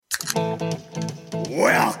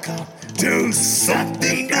Welcome to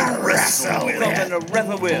Something to Wrestle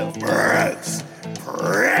With. Bruce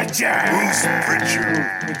Pritchard.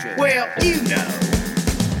 Well, you know.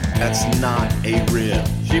 That's not a rib.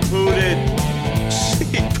 She pooted.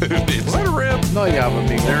 What a rib. No, yeah, but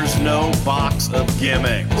There's no box of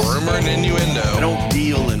gimmicks. Rumor and innuendo. I don't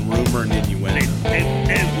deal in rumor and innuendo.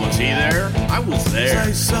 And was he there? I was there.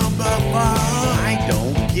 Say something about I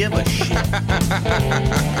don't give a shit.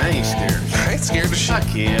 I ain't scared of shit. I ain't scared of shit. Fuck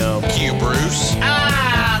him. Cue, Bruce.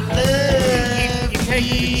 I love you take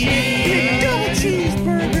the cheese. Double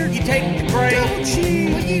cheeseburger. You take the break. Double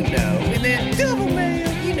cheese. Well, you know. And then double mayo.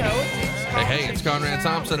 You know. Hey, it's Conrad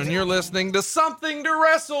Thompson, and you're listening to Something to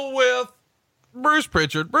Wrestle With. Bruce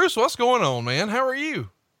Pritchard. Bruce, what's going on, man? How are you?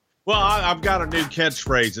 Well, I've got a new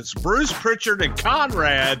catchphrase. It's Bruce Pritchard and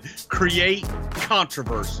Conrad create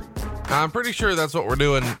controversy. I'm pretty sure that's what we're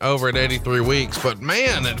doing over at 83 Weeks, but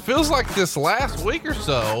man, it feels like this last week or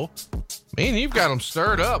so, man, you've got them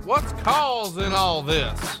stirred up. What's causing all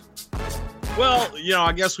this? Well,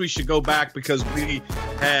 I guess we should go back because we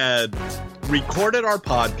had recorded our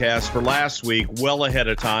podcast for last week well ahead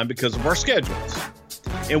of time because of our schedules.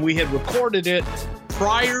 And we had recorded it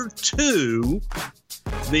prior to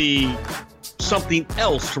the Something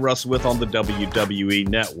Else to Wrestle With on the WWE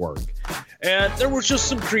Network. And there was just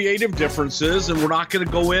some creative differences, and we're not going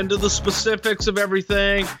to go into the specifics of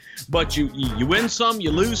everything, but you win some, you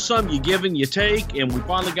lose some, you give and you take, and we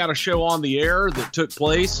finally got a show on the air that took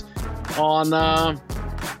place on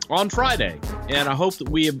Friday. And I hope that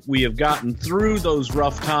we have gotten through those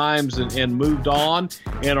rough times and moved on,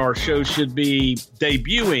 and our show should be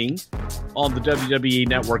debuting on the WWE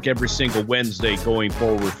Network every single Wednesday going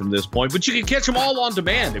forward from this point. But you can catch them all on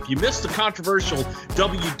demand. If you missed the controversial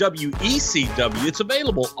WWECW, it's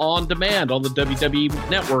available on demand on the WWE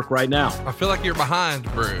Network right now. I feel like you're behind,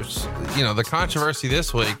 Bruce. The controversy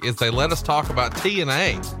this week is they let us talk about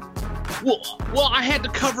TNA. Well, I had to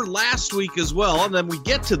cover last week as well, and then we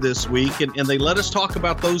get to this week, and they let us talk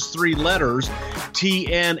about those three letters,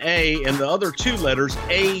 TNA, and the other two letters,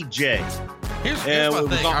 AJ. Here's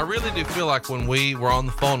my thing. I really do feel like when we were on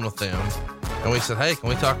the phone with them, and we said, hey, can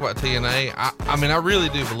we talk about TNA? I mean, I really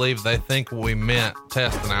do believe they think we meant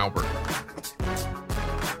Test and Albert.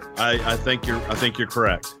 I think you're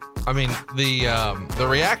correct. I mean, the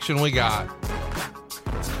reaction we got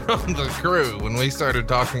from the crew when we started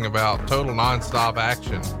talking about total nonstop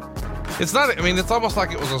action, it's almost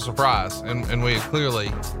like it was a surprise, and we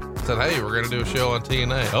clearly said, hey, we're gonna do a show on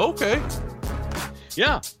TNA. Okay.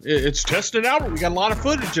 Yeah, it's tested out. We got a lot of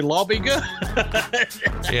footage. It'll all be good.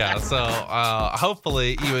 Yeah, so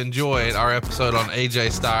hopefully you enjoyed our episode on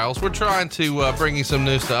AJ Styles. We're trying to bring you some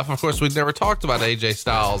new stuff. Of course, we've never talked about AJ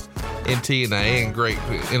Styles in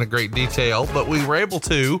TNA in a great detail, but we were able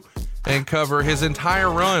to and cover his entire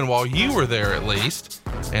run while you were there, at least.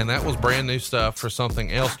 And that was brand new stuff for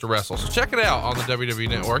Something Else to Wrestle. So check it out on the WWE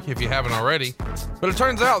Network if you haven't already. But it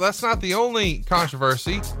turns out that's not the only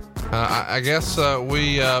controversy. I guess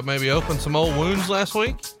we maybe opened some old wounds last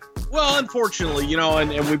week. Well, unfortunately,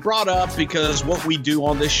 and we brought up, because what we do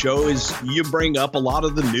on this show is you bring up a lot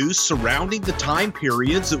of the news surrounding the time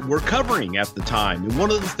periods that we're covering at the time. And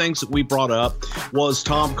one of the things that we brought up was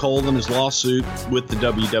Tom Cole and his lawsuit with the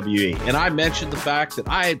WWE. And I mentioned the fact that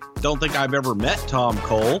I don't think I've ever met Tom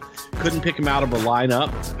Cole, couldn't pick him out of a lineup.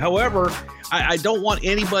 However, I don't want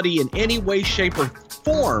anybody in any way, shape, or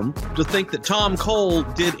form to think that Tom Cole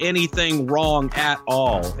did anything wrong at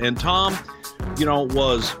all. And Tom,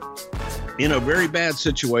 was in a very bad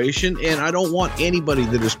situation, and I don't want anybody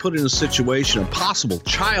that is put in a situation of possible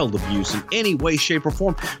child abuse in any way, shape, or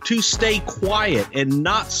form to stay quiet and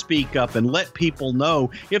not speak up and let people know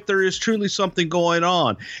if there is truly something going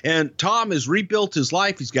on. And Tom has rebuilt his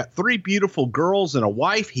life. He's got 3 beautiful girls and a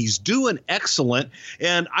wife. He's doing excellent,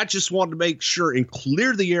 and I just wanted to make sure and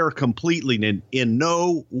clear the air completely. In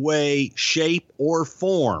no way, shape, or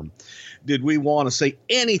form did we want to say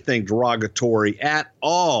anything derogatory at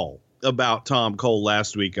all about Tom Cole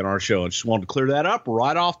last week in our show. I just wanted to clear that up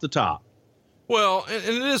right off the top. Well, and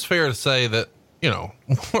it is fair to say that,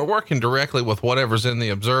 we're working directly with whatever's in the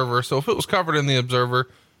Observer. So if it was covered in the Observer,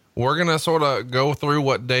 we're going to sort of go through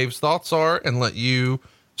what Dave's thoughts are and let you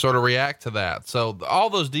sort of react to that. So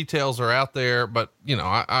all those details are out there, but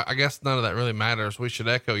I guess none of that really matters. We should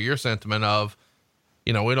echo your sentiment of,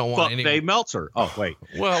 we don't want Dave Meltzer. Oh, wait.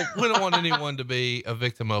 Well, we don't want anyone to be a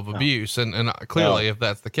victim of abuse. And clearly, if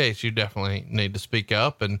that's the case, you definitely need to speak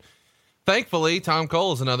up. And thankfully, Tom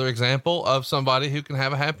Cole is another example of somebody who can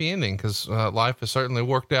have a happy ending, because life has certainly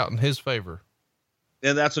worked out in his favor.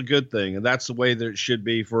 And that's a good thing. And that's the way that it should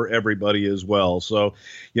be for everybody as well. So,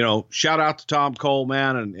 shout out to Tom Cole,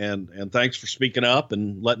 man. And thanks for speaking up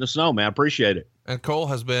and letting us know, man. Appreciate it. And Cole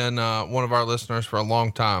has been one of our listeners for a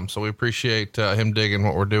long time. So we appreciate him digging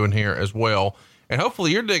what we're doing here as well. And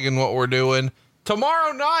hopefully you're digging what we're doing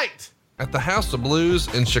tomorrow night at the House of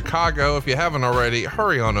Blues in Chicago. If you haven't already,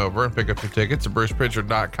 hurry on over and pick up your tickets at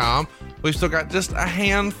brucepritchard.com. We've still got just a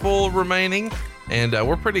handful remaining. And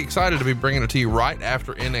we're pretty excited to be bringing it to you right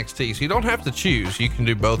after NXT. So you don't have to choose. You can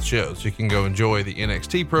do both shows. You can go enjoy the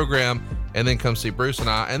NXT program and then come see Bruce and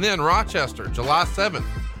I. And then Rochester, July 7th.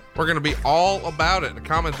 We're going to be all about it. A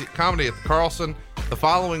comedy at the Carlson. The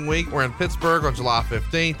following week, we're in Pittsburgh on July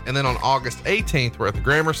 15th. And then on August 18th, we're at the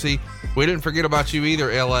Gramercy. We didn't forget about you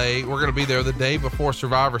either, LA. We're going to be there the day before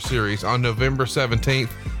Survivor Series on November 17th.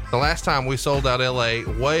 The last time we sold out LA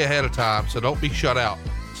way ahead of time, so don't be shut out.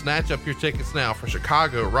 Snatch up your tickets now for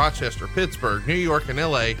Chicago, Rochester, Pittsburgh, New York, and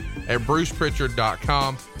LA at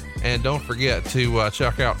brucepritchard.com. And don't forget to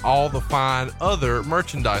check out all the fine other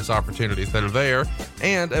merchandise opportunities that are there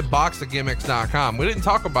and at boxofgimmicks.com. We didn't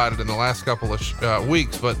talk about it in the last couple of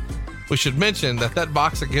weeks, but we should mention that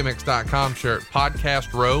boxofgimmicks.com shirt,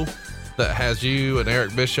 Podcast Row, that has you and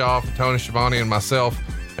Eric Bischoff, Tony Schiavone, and myself.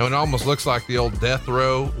 And it almost looks like the old Death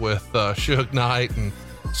Row with Suge Knight and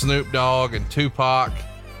Snoop Dogg and Tupac.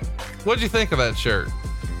 What'd you think of that shirt?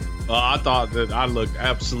 I thought that I looked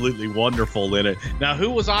absolutely wonderful in it. Now, who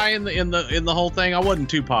was I in the whole thing? I wasn't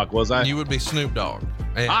Tupac, was I? You would be Snoop Dogg.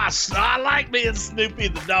 And I like being Snoopy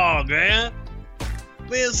the dog, man.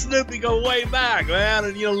 Me and Snoopy go way back, man.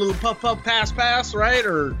 And a little puff pass, right?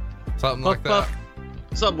 Or something like that.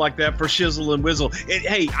 Something like that for Shizzle and Whizzle. And,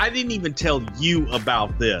 hey, I didn't even tell you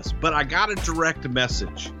about this, but I got a direct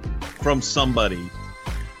message from somebody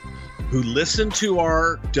who listened to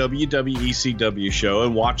our WWECW show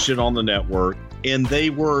and watched it on the network, and they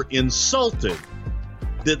were insulted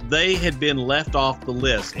that they had been left off the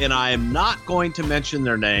list. And I am not going to mention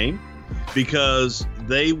their name because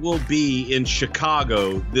they will be in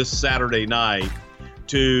Chicago this Saturday night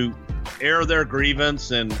to air their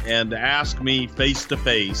grievance and ask me face to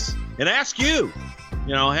face and ask you,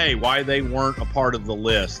 hey, why they weren't a part of the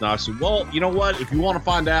list. And I said, well, you know what? If you want to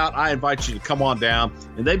find out, I invite you to come on down.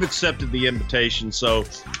 And they've accepted the invitation, so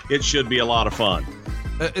it should be a lot of fun.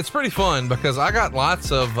 It's pretty fun because I got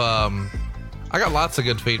lots of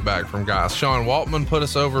good feedback from guys. Sean Waltman put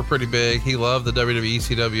us over pretty big. He loved the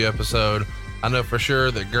WWECW episode. I know for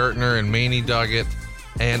sure that Gertner and Meanie dug it.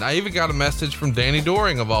 And I even got a message from Danny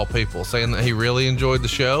Doring, of all people, saying that he really enjoyed the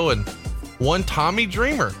show. And one Tommy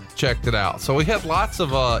Dreamer checked it out. So we had lots of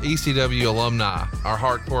ECW alumni, our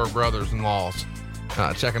hardcore brothers-in-laws,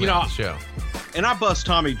 checking out the show. And I bust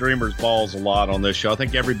Tommy Dreamer's balls a lot on this show. I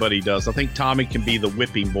think everybody does. I think Tommy can be the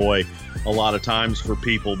whipping boy a lot of times for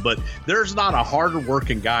people, but there's not a harder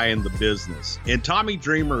working guy in the business. And Tommy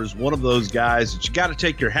Dreamer is one of those guys that you got to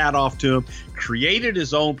take your hat off to him. Created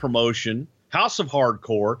his own promotion, House of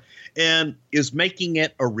Hardcore, and is making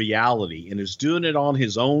it a reality and is doing it on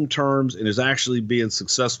his own terms and is actually being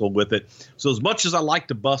successful with it. So as much as I like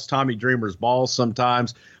to bust Tommy Dreamer's balls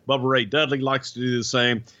sometimes, Bubba Ray Dudley likes to do the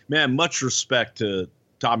same. Man, much respect to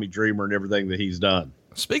Tommy Dreamer and everything that he's done.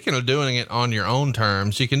 Speaking of doing it on your own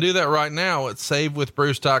terms, you can do that right now at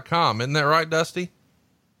savewithbruce.com. Isn't that right, Dusty?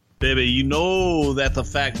 Baby, you know that's a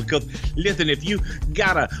fact, because listen, if you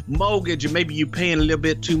got a mortgage and maybe you're paying a little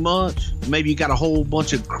bit too much, maybe you got a whole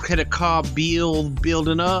bunch of credit card bills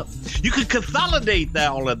building up, you can consolidate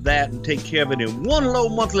all of that and take care of it in one low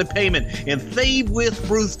monthly payment, and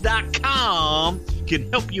SaveWithBruce.com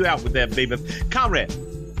can help you out with that, baby. Conrad.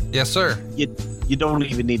 Yes, sir. You don't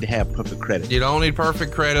even need to have perfect credit. You don't need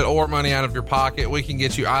perfect credit or money out of your pocket. We can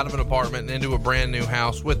get you out of an apartment and into a brand new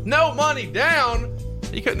house with no money down.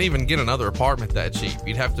 You couldn't even get another apartment that cheap.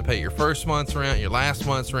 You'd have to pay your first month's rent, your last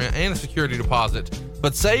month's rent, and a security deposit.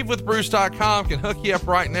 But SaveWithBruce.com can hook you up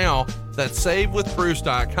right now. That's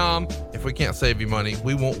SaveWithBruce.com. If we can't save you money,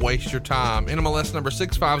 we won't waste your time. NMLS number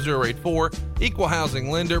 65084, equal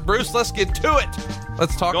housing lender. Bruce, let's get to it.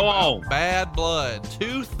 Let's talk about Bad Blood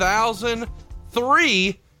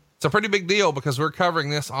 2003. It's a pretty big deal because we're covering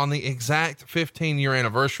this on the exact 15-year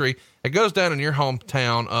anniversary. It goes down in your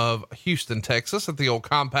hometown of Houston, Texas at the old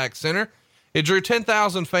Compaq Center. It drew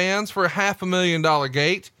 10,000 fans for a $500,000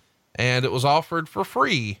 gate, and it was offered for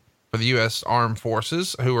free for the U.S. Armed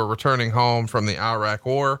Forces who were returning home from the Iraq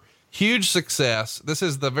War. Huge success. This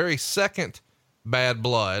is the very second Bad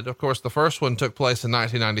Blood. Of course, the first one took place in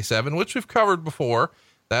 1997, which we've covered before.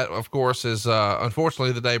 That, of course, is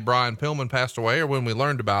unfortunately the day Brian Pillman passed away, or when we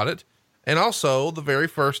learned about it. And also the very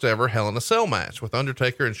first ever Hell in a Cell match with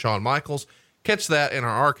Undertaker and Shawn Michaels. Catch that in our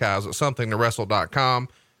archives at somethingtowrestle.com.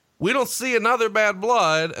 We don't see another Bad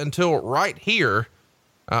Blood until right here.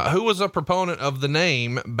 Who was a proponent of the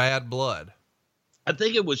name Bad Blood? I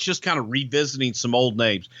think it was just kind of revisiting some old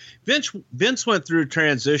names. Vince went through a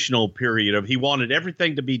transitional period of he wanted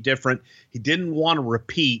everything to be different. He didn't want to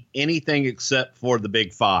repeat anything except for the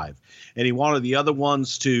Big Five. And he wanted the other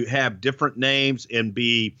ones to have different names and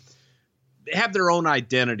have their own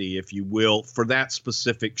identity, if you will, for that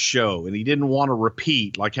specific show. And he didn't want to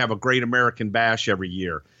repeat, like have a Great American Bash every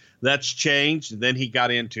year. That's changed. And then he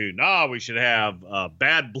got into, we should have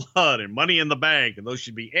Bad Blood and Money in the Bank, and those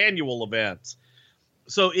should be annual events.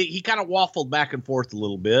 So he kind of waffled back and forth a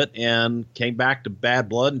little bit and came back to Bad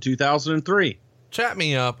Blood in 2003. Chat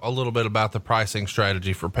me up a little bit about the pricing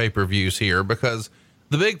strategy for pay-per-views here, because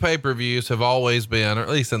the big pay-per-views have always been, or at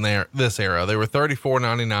least in this era, they were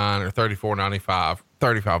 $34.99 or $34.95,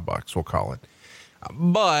 $35 we'll call it.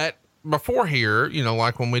 But before here,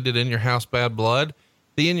 like when we did In Your House Bad Blood,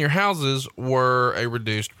 the In Your Houses were a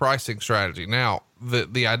reduced pricing strategy. Now,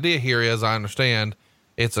 the idea here is, I understand,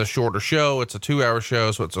 it's a shorter show. It's a 2-hour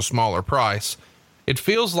show, so it's a smaller price. It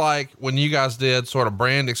feels like when you guys did sort of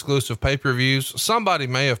brand exclusive pay-per-views, somebody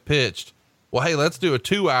may have pitched, well, hey, let's do a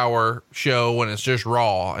 2-hour show when it's just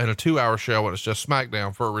Raw and a 2-hour show when it's just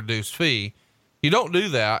SmackDown for a reduced fee. You don't do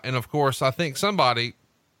that. And of course, I think somebody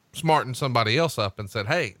smartened somebody else up and said,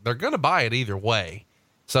 hey, they're going to buy it either way.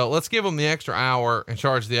 So let's give them the extra hour and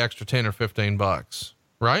charge the extra 10 or $15,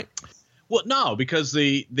 right? Well, no, because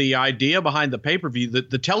the idea behind the pay-per-view,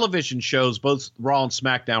 the television shows, both Raw and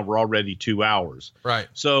SmackDown, were already 2 hours. Right.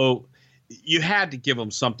 So you had to give them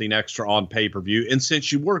something extra on pay-per-view. And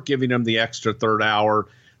since you were giving them the extra third hour,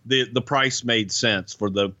 the price made sense for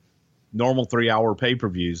the normal 3-hour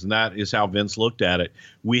pay-per-views. And that is how Vince looked at it.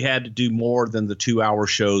 We had to do more than the 2-hour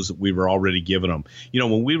shows that we were already giving them.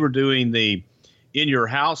 When we were doing the In Your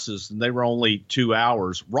Houses, and they were only 2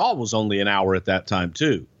 hours, Raw was only an hour at that time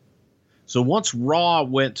too. So once Raw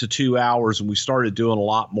went to 2 hours and we started doing a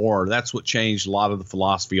lot more, that's what changed a lot of the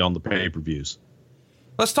philosophy on the pay-per-views.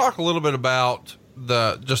 Let's talk a little bit about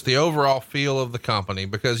the overall feel of the company,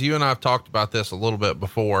 because you and I have talked about this a little bit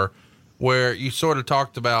before, where you sort of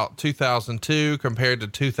talked about 2002 compared to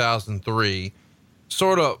 2003.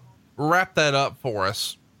 Sort of wrap that up for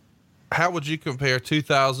us. How would you compare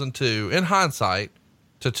 2002 in hindsight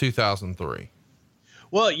to 2003?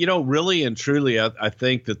 Well, really and truly, I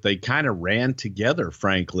think that they kind of ran together,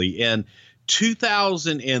 frankly. And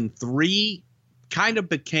 2003 kind of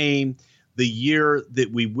became the year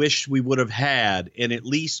that we wished we would have had, and at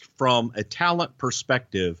least from a talent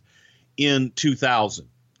perspective, in 2000,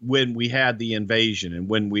 when we had the invasion and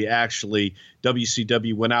when we actually,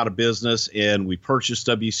 WCW went out of business and we purchased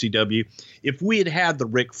WCW. If we had had the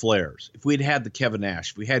Ric Flairs, if we'd had the Kevin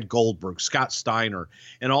Nash, if we had Goldberg, Scott Steiner,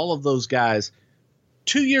 and all of those guys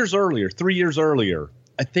 2 years earlier, 3 years earlier,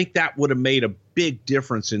 I think that would have made a big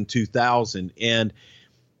difference in 2000. And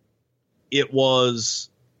it was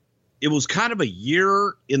kind of a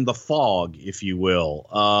year in the fog, if you will.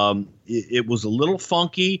 It was a little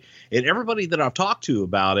funky, and everybody that I've talked to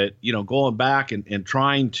about it, going back and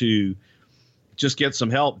trying to just get some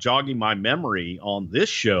help jogging my memory on this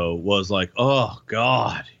show, was like, oh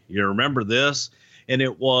God, you remember this? And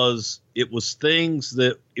it was things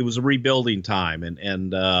that it was a rebuilding time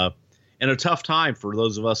and a tough time for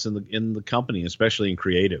those of us in the company, especially in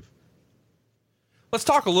creative. Let's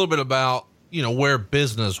talk a little bit about, where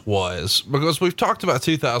business was, because we've talked about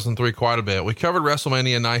 2003 quite a bit. We covered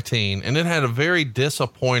WrestleMania 19, and it had a very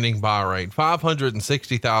disappointing buy rate.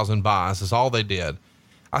 560,000 buys is all they did.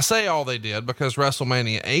 I say all they did because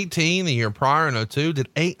WrestleMania 18, the year prior in 02, did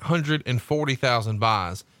 840,000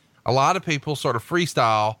 buys. A lot of people sort of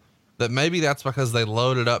freestyle that maybe that's because they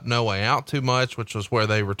loaded up No Way Out too much, which was where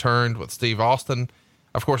they returned with Steve Austin.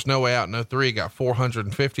 Of course, No Way Out in 03 got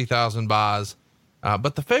 450,000 buys.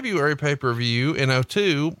 But the February pay-per-view in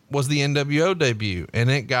 02 was the NWO debut,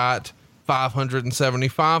 and it got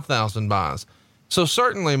 575,000 buys. So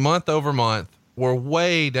certainly month over month, we're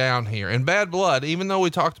way down here. And Bad Blood, even though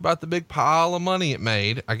we talked about the big pile of money it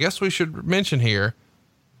made, I guess we should mention here,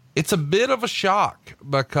 it's a bit of a shock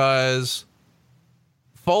because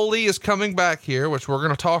Foley is coming back here, which we're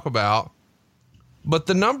going to talk about, but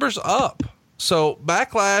the number's up. So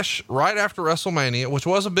Backlash right after WrestleMania, which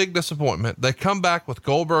was a big disappointment, they come back with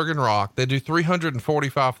Goldberg and Rock. They do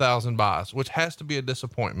 345,000 buys, which has to be a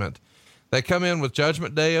disappointment. They come in with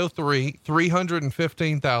Judgment Day 03,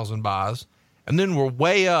 315,000 buys. And then we're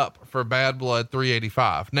way up for Bad Blood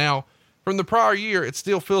 385. Now from the prior year, it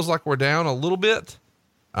still feels like we're down a little bit.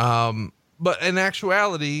 But in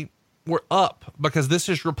actuality, we're up because this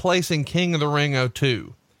is replacing King of the Ring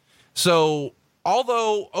 02. So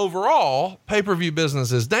although overall pay-per-view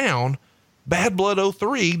business is down, Bad Blood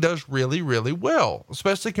 03 does really, really well,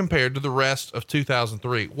 especially compared to the rest of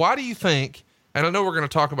 2003. Why do you think, and I know we're going to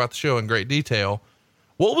talk about the show in great detail,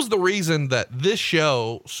 what was the reason that this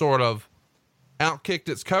show sort of outkicked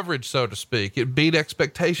its coverage, so to speak? It beat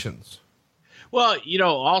expectations. Well,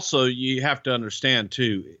 also you have to understand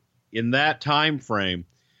too, in that time frame,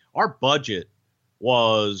 our budget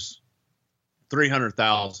was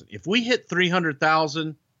 300,000. If we hit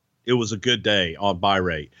 300,000, it was a good day on buy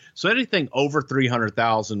rate. So anything over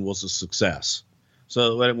 300,000 was a success.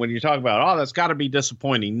 So when you talk about, that's got to be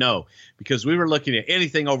disappointing, no, because we were looking at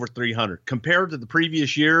anything over 300 compared to the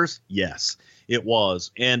previous years. Yes, it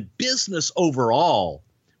was. And business overall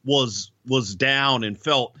was down and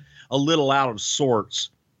felt a little out of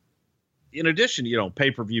sorts. In addition,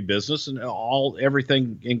 pay-per-view business and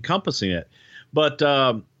everything encompassing it. But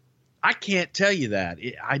I can't tell you that.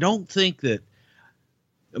 I don't think that.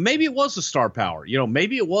 Maybe it was the star power.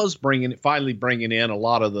 Maybe it was finally bringing in a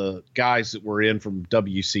lot of the guys that were in from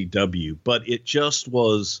WCW, but it just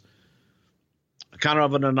was kind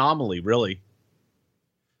of an anomaly, really.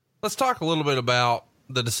 Let's talk a little bit about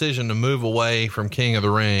the decision to move away from King of the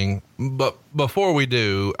Ring. But before we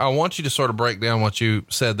do, I want you to sort of break down what you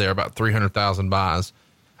said there about 300,000 buys.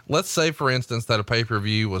 Let's say, for instance, that a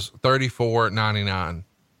pay-per-view was $34.99.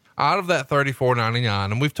 Out of that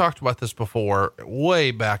 $34.99, and we've talked about this before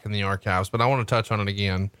way back in the archives, but I want to touch on it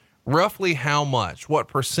again. Roughly how much, what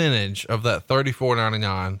percentage of that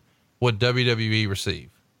 $34.99 would WWE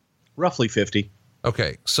receive? Roughly 50.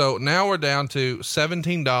 Okay. So now we're down to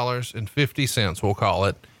 $17.50. We'll call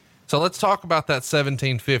it. So let's talk about that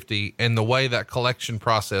 $17.50 and the way that collection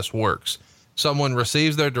process works. Someone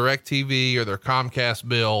receives their DirecTV or their Comcast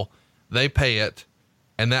bill, they pay it.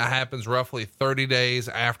 And that happens roughly 30 days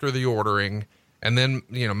after the ordering. And then,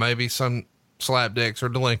 maybe some slapdicks are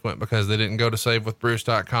delinquent because they didn't go to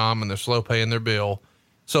savewithbruce.com and they're slow paying their bill.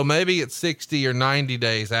 So maybe it's 60 or 90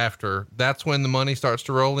 days after, that's when the money starts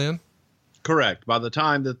to roll in. Correct. By the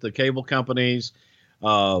time that the cable companies,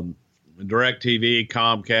 DirecTV,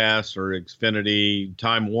 Comcast or Xfinity,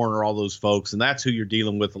 Time Warner, all those folks, and that's who you're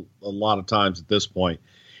dealing with a lot of times at this point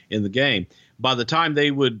in the game. By the time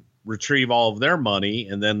they would retrieve all of their money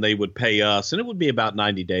and then they would pay us, and it would be about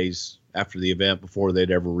 90 days after the event before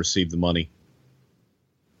they'd ever receive the money.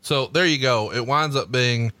 So there you go. It winds up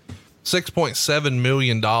being $6.7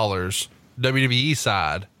 million WWE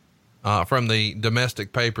side, from the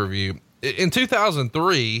domestic pay-per-view. In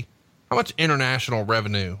 2003, how much international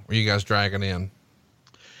revenue were you guys dragging in?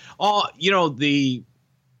 You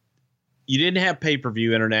didn't have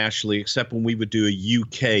pay-per-view internationally except when we would do a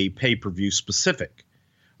UK pay-per-view specific.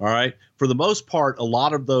 All right. For the most part, a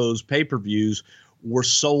lot of those pay-per-views were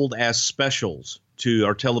sold as specials to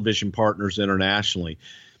our television partners internationally.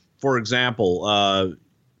 For example,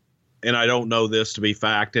 and I don't know this to be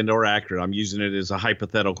fact and or accurate, I'm using it as a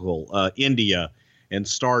hypothetical, India and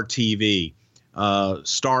Star TV,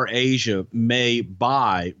 Star Asia may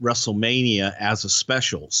buy WrestleMania as a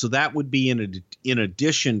special. So that would be in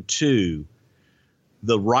addition to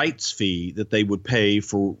the rights fee that they would pay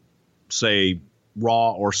for, say,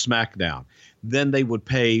 Raw or SmackDown. Then they would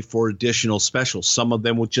pay for additional specials. Some of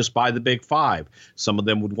them would just buy the big five. Some of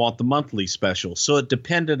them would want the monthly special. So it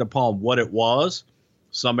depended upon what it was.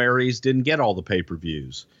 Some areas didn't get all the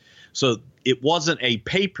pay-per-views. So it wasn't a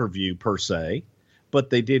pay-per-view per se, but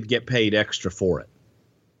they did get paid extra for it.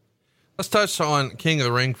 Let's touch on King of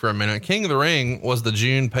the Ring for a minute. King of the Ring was the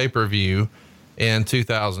June pay-per-view in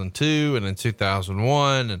 2002 and in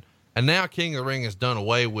 2001. And now King of the Ring is done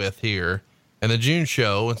away with here. And the June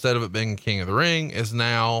show, instead of it being King of the Ring, is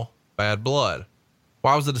now Bad Blood.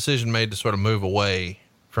 Why was the decision made to sort of move away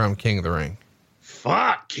from King of the Ring?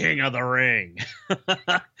 Fuck King of the Ring.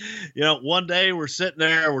 One day we're sitting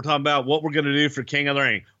there, we're talking about what we're going to do for King of the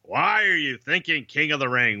Ring. Why are you thinking King of the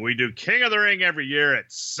Ring? We do King of the Ring every year. It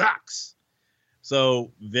sucks.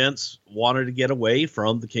 So Vince wanted to get away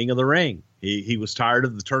from the King of the Ring. He was tired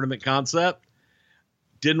of the tournament concept.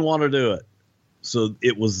 Didn't want to do it. So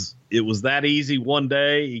it was that easy. One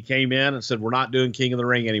day he came in and said, we're not doing King of the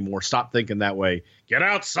Ring anymore. Stop thinking that way. Get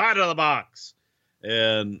outside of the box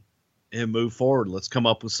and move forward. Let's come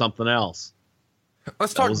up with something else.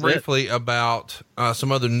 Let's talk briefly about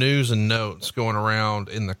some other news and notes going around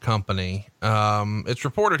in the company. It's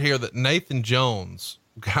reported here that Nathan Jones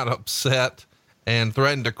got upset and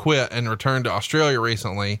threatened to quit and return to Australia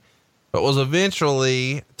recently, but was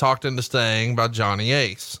eventually talked into staying by Johnny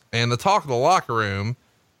Ace. And the talk of the locker room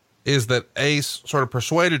is that Ace sort of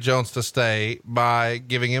persuaded Jones to stay by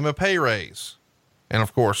giving him a pay raise. And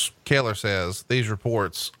of course, Keller says these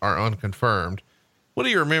reports are unconfirmed. What do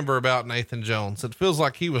you remember about Nathan Jones? It feels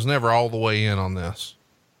like he was never all the way in on this.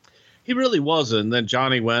 He really wasn't. And then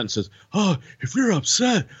Johnny went and says, "Oh, if you're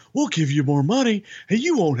upset, we'll give you more money and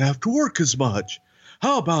you won't have to work as much.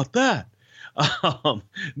 How about that?"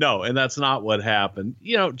 No, and that's not what happened.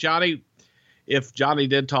 You know, Johnny, if Johnny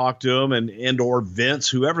did talk to him and or Vince,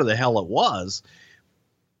 whoever the hell it was,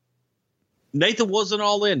 Nathan wasn't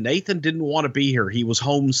all in. Nathan didn't want to be here. He was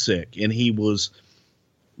homesick and he was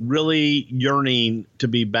really yearning to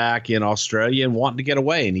be back in Australia and wanting to get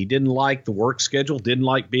away. And he didn't like the work schedule, didn't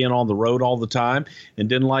like being on the road all the time, and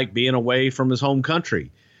didn't like being away from his home country.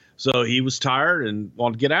 So he was tired and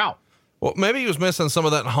wanted to get out. Well, maybe he was missing some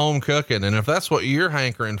of that home cooking. And if that's what you're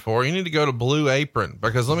hankering for, you need to go to Blue Apron,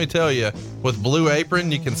 because let me tell you, with Blue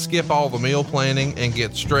Apron, you can skip all the meal planning and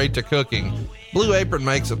get straight to cooking. Blue Apron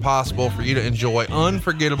makes it possible for you to enjoy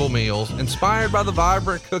unforgettable meals inspired by the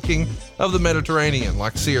vibrant cooking of the Mediterranean,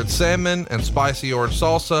 like seared salmon and spicy orange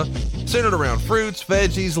salsa, centered around fruits,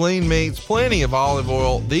 veggies, lean meats, plenty of olive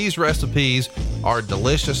oil. These recipes are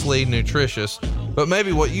deliciously nutritious, but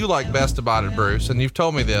maybe what you like best about it, Bruce, and you've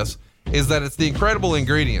told me this, is that it's the incredible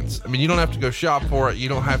ingredients. I mean, you don't have to go shop for it. You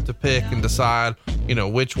don't have to pick and decide,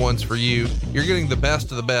 which one's for you. You're getting the best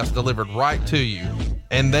of the best delivered right to you.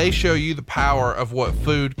 And they show you the power of what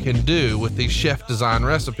food can do with these chef design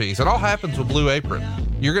recipes. It all happens with Blue Apron.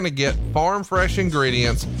 You're going to get farm fresh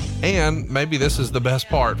ingredients. And maybe this is the best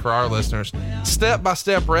part for our listeners,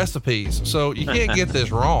 step-by-step recipes. So you can't get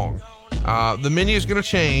this wrong. The menu is going to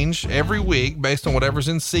change every week based on whatever's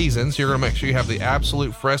in season. So you're going to make sure you have the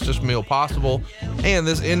absolute freshest meal possible. And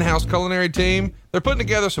this in-house culinary team, they're putting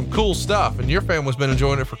together some cool stuff, and your family's been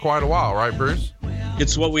enjoying it for quite a while, right, Bruce?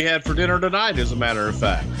 It's what we had for dinner tonight, as a matter of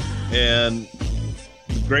fact. And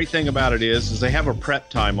the great thing about it is they have a prep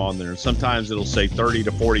time on there. Sometimes it'll say 30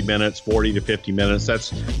 to 40 minutes, 40 to 50 minutes.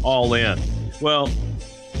 That's all in. Well,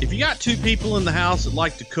 if you got two people in the house that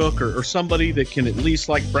like to cook, or somebody that can at least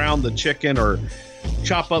like brown the chicken or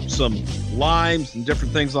chop up some limes and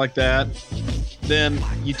different things like that, then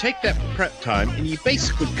you take that prep time and you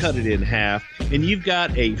basically cut it in half, and you've got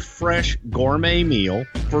a fresh gourmet meal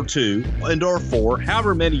for two and or four,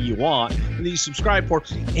 however many you want, and you subscribe for,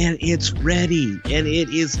 and it's ready and it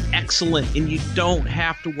is excellent, and you don't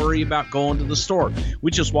have to worry about going to the store.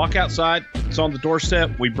 We just walk outside, it's on the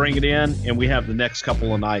doorstep, we bring it in, and we have the next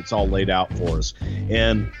couple of nights all laid out for us.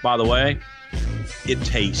 And by the way, it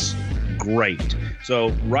tastes great. So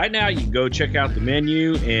right now you can go check out the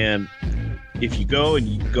menu, and if you go to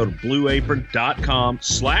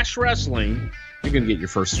blueapron.com/wrestling, you're going to get your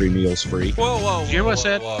first 3 meals free. Whoa. Did you hear what I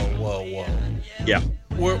said? Whoa. Yeah.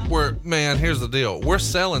 We're man, here's the deal. We're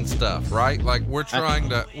selling stuff, right? Like we're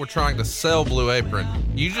trying to sell Blue Apron.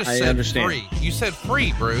 You just said understand. Free. You said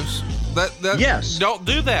free, Bruce. That Yes. Don't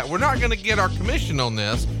do that. We're not going to get our commission on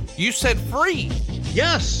this. You said free.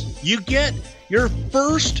 Yes. You get your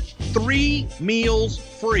first 3 meals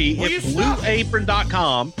free Will at you stop?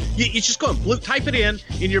 blueapron.com. You just go type it in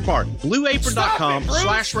your part.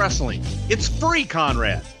 blueapron.com/wrestling. It's free,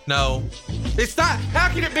 Conrad. No, it's not. How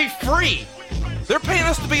can it be free? They're paying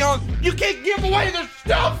us to be on. You can't give away their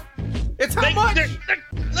stuff. It's how much?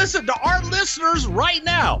 Listen to our listeners right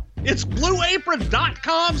now. It's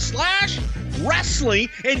blueapron.com/wrestling,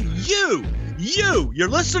 and you're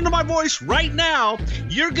listening to my voice right now.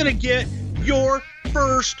 You're going to get your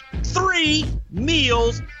first 3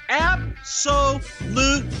 meals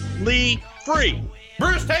absolutely free.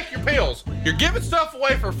 Bruce, take your pills. You're giving stuff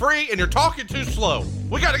away for free and you're talking too slow.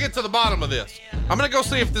 We got to get to the bottom of this. I'm going to go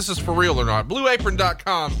see if this is for real or not.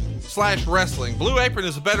 blueapron.com/wrestling. Blue Apron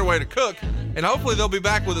is a better way to cook, and hopefully they'll be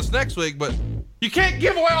back with us next week, but you can't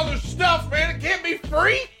give away all this stuff, man. It can't be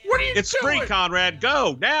free. What are you It's doing? free, Conrad.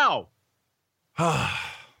 Go now.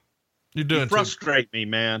 You frustrate me,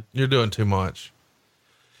 man. You're doing too much.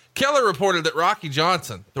 Keller reported that Rocky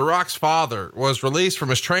Johnson, The Rock's father, was released from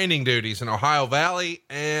his training duties in Ohio Valley,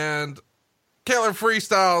 and Keller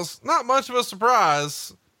freestyles, not much of a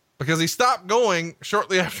surprise because he stopped going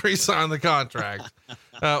shortly after he signed the contract.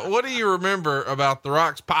 What do you remember about The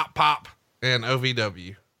Rock's pop and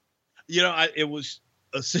OVW? It was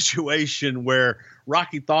a situation where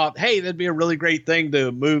Rocky thought, hey, that'd be a really great thing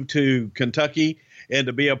to move to Kentucky and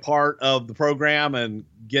to be a part of the program and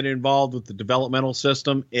get involved with the developmental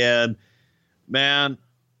system. And man,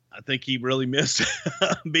 I think he really missed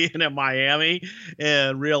being in Miami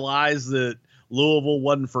and realized that Louisville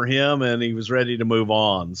wasn't for him and he was ready to move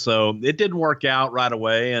on. So it didn't work out right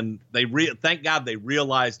away. And thank God they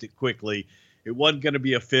realized it quickly it wasn't going to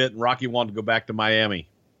be a fit, and Rocky wanted to go back to Miami.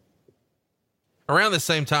 Around the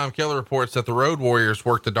same time, Keller reports that the Road Warriors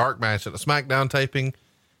worked a dark match at the SmackDown taping,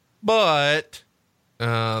 but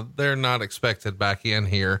they're not expected back in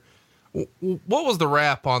here. What was the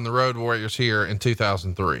rap on the Road Warriors here in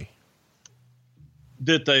 2003?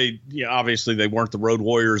 That obviously they weren't the Road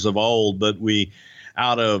Warriors of old, but we,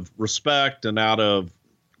 out of respect and out of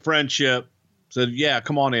friendship, said, yeah,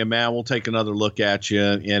 come on in, man. We'll take another look at you.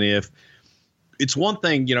 And if it's one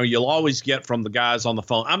thing, you'll always get from the guys on the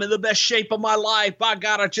phone, I'm in the best shape of my life. By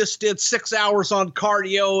God, I just did 6 hours on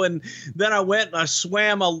cardio. And then I went and I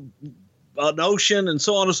swam an ocean and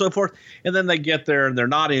so on and so forth. And then they get there and they're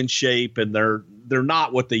not in shape and they're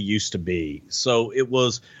not what they used to be. So it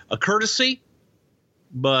was a courtesy,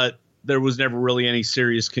 but there was never really any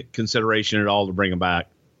serious consideration at all to bring them back.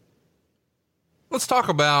 Let's talk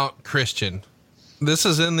about Christian. This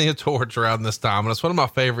is in the Torch around this time, and it's one of my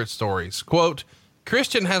favorite stories. Quote,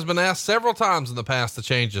 Christian has been asked several times in the past to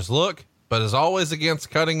change his look, but is always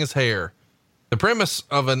against cutting his hair. The premise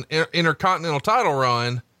of an Intercontinental title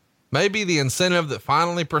run may be the incentive that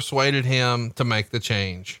finally persuaded him to make the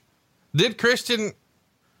change. Did Christian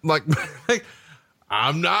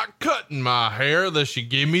I'm not cutting my hair unless you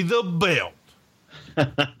give me the belt?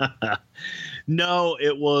 No,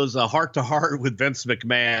 it was a heart-to-heart with Vince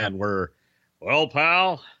McMahon where, well,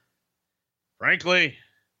 pal, frankly,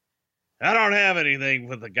 I don't have anything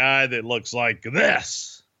with a guy that looks like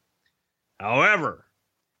this. However,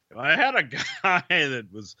 if I had a guy that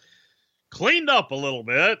was cleaned up a little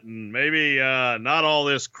bit and maybe not all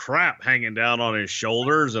this crap hanging down on his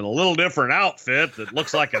shoulders and a little different outfit that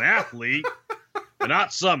looks like an athlete and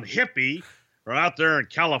not some hippie or out there in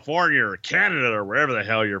California or Canada or wherever the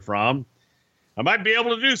hell you're from, I might be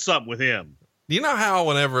able to do something with him. You know how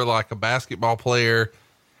whenever like a basketball player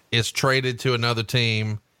is traded to another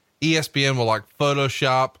team, ESPN will like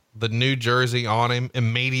Photoshop the new jersey on him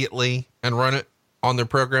immediately and run it on their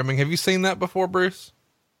programming. Have you seen that before, Bruce?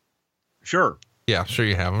 Sure. Yeah, I'm sure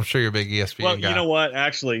you have. I'm sure you're a big ESPN well, guy. You know what?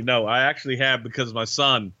 Actually, no, I actually have because my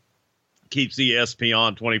son keeps ESPN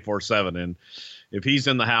on 24/7. And if he's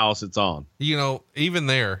in the house, it's on. Even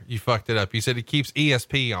there, you fucked it up. You said he keeps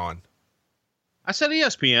ESP on. I said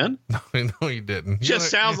ESPN. No, you didn't. Just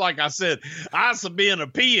sounds like I said, I was being a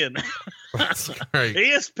peeing. That's great.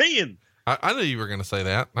 ESPN. I knew you were going to say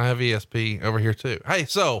that. I have ESP over here too. Hey,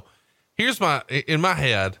 so here's in my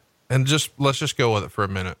head, and let's just go with it for a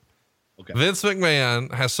minute. Okay. Vince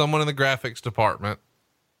McMahon has someone in the graphics department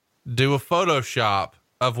do a Photoshop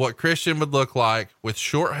of what Christian would look like with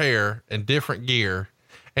short hair and different gear.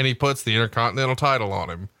 And he puts the Intercontinental title on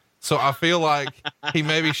him. So I feel like he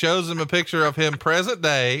maybe shows him a picture of him present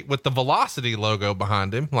day with the Velocity logo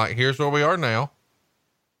behind him. Like, here's where we are now.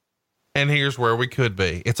 And here's where we could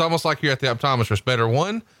be. It's almost like you're at the optometrist. Better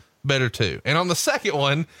one, better two. And on the second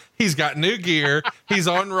one, he's got new gear. He's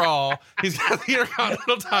on Raw. He's got the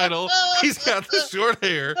Intercontinental title. He's got the short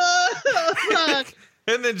hair.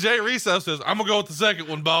 And then Jay Reso says, I'm gonna go with the second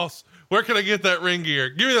one, boss. Where can I get that ring gear?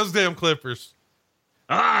 Give me those damn clippers.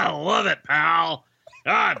 I love it, pal.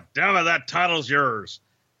 God damn it, that title's yours.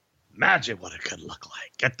 Imagine what it could look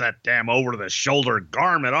like. Get that damn over the shoulder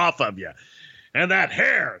garment off of you. And that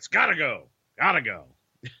hair, it's gotta go. Gotta go.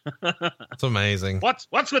 It's amazing.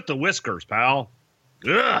 What's with the whiskers, pal?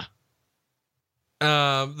 Ugh.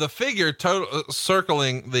 The figure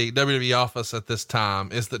circling the WWE office at this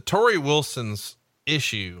time is that Torrie Wilson's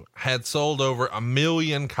issue had sold over 1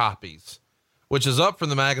 million copies, which is up from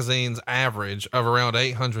the magazine's average of around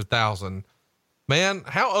 800,000. Man,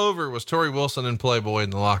 how over was Torrie Wilson and Playboy in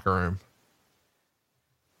the locker room?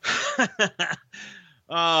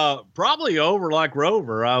 Probably over like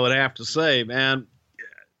Rover, I would have to say, man.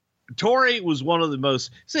 Torrie was one of the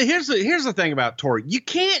most. See, here's the thing about Torrie. You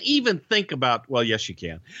can't even think about. Well, yes, you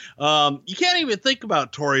can. You can't even think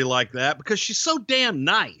about Torrie like that because she's so damn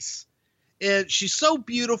nice, and she's so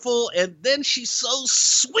beautiful, and then she's so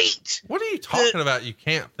sweet. What are you talking about? You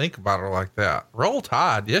can't think about her like that. Roll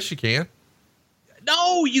Tide. Yes, you can.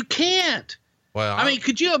 No, you can't. Well, I mean,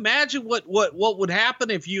 could you imagine what would happen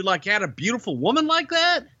if you like had a beautiful woman like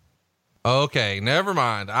that? Okay, never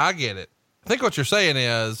mind. I get it. I think what you're saying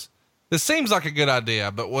is this seems like a good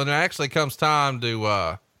idea, but when it actually comes time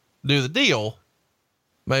to do the deal,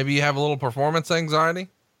 maybe you have a little performance anxiety.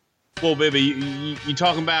 Well, baby, you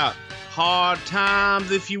talking about hard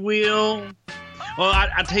times, if you will. Well,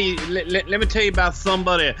 I tell you, let me tell you about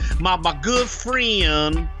somebody. My good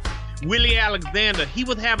friend Willie Alexander. He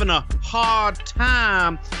was having a hard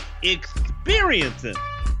time experiencing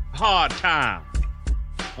hard time.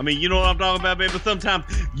 I mean, you know what I'm talking about, baby? Sometimes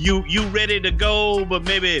you ready to go, but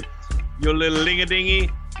maybe your little ling-a-dingy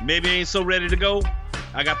maybe ain't so ready to go?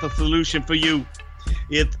 I got the solution for you.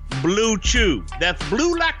 It's Blue Chew. That's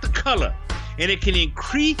blue like the color. And it can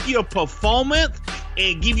increase your performance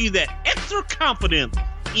and give you that extra confidence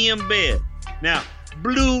in bed. Now,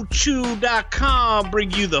 BlueChew.com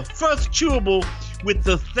bring you the first chewable with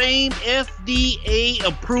the same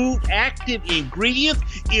FDA-approved active ingredients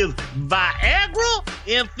is Viagra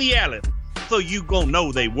and Cialis. So you gonna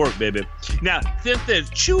know they work, baby. Now, since they're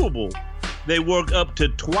chewable, they work up to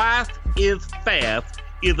twice as fast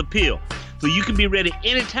as a pill. So you can be ready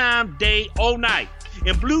anytime, day or night.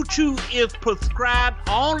 And Blue Chew is prescribed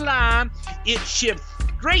online. It ships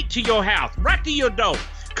straight to your house, right to your door.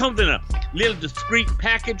 Comes in a little discreet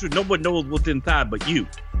package where nobody knows what's inside but you.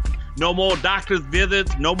 No more doctor's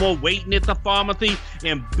visits, no more waiting at the pharmacy,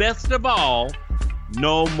 and best of all,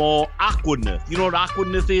 no more awkwardness. You know what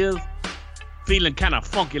awkwardness is? Feeling kind of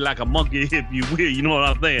funky like a monkey, if you will. You know what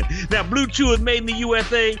I'm saying? Now, Blue Chew is made in the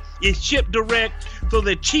USA. It's shipped direct, so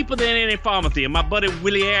they're cheaper than any pharmacy. And my buddy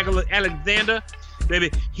Willie Alexander, baby,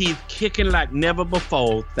 he's kicking like never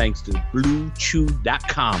before thanks to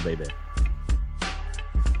BlueChew.com, baby.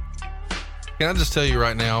 Can I just tell you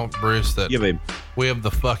right now, Bruce, that Yeah, baby. we have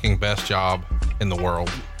the fucking best job in the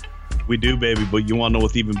world. We do, baby, but you want to know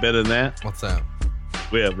what's even better than that? What's that?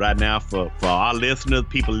 Well, right now, for our listeners,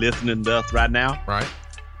 people listening to us right now, Right?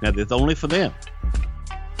 now it's only for them.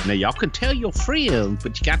 Now, y'all can tell your friends,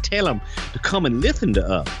 but you got to tell them to come and listen to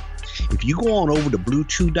us. If you go on over to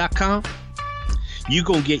BlueChew.com, you're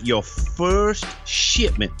going to get your first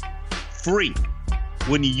shipment free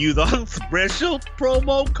when you use our special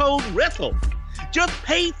promo code WRESTLE. Just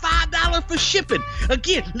pay $5 for shipping.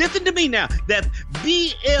 Again, listen to me now. That's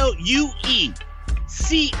BlueChew.com.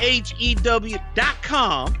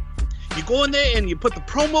 You go in there and you put the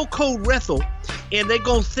promo code WRESTLE, and they're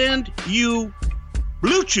going to send you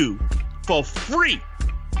Blue Chew for free.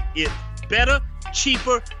 It's better,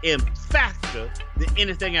 cheaper, and faster than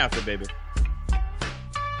anything out there, baby.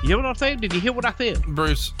 You hear what I'm saying? Did you hear what I said?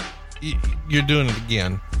 Bruce, you're doing it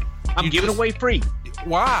again. I'm giving away free.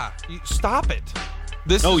 Why? Stop it.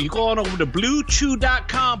 You go on over to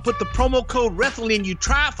BlueChew.com, put the promo code WRESTLE in, you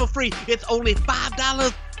try it for free. It's only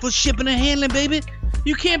 $5 for shipping and handling, baby.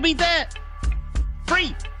 You can't beat that.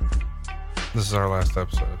 Free. This is our last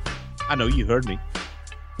episode. I know you heard me.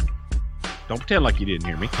 Don't pretend like you didn't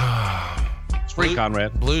hear me. It's free,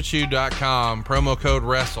 Conrad. BlueChew.com, promo code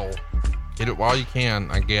WRESTLE. Get it while you can,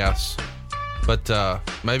 I guess. But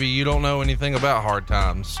maybe you don't know anything about hard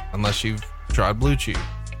times unless you've tried Blue Chew.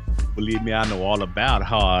 Believe me, I know all about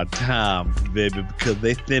hard times, baby, because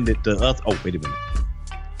they send it to us. Oh, wait a minute.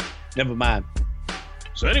 Never mind.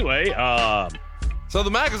 So anyway, So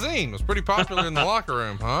the magazine was pretty popular in the locker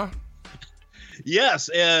room, huh? yes,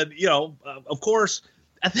 and of course,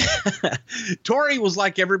 Tori was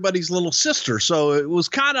like everybody's little sister, so it was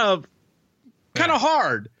kind of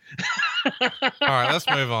hard. All right, let's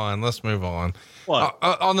move on. What?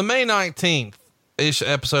 On the May 19th ish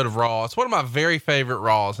episode of Raw, it's one of my very favorite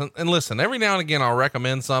Raws. And listen, every now and again, I'll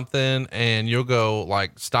recommend something and you'll go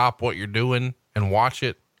like, stop what you're doing and watch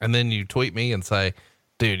it. And then you tweet me and say,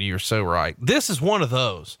 dude, you're so right. This is one of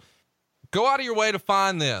those. Go out of your way to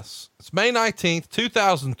find this. It's May 19th,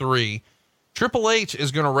 2003. Triple H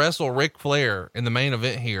is going to wrestle Ric Flair in the main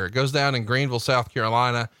event here. It goes down in Greenville, South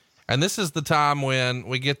Carolina. And this is the time when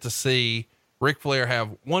we get to see Ric Flair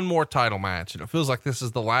have one more title match. And it feels like this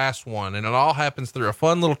is the last one. And it all happens through a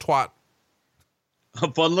fun little twat. A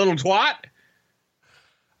fun little twat?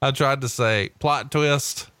 I tried to say plot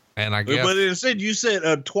twist. And I guess. But instead you said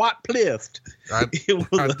a twat plift. I did.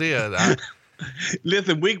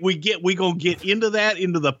 Listen, we gonna get into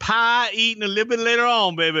the pie eating a little bit later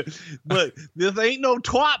on, baby. But this ain't no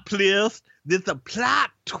twat plift. This a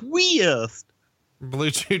plot twist.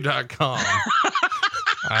 BlueChew.com.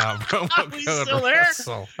 Are we still there? It's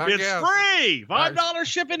free. $5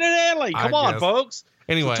 shipping and handling. Come on, folks.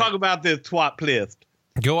 Anyway, let's talk about this twat plift.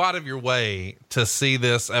 Go out of your way to see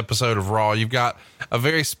this episode of Raw. You've got a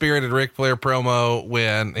very spirited Ric Flair promo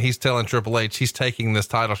when he's telling Triple H he's taking this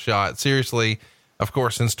title shot seriously. Of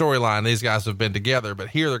course, in storyline, these guys have been together, but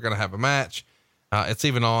here they're going to have a match. It's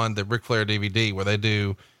even on the Ric Flair DVD where they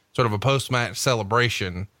do sort of a post-match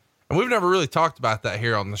celebration. And we've never really talked about that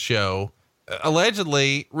here on the show.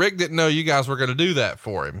 Allegedly, Rick didn't know you guys were going to do that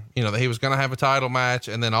for him. You know, that he was going to have a title match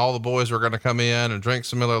and then all the boys were going to come in and drink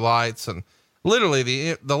some Miller Lights, and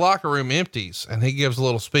literally the locker room empties and he gives a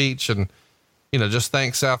little speech and, just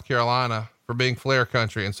thanks South Carolina for being Flair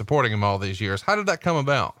country and supporting him all these years. How did that come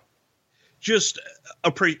about? Just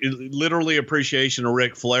literally appreciation of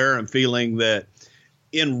Ric Flair and feeling that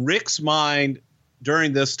in Rick's mind,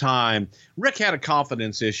 during this time, Rick had a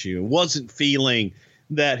confidence issue and wasn't feeling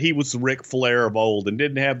that he was the Ric Flair of old and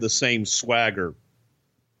didn't have the same swagger.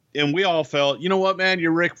 And we all felt, you know what, man,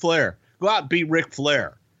 you're Ric Flair. Go out and beat Ric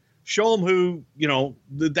Flair. Show him who,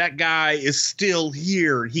 that guy is still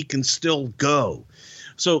here. He can still go.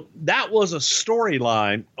 So that was a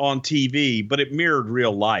storyline on TV, but it mirrored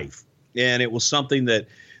real life. And it was something that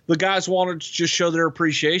the guys wanted to just show their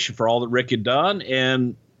appreciation for all that Rick had done.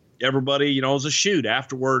 And everybody, it was a shoot.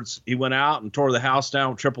 Afterwards, he went out and tore the house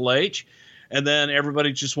down with Triple H. And then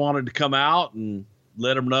everybody just wanted to come out and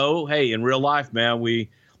let him know, hey, in real life, man, we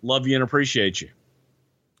love you and appreciate you.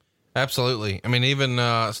 Absolutely. I mean, even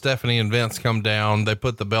Stephanie and Vince come down. They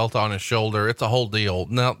put the belt on his shoulder. It's a whole deal.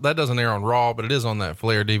 Now, that doesn't air on Raw, but it is on that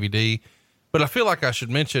Flair DVD. But I feel like I should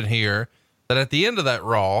mention here that at the end of that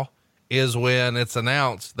Raw is when it's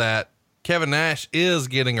announced that Kevin Nash is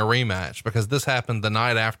getting a rematch, because this happened the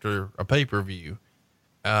night after a pay-per-view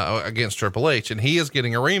against Triple H, and he is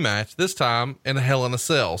getting a rematch, this time in a Hell in a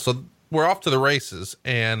Cell. So we're off to the races,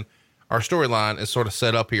 and our storyline is sort of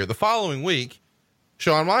set up here. The following week,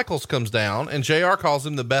 Shawn Michaels comes down, and JR calls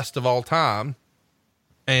him the best of all time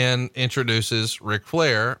and introduces Ric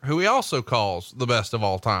Flair, who he also calls the best of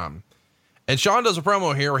all time. And Shawn does a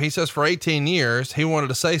promo here where he says for 18 years, he wanted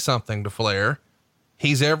to say something to Flair.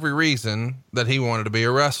 He's every reason that he wanted to be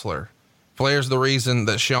a wrestler. Flair's the reason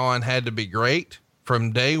that Shawn had to be great.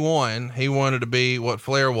 From day one, he wanted to be what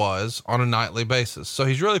Flair was on a nightly basis. So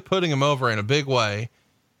he's really putting him over in a big way.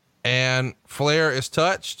 And Flair is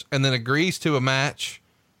touched and then agrees to a match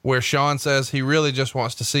where Shawn says he really just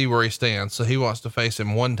wants to see where he stands. So he wants to face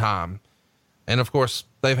him one time. And of course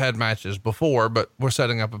they've had matches before, but we're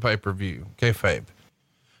setting up a pay-per-view. Kayfabe.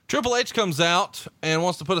 Triple H comes out and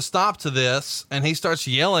wants to put a stop to this. And he starts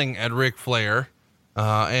yelling at Ric Flair.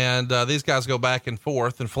 These guys go back and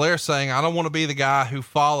forth, and Flair saying, I don't want to be the guy who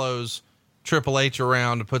follows Triple H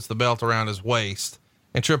around and puts the belt around his waist.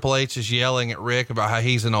 And Triple H is yelling at Rick about how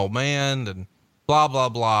he's an old man and blah, blah,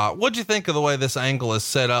 blah. What'd you think of the way this angle is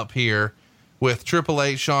set up here with Triple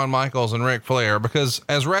H, Shawn Michaels, and Ric Flair? Because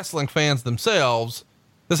as wrestling fans themselves,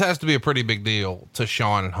 this has to be a pretty big deal to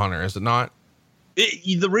Shawn and Hunter, is it not?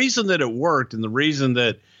 The reason that it worked and the reason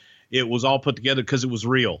that it was all put together, because it was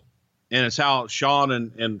real. And it's how Shawn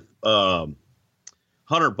and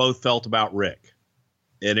Hunter both felt about Rick.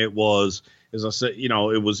 And it was, as I said,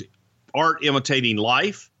 it was art imitating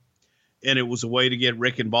life, and it was a way to get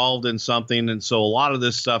Rick involved in something. And so a lot of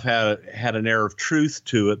this stuff had an air of truth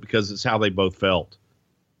to it because it's how they both felt.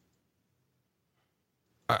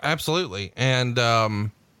 Absolutely. And,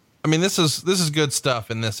 I mean, this is good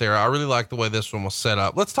stuff in this era. I really like the way this one was set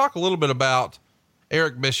up. Let's talk a little bit about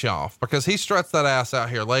Eric Bischoff, because he struts that ass out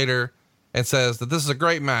here later and says that this is a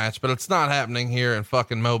great match, but it's not happening here in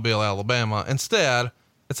fucking Mobile, Alabama. Instead,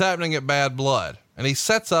 it's happening at Bad Blood. And he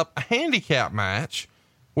sets up a handicap match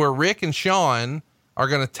where Rick and Shawn are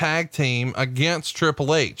going to tag team against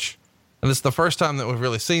Triple H. And it's the first time that we've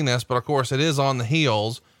really seen this, but of course it is on the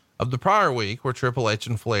heels of the prior week where Triple H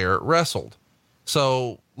and Flair wrestled.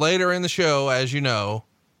 So later in the show, as you know,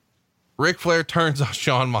 Ric Flair turns on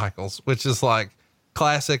Shawn Michaels, which is like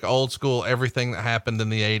classic old school, everything that happened in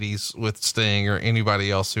the 80s with Sting or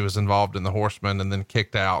anybody else who was involved in the Horsemen and then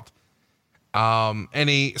kicked out. And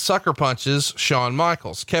he sucker punches Shawn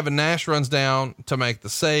Michaels. Kevin Nash runs down to make the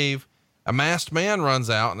save. A masked man runs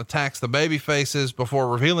out and attacks the baby faces before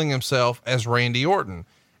revealing himself as Randy Orton.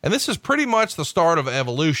 And this is pretty much the start of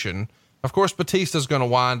Evolution. Of course, Batista's going to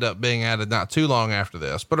wind up being added not too long after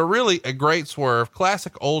this, but a great swerve,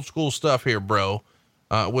 classic old school stuff here, bro.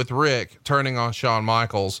 With Rick turning on Shawn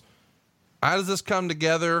Michaels. How does this come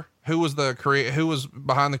together? Who was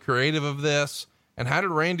behind the creative of this? And how did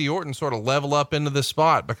Randy Orton sort of level up into this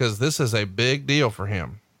spot? Because this is a big deal for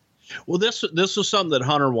him. Well, this was something that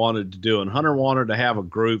Hunter wanted to do, and Hunter wanted to have a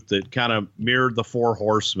group that kind of mirrored the Four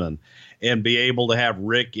Horsemen and be able to have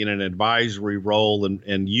Rick in an advisory role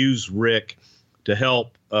and use Rick to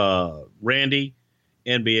help Randy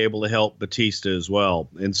and be able to help Batista as well,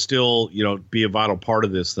 and still, be a vital part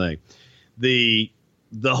of this thing. The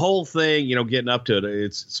whole thing, getting up to it,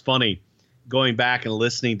 it's funny going back and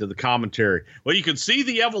listening to the commentary. Well, you can see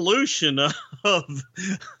the evolution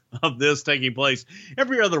of this taking place.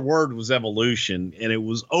 Every other word was evolution, and it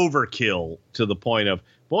was overkill to the point of,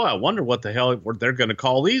 boy, I wonder what the hell they're going to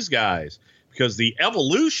call these guys, because the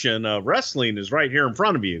evolution of wrestling is right here in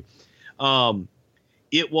front of you.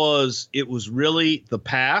 It was really the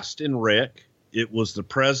past in Rick. It was the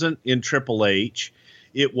present in Triple H.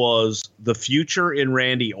 It was the future in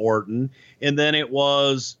Randy Orton. And then it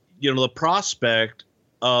was, the prospect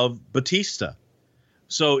of Batista.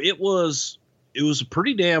 So it was it was a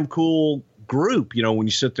pretty damn cool group, you know, when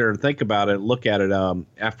you sit there and think about it, look at it,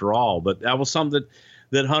 after all. But that was something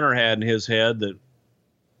that Hunter had in his head that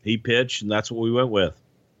he pitched, and that's what we went with.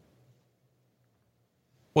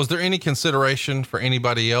 Was there any consideration for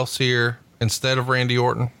anybody else here instead of Randy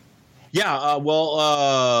Orton? Yeah.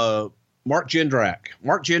 Mark Jindrak.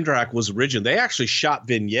 Mark Jindrak was original. They actually shot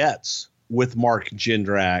vignettes with Mark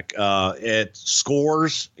Jindrak, at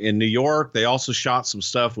Scores in New York. They also shot some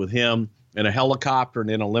stuff with him in a helicopter and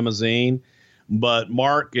in a limousine. But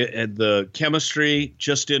Mark, the chemistry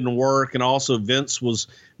just didn't work. And also Vince was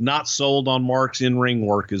not sold on Mark's in-ring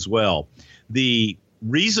work as well. The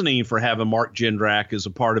reasoning for having Mark Jindrak as a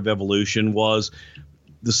part of Evolution was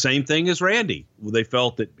the same thing as Randy. They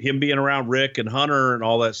felt that him being around Rick and Hunter and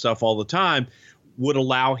all that stuff all the time would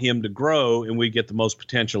allow him to grow and we'd get the most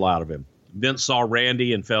potential out of him. Vince saw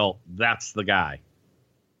Randy and felt that's the guy.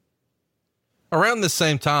 Around this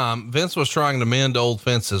same time, Vince was trying to mend old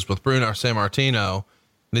fences with Bruno Sammartino,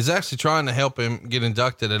 and he's actually trying to help him get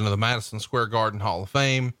inducted into the Madison Square Garden Hall of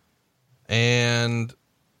Fame. And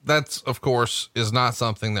that's, of course, is not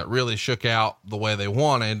something that really shook out the way they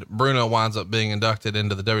wanted. Bruno winds up being inducted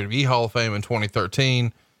into the WWE Hall of Fame in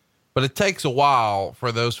 2013, but it takes a while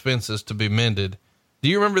for those fences to be mended. Do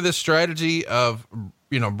you remember this strategy of,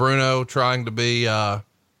 Bruno trying to be,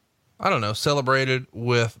 celebrated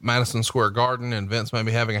with Madison Square Garden and Vince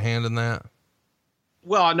maybe having a hand in that?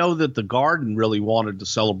 Well, I know that the Garden really wanted to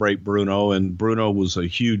celebrate Bruno, and Bruno was a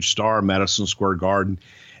huge star in Madison Square Garden.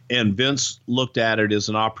 And Vince looked at it as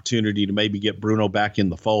an opportunity to maybe get Bruno back in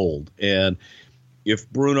the fold. And if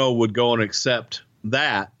Bruno would go and accept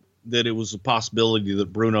that it was a possibility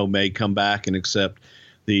that Bruno may come back and accept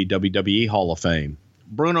the WWE Hall of Fame.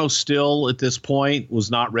 Bruno still at this point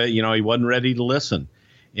was not ready. He wasn't ready to listen,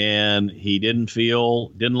 and he didn't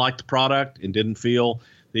like the product and didn't feel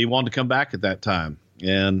that he wanted to come back at that time,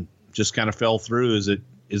 and just kind of fell through as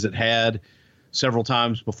it had several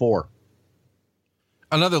times before.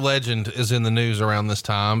 Another legend is in the news around this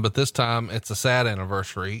time, but this time it's a sad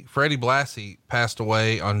anniversary. Freddie Blassie passed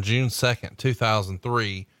away on June 2nd,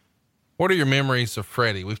 2003. What are your memories of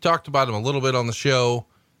Freddie? We've talked about him a little bit on the show,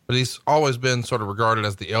 but he's always been sort of regarded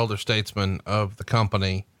as the elder statesman of the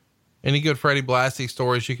company. Any good Freddie Blassie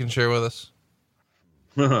stories you can share with us?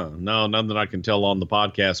 No, none that I can tell on the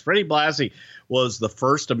podcast. Freddie Blassie was the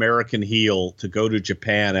first American heel to go to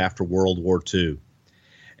Japan after World War II.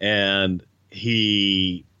 And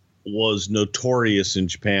he was notorious in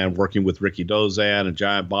Japan, working with Ricky Dozan and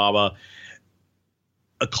Giant Baba.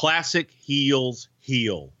 A classic heel's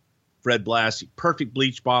heel. Fred Blassie, perfect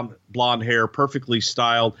bleach blonde hair, perfectly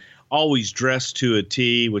styled, always dressed to a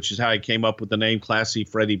T, which is how he came up with the name Classy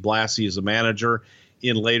Freddie Blassie as a manager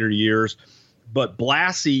in later years. But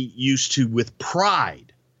Blassie used to, with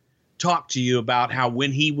pride, talk to you about how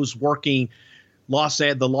when he was working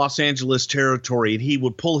the Los Angeles territory, and he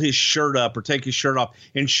would pull his shirt up or take his shirt off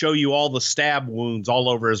and show you all the stab wounds all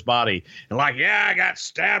over his body. And like, yeah, I got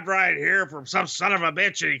stabbed right here from some son of a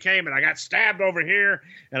bitch, and he came and I got stabbed over here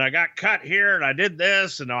and I got cut here and I did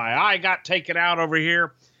this and my eye got taken out over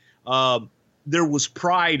here. There was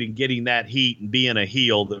pride in getting that heat and being a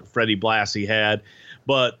heel that Freddie Blassie had,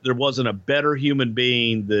 but there wasn't a better human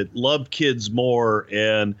being that loved kids more,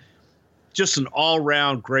 and just an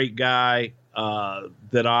all-around great guy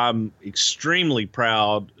that I'm extremely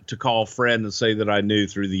proud to call friend and say that I knew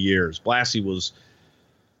through the years. Blassie was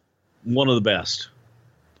one of the best.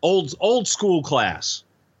 Old school class.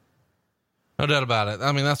 No doubt about it.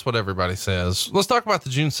 I mean, that's what everybody says. Let's talk about the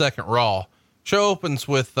June 2nd Raw. Show opens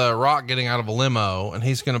with Rock getting out of a limo, and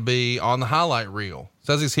he's going to be on the highlight reel.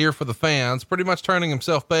 Says he's here for the fans, pretty much turning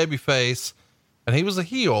himself babyface. And he was a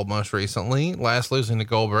heel most recently, last losing to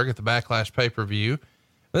Goldberg at the Backlash pay-per-view.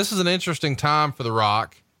 This is an interesting time for The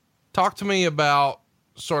Rock. Talk to me about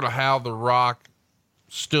sort of how The Rock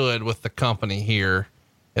stood with the company here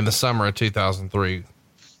in the summer of 2003.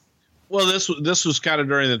 Well, this was kind of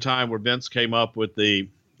during the time where Vince came up with the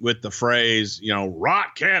phrase,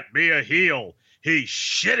 Rock can't be a heel. He's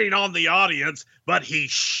shitting on the audience, but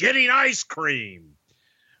he's shitting ice cream.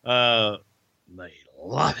 They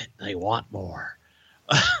love it. They want more.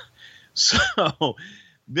 So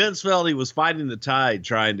Vince felt he was fighting the tide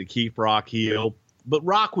trying to keep Rock heel, but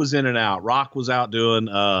Rock was in and out. Rock was out doing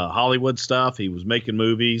Hollywood stuff. He was making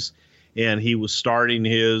movies, and he was starting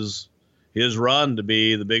his run to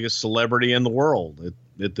be the biggest celebrity in the world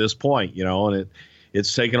at this point, and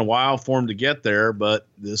it's taken a while for him to get there, but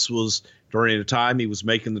this was during a time he was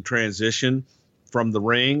making the transition from the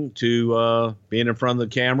ring to being in front of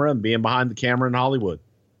the camera and being behind the camera in Hollywood.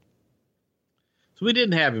 So we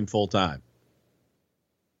didn't have him full time.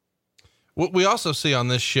 What we also see on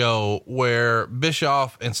this show where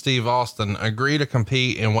Bischoff and Steve Austin agree to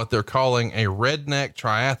compete in what they're calling a redneck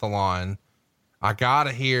triathlon. I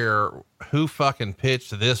gotta hear who fucking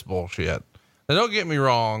pitched this bullshit. Now, don't get me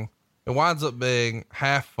wrong. It winds up being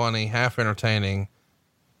half funny, half entertaining,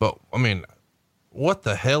 but I mean, what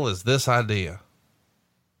the hell is this idea?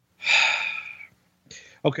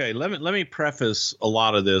 Okay, let me preface a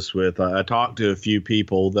lot of this with I talked to a few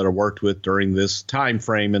people that I worked with during this time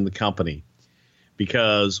frame in the company,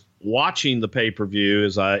 because watching the pay-per-view,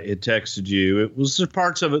 as I had texted you, it was the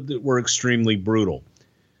parts of it that were extremely brutal.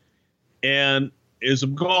 And as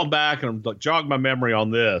I'm going back and I'm like, jog my memory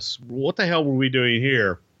on this, what the hell were we doing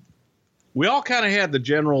here? We all kind of had the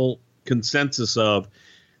general consensus of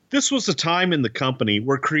this was a time in the company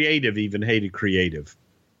where creative even hated creative.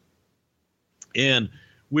 And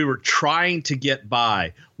we were trying to get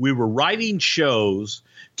by. We were writing shows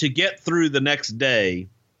to get through the next day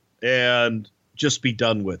and just be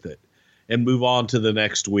done with it and move on to the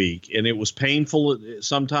next week. And it was painful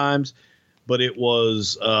sometimes, but it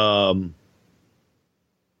was not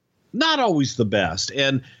always the best.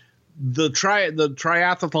 And the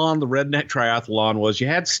triathlon, the redneck triathlon, was you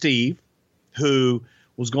had Steve, who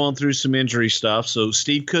was going through some injury stuff. So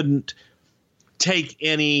Steve couldn't take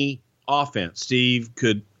any offense. Steve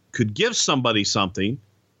could give somebody something,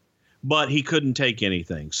 but he couldn't take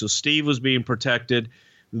anything. So Steve was being protected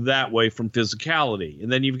that way from physicality.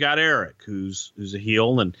 And then you've got Eric, who's a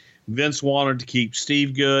heel, and Vince wanted to keep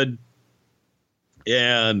Steve good,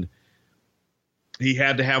 and he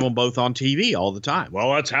had to have them both on TV all the time. Well,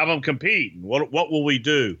 let's have them compete. What will we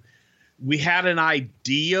do? We had an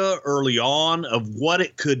idea early on of what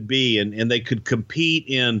it could be, and they could compete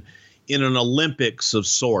in an Olympics of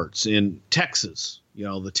sorts in Texas,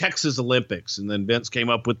 the Texas Olympics. And then Vince came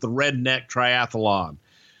up with the redneck triathlon.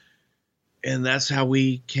 And that's how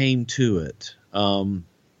we came to it.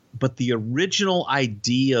 But the original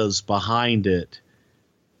ideas behind it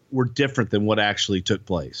were different than what actually took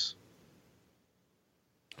place.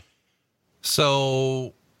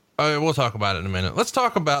 So we'll talk about it in a minute. Let's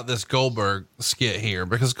talk about this Goldberg skit here,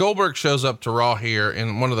 because Goldberg shows up to Raw here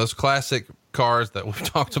in one of those classic cars that we've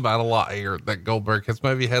talked about a lot here that Goldberg has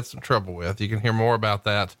maybe had some trouble with. You can hear more about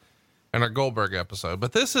that in our Goldberg episode,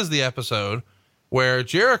 but this is the episode where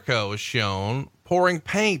Jericho is shown pouring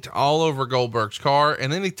paint all over Goldberg's car,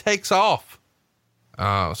 and then he takes off.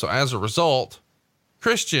 So as a result,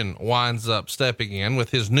 Christian winds up stepping in with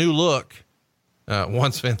his new look.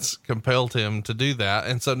 Once Vince compelled him to do that.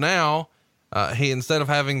 And so now, he, instead of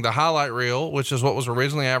having the highlight reel, which is what was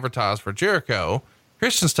originally advertised for Jericho,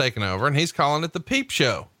 Christian's taken over and he's calling it the Peep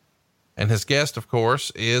Show. And his guest, of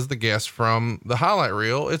course, is the guest from the highlight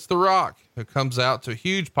reel. It's The Rock, who comes out to a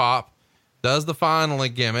huge pop, does the finally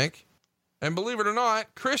gimmick. And believe it or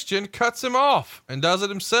not, Christian cuts him off and does it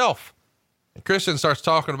himself. And Christian starts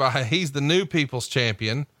talking about how he's the new people's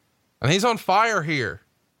champion and he's on fire here.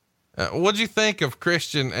 What'd you think of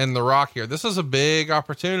Christian and The Rock here? This is a big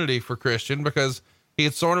opportunity for Christian because he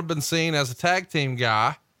had sort of been seen as a tag team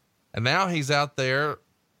guy, and now he's out there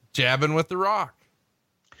jabbing with The Rock.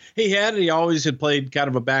 He always had played kind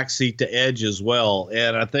of a backseat to Edge as well.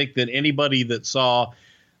 And I think that anybody that saw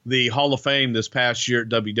the Hall of Fame this past year at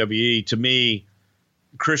WWE, to me,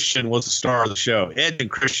 Christian was the star of the show. Edge and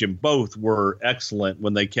Christian both were excellent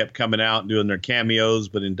when they kept coming out and doing their cameos,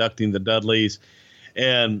 but inducting the Dudleys.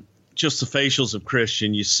 And just the facials of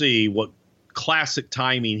Christian, you see what classic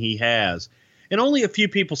timing he has. And only a few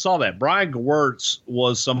people saw that. Brian Gewirtz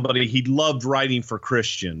was somebody he loved writing for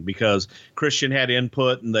Christian because Christian had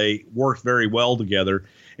input and they worked very well together.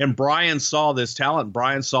 And Brian saw this talent.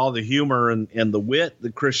 Brian saw the humor and the wit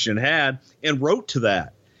that Christian had and wrote to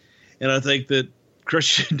that. And I think that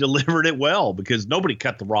Christian delivered it well because nobody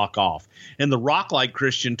cut The Rock off, and The Rock liked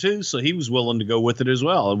Christian too. So he was willing to go with it as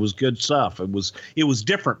well. It was good stuff. It was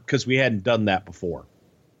different because we hadn't done that before.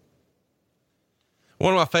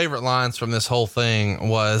 One of my favorite lines from this whole thing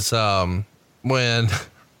was, when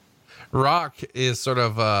Rock is sort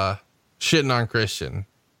of, shitting on Christian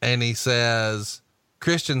and he says,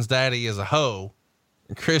 Christian's daddy is a hoe.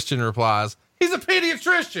 And Christian replies, he's a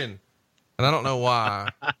pediatrician. And I don't know why,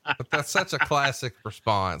 but that's such a classic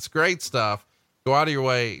response. Great stuff. Go out of your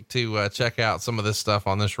way to check out some of this stuff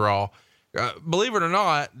on this Raw. Believe it or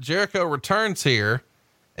not, Jericho returns here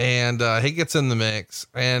and he gets in the mix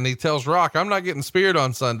and he tells Rock, I'm not getting speared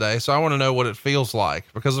on Sunday. So I want to know what it feels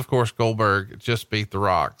like because of course Goldberg just beat The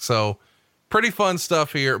Rock. So pretty fun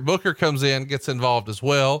stuff here. Booker comes in, gets involved as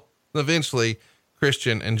well. Eventually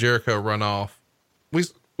Christian and Jericho run off.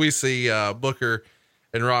 We see Booker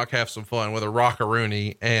and Rock have some fun with a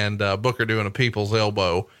rockaroonie and Booker doing a people's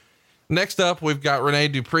elbow. Next up, we've got Rene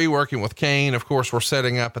Dupree working with Kane. Of course, we're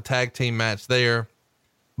setting up a tag team match there.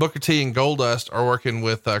 Booker T and Goldust are working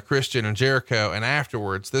with Christian and Jericho. And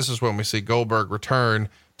afterwards, this is when we see Goldberg return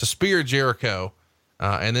to spear Jericho.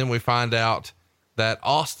 And then we find out that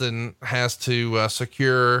Austin has to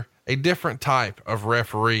secure a different type of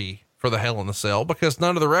referee for the Hell in a Cell, because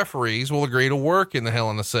none of the referees will agree to work in the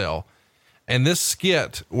Hell in a Cell. And this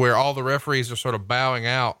skit where all the referees are sort of bowing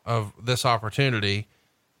out of this opportunity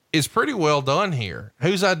is pretty well done here.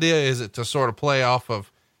 Whose idea is it to sort of play off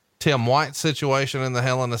of Tim White's situation in the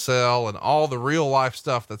Hell in a Cell and all the real life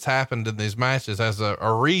stuff that's happened in these matches as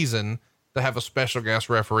a reason to have a special guest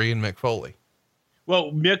referee in Mick Foley?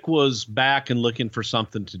 Well, Mick was back and looking for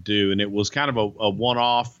something to do, and it was kind of a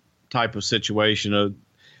one-off type of situation,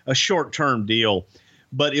 a short-term deal,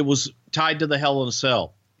 but it was tied to the Hell in a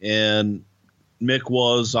Cell. And Mick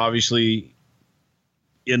was obviously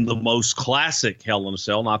in the most classic Hell in a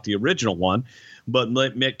Cell, not the original one, but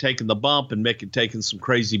Mick taking the bump, and Mick had taken some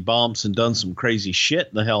crazy bumps and done some crazy shit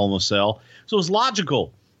in the Hell in a Cell. So it was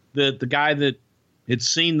logical that the guy that had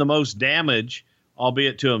seen the most damage,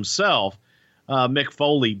 albeit to himself, Mick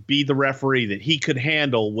Foley, be the referee, that he could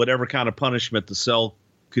handle whatever kind of punishment the cell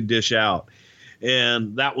could dish out.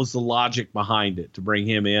 And that was the logic behind it, to bring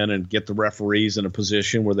him in and get the referees in a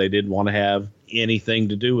position where they didn't want to have anything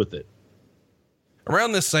to do with it.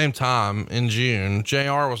 Around this same time in June,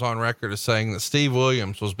 JR was on record as saying that Steve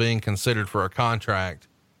Williams was being considered for a contract.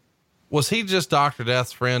 Was he just Dr.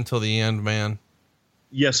 Death's friend till the end, man?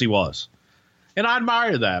 Yes, he was. And I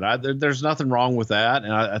admire that. There's nothing wrong with that.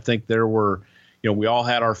 And I think there were, we all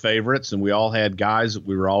had our favorites, and we all had guys that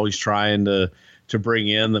we were always trying to bring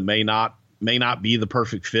in that may not be the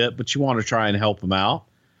perfect fit, but you want to try and help them out.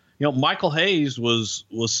 Michael Hayes was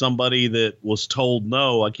somebody that was told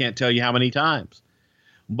no, I can't tell you how many times,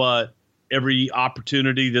 but every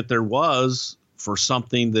opportunity that there was for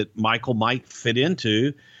something that Michael might fit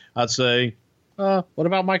into, I'd say, what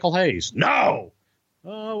about Michael Hayes? No.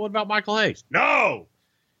 What about Michael Hayes? No.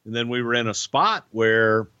 And then we were in a spot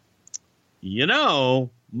where,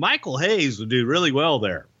 Michael Hayes would do really well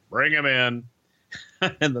there. Bring him in.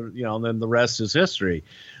 And then the rest is history.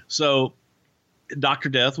 So Dr.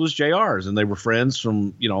 Death was JR's, and they were friends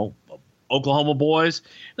from, Oklahoma boys.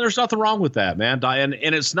 And there's nothing wrong with that, man. And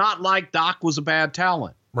it's not like Doc was a bad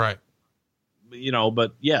talent. Right.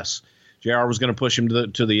 But yes, JR was going to push him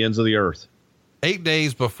to the ends of the earth. 8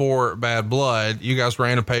 days before Bad Blood, you guys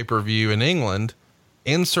ran a pay-per-view in England,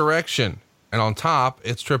 Insurrection. And on top,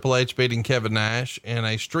 it's Triple H beating Kevin Nash in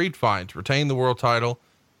a street fight to retain the world title,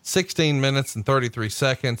 16 minutes and 33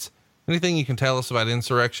 seconds. Anything you can tell us about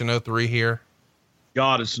Insurrection 03 here?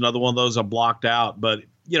 God, it's another one of those I blocked out, but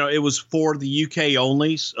it was for the UK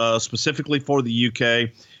only, specifically for the UK,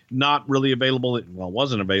 not really available. It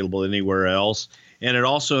wasn't available anywhere else. And it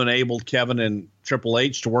also enabled Kevin and Triple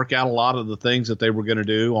H to work out a lot of the things that they were going to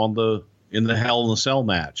do in the Hell in a Cell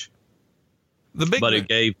match. It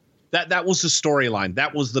gave that was the storyline.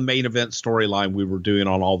 That was the main event storyline we were doing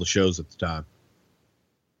on all the shows at the time.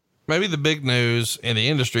 Maybe the big news in the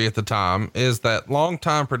industry at the time is that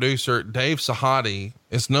longtime producer Dave Sahadi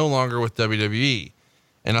is no longer with WWE.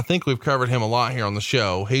 And I think we've covered him a lot here on the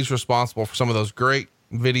show. He's responsible for some of those great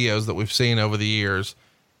videos that we've seen over the years,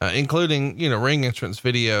 including, ring entrance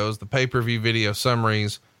videos, the pay-per-view video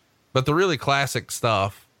summaries, but the really classic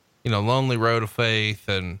stuff, Lonely Road of Faith.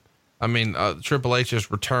 And Triple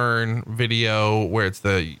H's return video where I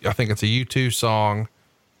think it's a U2 song.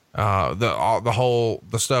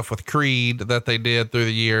 The stuff with Creed that they did through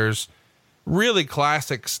the years, really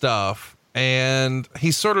classic stuff. And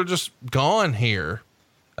he's sort of just gone here.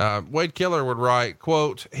 Wade Keller would write,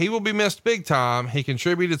 quote, "He will be missed big time. He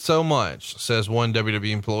contributed so much," says one WWE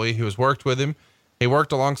employee who has worked with him. He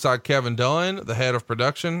worked alongside Kevin Dunn, the head of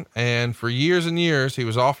production, and for years and years, he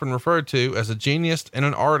was often referred to as a genius and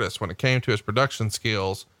an artist when it came to his production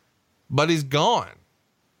skills, but he's gone.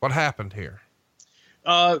 What happened here?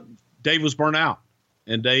 Dave was burnt out,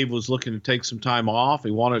 and Dave was looking to take some time off.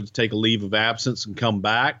 He wanted to take a leave of absence and come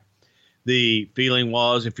back. The feeling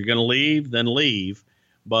was, if you're going to leave, then leave.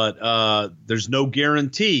 But there's no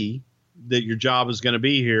guarantee that your job is going to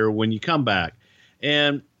be here when you come back.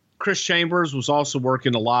 And Chris Chambers was also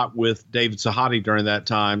working a lot with David Sahadi during that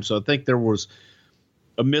time. So I think there was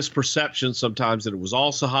a misperception sometimes that it was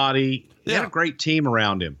all Sahadi. He had a great team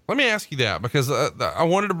around him. Let me ask you that, because I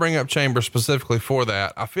wanted to bring up Chambers specifically for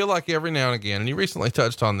that. I feel like every now and again, and you recently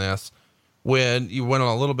touched on this when you went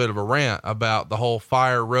on a little bit of a rant about the whole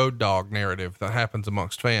Fire Road Dogg narrative that happens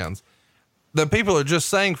amongst fans, that people are just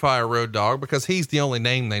saying Fire Road Dogg because he's the only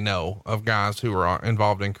name they know of guys who are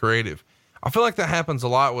involved in creative. I feel like that happens a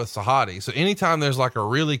lot with Sahadi. So anytime there's like a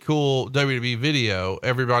really cool WWE video,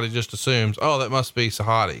 everybody just assumes, oh, that must be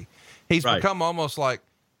Sahadi. He's become almost like,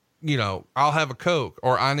 you know, I'll have a Coke,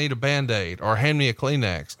 or I need a Band-Aid, or hand me a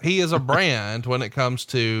Kleenex. He is a brand when it comes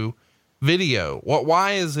to video.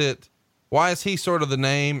 Why is he sort of the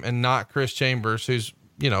name and not Chris Chambers, who's,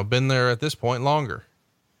 you know, been there at this point longer?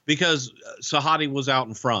 Because Sahadi was out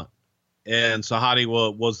in front, and Sahadi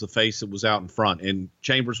was the face that was out in front, and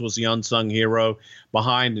Chambers was the unsung hero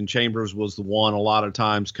behind, and Chambers was the one a lot of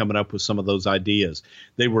times coming up with some of those ideas.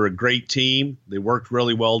 They were a great team. They worked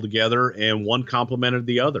really well together, and one complemented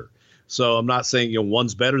the other. So I'm not saying, you know,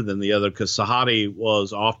 one's better than the other, because Sahadi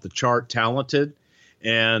was off the chart talented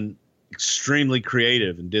and extremely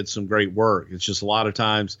creative and did some great work. It's just a lot of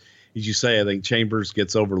times, as you say, I think Chambers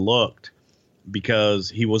gets overlooked because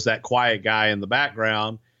he was that quiet guy in the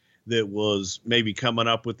background that was maybe coming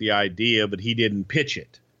up with the idea, but he didn't pitch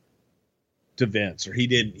it to Vince, or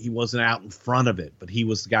he wasn't out in front of it, but he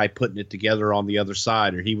was the guy putting it together on the other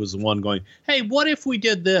side, or he was the one going, hey, what if we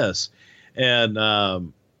did this? And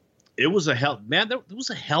it was there was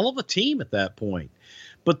a hell of a team at that point.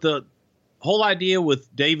 But the whole idea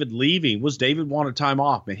with David leaving was David wanted time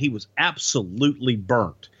off, man. He was absolutely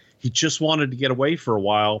burnt. He just wanted to get away for a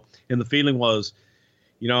while. And the feeling was,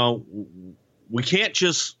 you know, we can't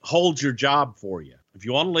just hold your job for you. If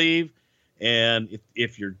you want to leave, and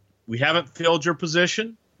if we haven't filled your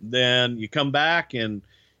position, then you come back and,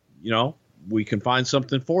 you know, we can find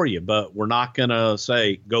something for you, but we're not going to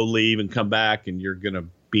say, go leave and come back and you're going to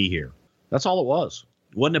be here. That's all it was.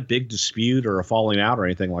 It wasn't a big dispute or a falling out or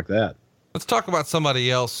anything like that. Let's talk about somebody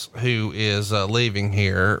else who is leaving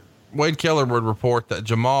here. Wade Keller would report that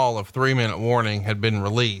Jamal of 3 Minute Warning had been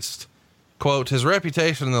released. Quote, his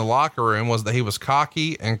reputation in the locker room was that he was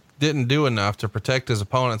cocky and didn't do enough to protect his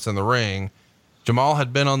opponents in the ring. Jamal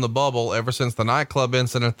had been on the bubble ever since the nightclub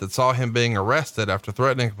incident that saw him being arrested after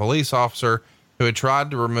threatening a police officer who had tried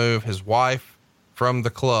to remove his wife from the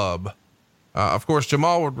club. Of course,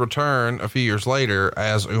 Jamal would return a few years later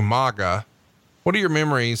as Umaga. What are your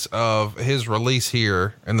memories of his release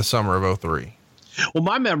here in the summer of 2003? Well,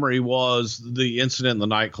 my memory was the incident in the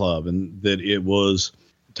nightclub, and that it was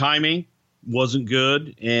timing wasn't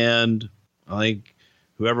good. And I think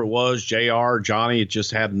whoever it was, JR, Johnny, it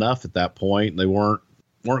just had enough at that point. They weren't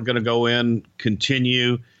going to go in,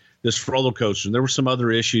 continue this roller coaster. And there were some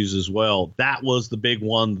other issues as well. That was the big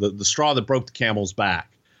one, the straw that broke the camel's back.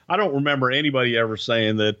 I don't remember anybody ever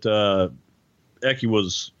saying that Eki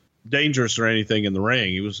was dangerous or anything in the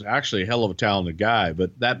ring. He was actually a hell of a talented guy,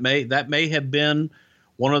 but that may have been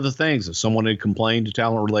one of the things. If someone had complained to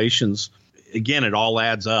talent relations, again, it all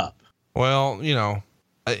adds up. Well, you know,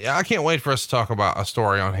 I can't wait for us to talk about a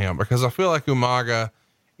story on him, because I feel like Umaga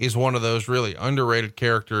is one of those really underrated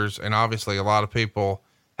characters. And obviously a lot of people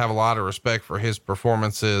have a lot of respect for his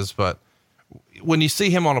performances, but when you see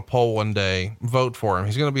him on a poll one day, vote for him.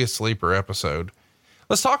 He's going to be a sleeper episode.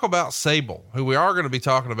 Let's talk about Sable, who we are going to be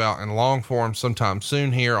talking about in long form sometime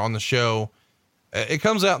soon here on the show. It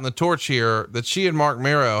comes out in the torch here that she and Mark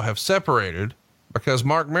Mero have separated because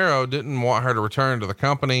Mark Mero didn't want her to return to the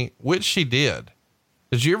company, which she did.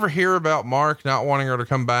 Did you ever hear about Mark not wanting her to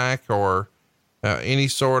come back, or any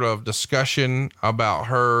sort of discussion about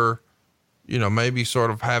her, you know, maybe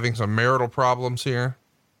sort of having some marital problems here?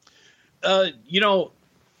 You know,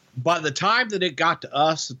 by the time that it got to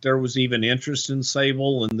us that there was even interest in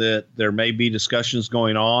Sable and that there may be discussions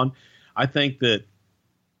going on, I think that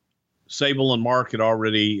Sable and Mark had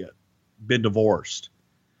already been divorced.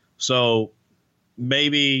 So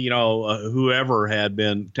maybe, you know, whoever had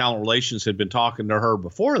been talent relations had been talking to her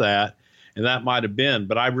before that, and that might have been,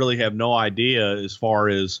 but I really have no idea as far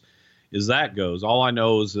as that goes. All I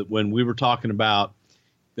know is that when we were talking about,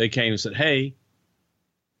 they came and said, hey,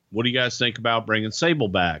 what do you guys think about bringing Sable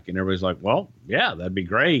back? And everybody's like, well, yeah, that'd be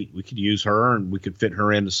great. We could use her and we could fit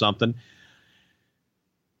her into something.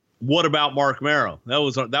 What about Mark Mero?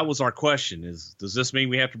 That was our question, is, does this mean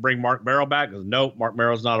we have to bring Mark Mero back? Nope, Mark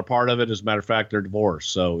Mero's not a part of it. As a matter of fact, they're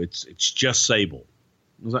divorced. So it's just Sable.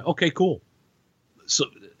 I was like, okay, cool. So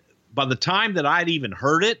by the time that I'd even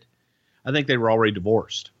heard it, I think they were already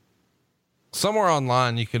divorced. Somewhere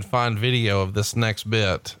online, you can find video of this next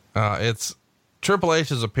bit. It's Triple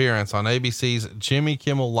H's appearance on ABC's Jimmy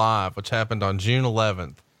Kimmel Live, which happened on June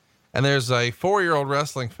 11th. And there's a 4-year-old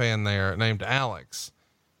wrestling fan there named Alex,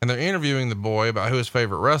 and they're interviewing the boy about who his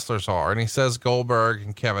favorite wrestlers are. And he says Goldberg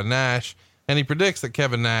and Kevin Nash, and he predicts that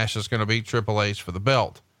Kevin Nash is going to beat Triple H for the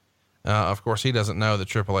belt. Of course, he doesn't know that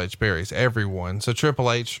Triple H buries everyone. So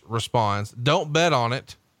Triple H responds, don't bet on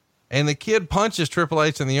it. And the kid punches Triple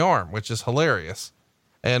H in the arm, which is hilarious.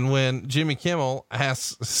 And when Jimmy Kimmel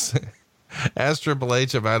asks Triple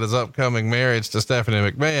H about his upcoming marriage to Stephanie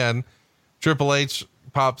McMahon, Triple H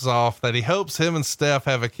pops off that he hopes him and Steph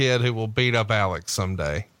have a kid who will beat up Alex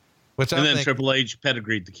someday. Which and I then think Triple H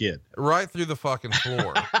pedigreed the kid right through the fucking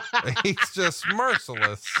floor. He's just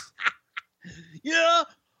merciless. Yeah.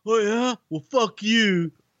 Oh yeah. Well, fuck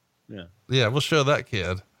you. Yeah. Yeah. We'll show that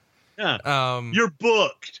kid. Yeah. You're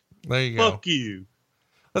booked. There you go. Fuck you.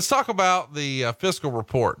 Let's talk about the fiscal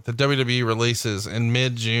report that WWE releases in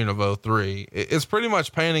mid-June of 2003. It's pretty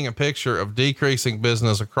much painting a picture of decreasing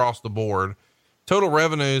business across the board. Total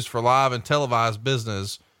revenues for live and televised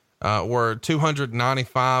business were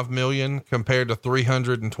 $295 million compared to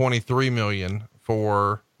 $323 million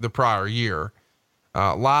for the prior year.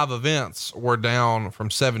 Live events were down from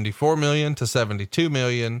 $74 million to $72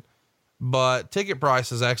 million, but ticket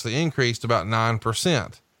prices actually increased about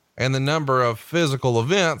 9%. And the number of physical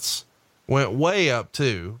events went way up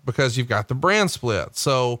too, because you've got the brand split.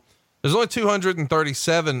 So there's only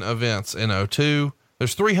 237 events in 2002.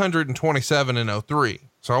 There's 327 in 2003.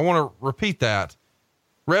 So I want to repeat that.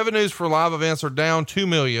 Revenues for live events are down 2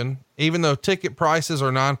 million, even though ticket prices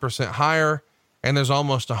are 9% higher and there's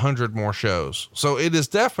almost 100 more shows. So it is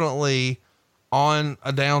definitely on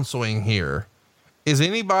a downswing here. Is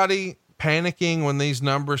anybody panicking when these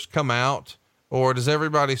numbers come out? Or does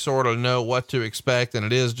everybody sort of know what to expect? And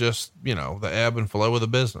it is just, the ebb and flow of the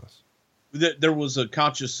business. There was a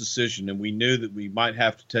conscious decision, and we knew that we might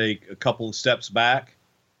have to take a couple of steps back,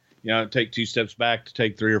 take 2 steps back to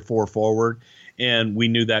take 3 or 4 forward. And we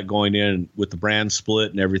knew that going in with the brand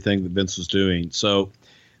split and everything that Vince was doing. So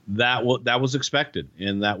that was expected.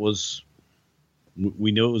 And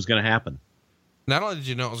we knew it was going to happen. Not only did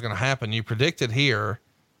you know it was going to happen, you predicted here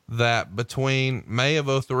that between May of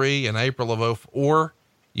 2003 and April of 2004,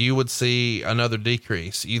 you would see another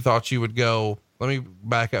decrease. You thought you would go, let me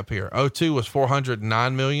back up here. 2002 was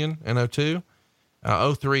 409 million in 2002.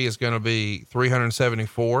 2003 is going to be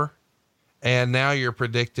 374. And now you're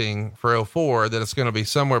predicting for 2004 that it's going to be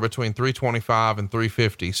somewhere between 325 and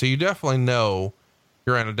 350. So you definitely know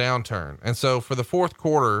you're in a downturn. And so for the fourth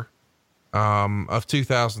quarter, of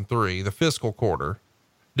 2003, the fiscal quarter,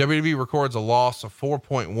 WWE records a loss of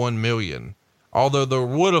 4.1 million, although there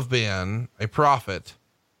would have been a profit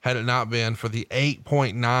had it not been for the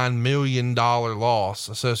 $8.9 million loss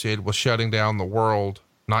associated with shutting down the World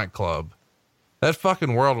nightclub. That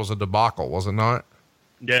fucking World was a debacle, was it not?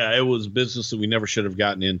 Yeah, it was business that we never should have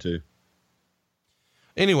gotten into.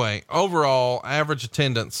 Anyway, overall average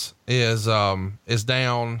attendance is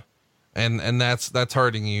down and that's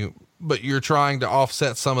hurting you, but you're trying to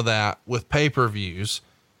offset some of that with pay-per-views.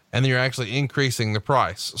 And you're actually increasing the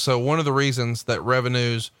price. So one of the reasons that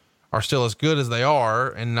revenues are still as good as they are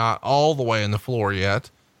and not all the way in the floor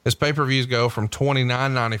yet is pay-per-views go from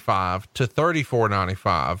 $29.95 to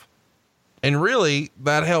 $34.95. And really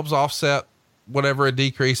that helps offset whatever a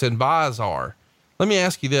decrease in buys are. Let me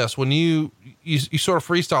ask you this. When you sort of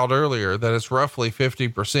freestyled earlier that it's roughly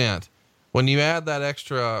 50%, when you add that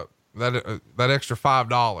extra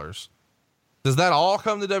 $5, does that all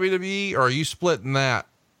come to WWE, or are you splitting that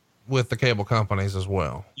with the cable companies as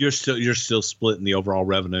well? You're still splitting the overall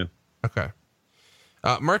revenue. Okay.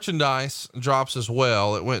 Merchandise drops as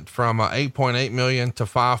well. It went from 8.8 million to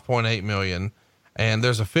 5.8 million. And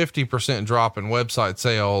there's a 50% drop in website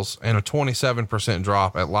sales and a 27%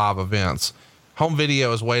 drop at live events. Home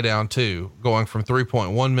video is way down too, going from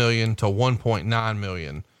 3.1 million to 1.9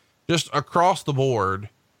 million. Just across the board,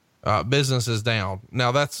 business is down.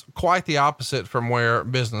 Now that's quite the opposite from where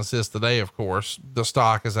business is today. Of course, the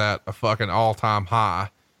stock is at a fucking all-time high.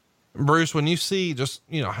 Bruce, when you see just,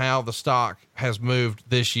 how the stock has moved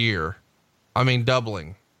this year, I mean,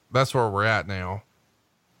 doubling, that's where we're at now.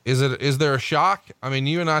 Is there a shock? I mean,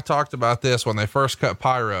 you and I talked about this when they first cut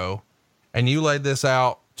Pyro, and you laid this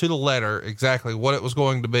out to the letter, exactly what it was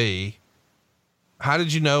going to be. How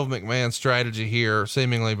did you know McMahon's strategy here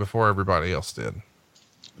seemingly before everybody else did?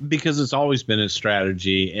 Because it's always been his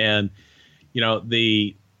strategy. And,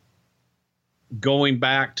 the going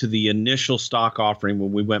back to the initial stock offering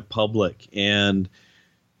when we went public and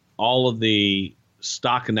all of the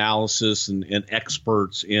stock analysis and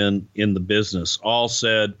experts in the business all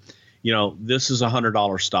said, this is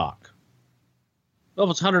 $100 stock. Well,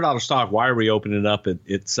 if it's $100 stock, why are we opening it up at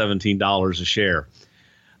 $17 a share?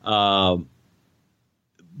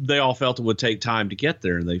 They all felt it would take time to get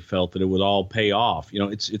there, and they felt that it would all pay off.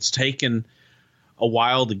 It's taken a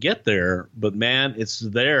while to get there, but man, it's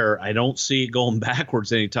there. I don't see it going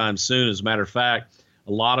backwards anytime soon. As a matter of fact,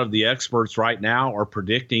 a lot of the experts right now are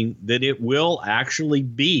predicting that it will actually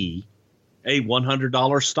be a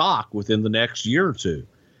 $100 stock within the next year or two,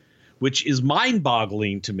 which is mind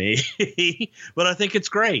boggling to me. But I think it's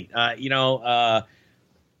great.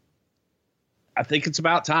 I think it's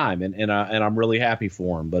about time, and I'm really happy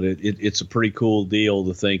for him. But it's a pretty cool deal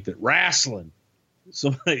to think that wrestling,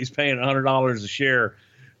 somebody's paying $100 a share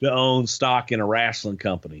to own stock in a wrestling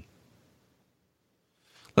company.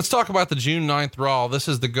 Let's talk about the June 9th Raw. This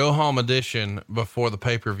is the go home edition before the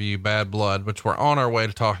pay-per-view Bad Blood, which we're on our way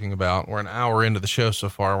to talking about. We're an hour into the show so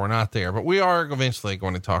far. We're not there, but we are eventually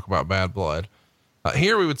going to talk about Bad Blood.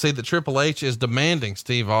 Here we would see that Triple H is demanding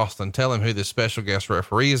Steve Austin tell him who this special guest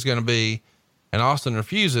referee is going to be. And Austin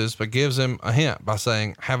refuses, but gives him a hint by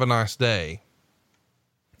saying, "Have a nice day."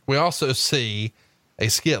 We also see a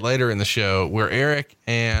skit later in the show where Eric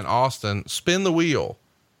and Austin spin the wheel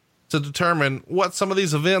to determine what some of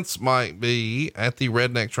these events might be at the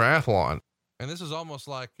Redneck Triathlon. And this is almost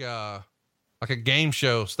like a game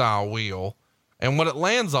show style wheel. And what it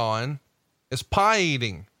lands on is pie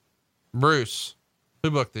eating. Bruce,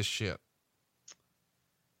 who booked this shit?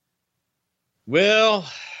 Well,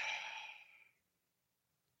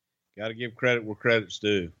 got to give credit where credit's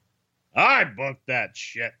due. I booked that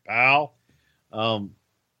shit, pal.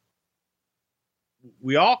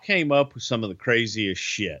 We all came up with some of the craziest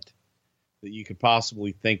shit that you could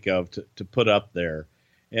possibly think of to put up there.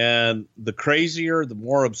 And the crazier, the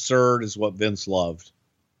more absurd is what Vince loved.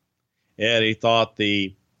 And he thought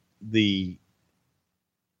the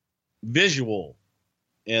visual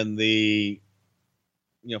and the,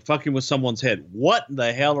 fucking with someone's head. What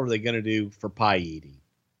the hell are they going to do for pie eating?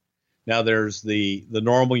 Now there's the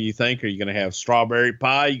normal you think, are you going to have strawberry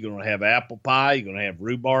pie? You're going to have apple pie? You're going to have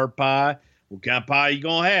rhubarb pie? What kind of pie are you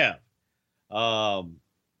going to have?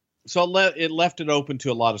 So it left it open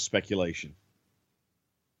to a lot of speculation.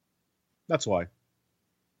 That's why.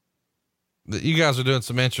 You guys are doing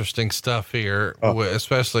some interesting stuff here,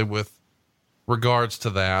 especially with regards to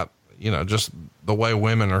that, just the way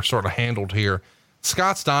women are sort of handled here.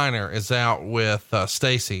 Scott Steiner is out with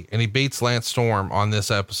Stacy, and he beats Lance Storm on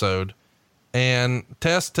this episode. And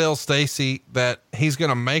Tess tells Stacy that he's going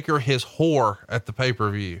to make her his whore at the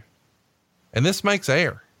pay-per-view. And this makes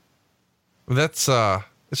air. That's,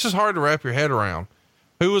 it's just hard to wrap your head around.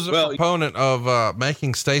 Who was a proponent of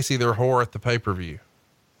making Stacy their whore at the pay-per-view?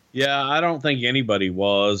 Yeah, I don't think anybody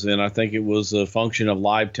was. And I think it was a function of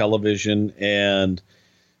live television and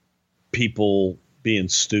people being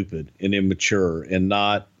stupid and immature and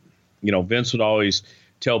not, Vince would always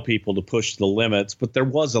tell people to push the limits, but there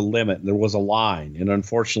was a limit and there was a line. And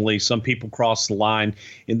unfortunately, some people crossed the line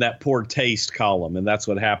in that poor taste column. And that's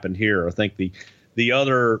what happened here. I think the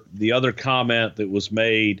other comment that was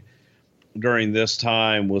made during this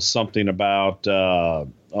time was something about,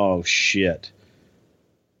 oh shit.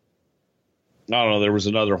 I don't know. There was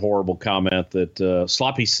another horrible comment that,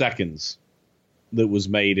 sloppy seconds that was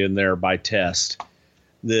made in there by Test.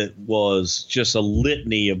 That was just a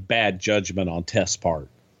litany of bad judgment on Test's part.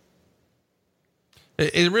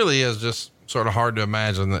 It really is just sort of hard to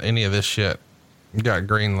imagine that any of this shit got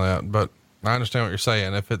greenlit, but I understand what you're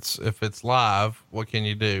saying. If it's live, what can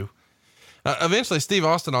you do? Eventually Steve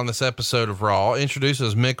Austin on this episode of Raw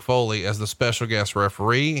introduces Mick Foley as the special guest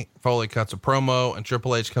referee. Foley cuts a promo and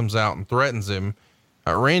Triple H comes out and threatens him.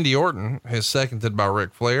 Randy Orton is seconded by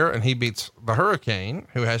Ric Flair, and he beats the Hurricane,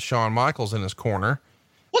 who has Shawn Michaels in his corner.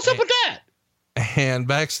 What's up with that? And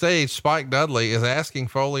backstage, Spike Dudley is asking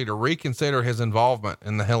Foley to reconsider his involvement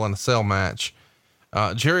in the Hell in a Cell match.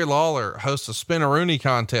 Jerry Lawler hosts a Spinaroonie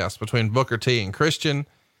contest between Booker T and Christian,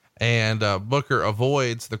 and Booker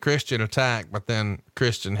avoids the Christian attack, but then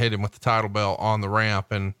Christian hit him with the title belt on the ramp,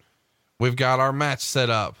 and we've got our match set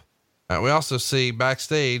up. We also see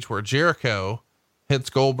backstage where Jericho hits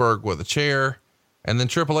Goldberg with a chair. And then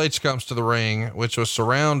Triple H comes to the ring, which was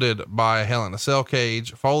surrounded by a Hell in a Cell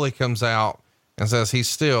cage. Foley comes out and says he's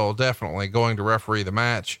still definitely going to referee the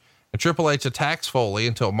match. And Triple H attacks Foley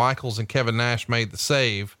until Michaels and Kevin Nash made the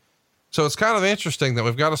save. So it's kind of interesting that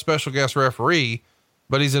we've got a special guest referee,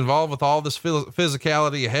 but he's involved with all this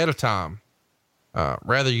physicality ahead of time.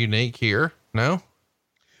 Rather unique here. No?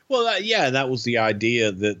 Well, that was the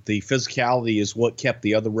idea, that the physicality is what kept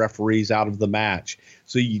the other referees out of the match.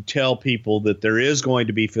 So you tell people that there is going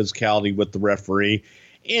to be physicality with the referee.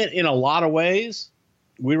 And in a lot of ways,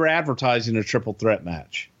 we were advertising a triple threat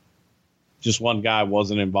match. Just one guy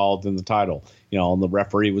wasn't involved in the title, and the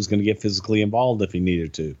referee was going to get physically involved if he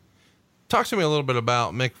needed to. Talk to me a little bit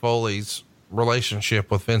about Mick Foley's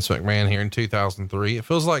relationship with Vince McMahon here in 2003. It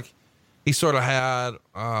feels like he sort of had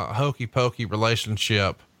a hokey pokey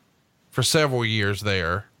relationship for several years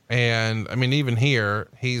there. And I mean, even here,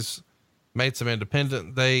 he's made some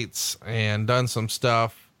independent dates and done some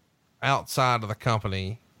stuff outside of the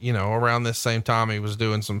company. You know, around this same time, he was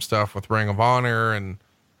doing some stuff with Ring of Honor and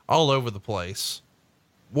all over the place.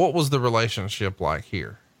 What was the relationship like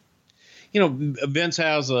here? You know, Vince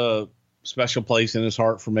has a special place in his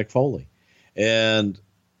heart for Mick Foley. And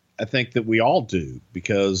I think that we all do,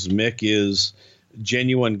 because Mick is a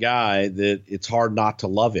genuine guy that it's hard not to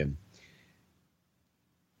love him.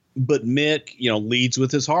 But Mick, you know, leads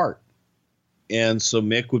with his heart. And so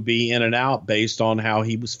Mick would be in and out based on how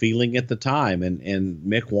he was feeling at the time. And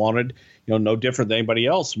Mick wanted, you know, no different than anybody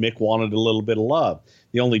else. Mick wanted a little bit of love.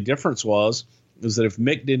 The only difference was that if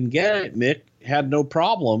Mick didn't get it, Mick had no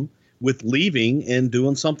problem with leaving and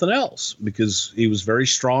doing something else, because he was very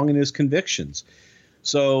strong in his convictions.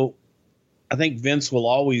 So I think Vince will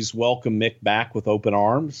always welcome Mick back with open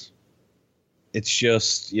arms. It's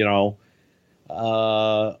just, you know,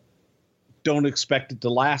 don't expect it to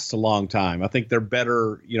last a long time. I think they're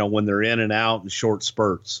better, you know, when they're in and out in short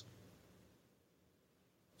spurts.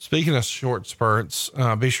 Speaking of short spurts,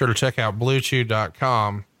 be sure to check out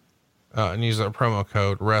bluechew.com and use that promo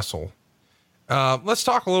code WRESTLE. Let's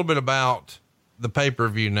talk a little bit about the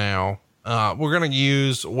pay-per-view now. We're going to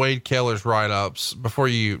use Wade Keller's write-ups. Before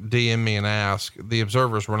you DM me and ask, the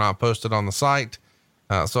observers were not posted on the site.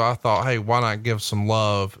 So I thought, hey, why not give some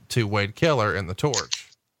love to Wade Keller and the Torch?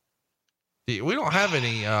 We don't have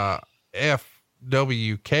any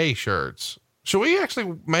FWK shirts. Should we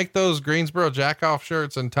actually make those Greensboro Jackoff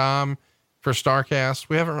shirts in time for StarCast?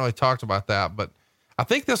 We haven't really talked about that, but I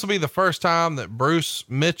think this will be the first time that Bruce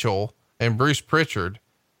Mitchell and Bruce Pritchard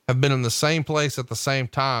have been in the same place at the same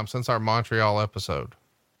time since our Montreal episode.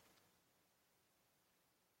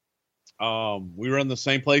 We were in the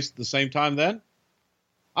same place at the same time then?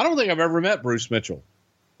 I don't think I've ever met Bruce Mitchell.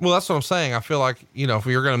 Well, that's what I'm saying. I feel like, you know, if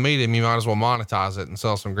you're going to meet him, you might as well monetize it and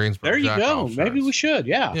sell some Greensboro. There you go. Shirts. Maybe we should.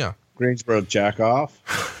 Yeah. Yeah. Greensboro Jackoff.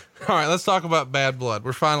 All right. Let's talk about Bad Blood.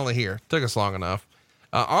 We're finally here. Took us long enough.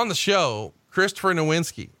 On the show, Christopher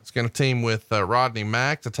Nowinski is going to team with Rodney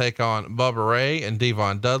Mack to take on Bubba Ray and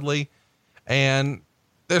Devon Dudley. And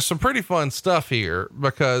there's some pretty fun stuff here,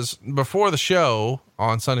 because before the show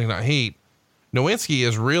on Sunday Night Heat, Nowinski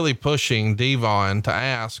is really pushing Devon to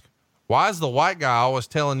ask, why is the white guy always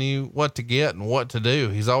telling you what to get and what to do?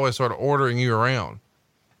 He's always sort of ordering you around.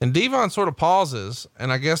 And Devon sort of pauses,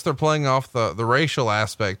 and I guess they're playing off the racial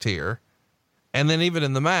aspect here. And then even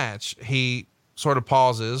in the match, he sort of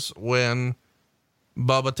pauses when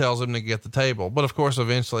Bubba tells him to get the table. But of course,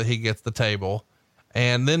 eventually he gets the table.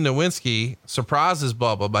 And then Nowinski surprises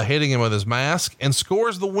Bubba by hitting him with his mask and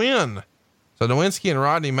scores the win. So Nowinski and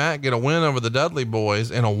Rodney Mack get a win over the Dudley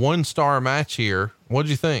boys in a 1-star match here. What'd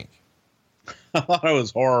you think? I thought it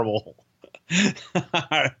was horrible.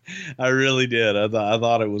 I really did. I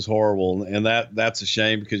thought it was horrible. And that's a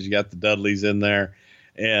shame, because you got the Dudleys in there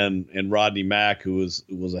and Rodney Mack, who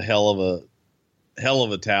was a hell of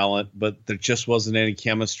a talent, but there just wasn't any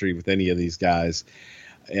chemistry with any of these guys.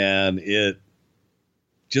 And it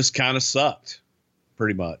just kind of sucked,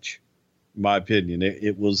 pretty much, in my opinion.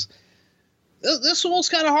 This one was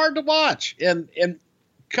kind of hard to watch. And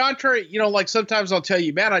contrary, you know, like sometimes I'll tell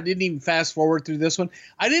you, man, I didn't even fast forward through this one.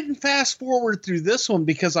 I didn't fast forward through this one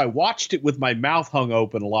because I watched it with my mouth hung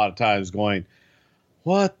open a lot of times going,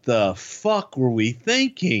 what the fuck were we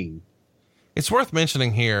thinking? It's worth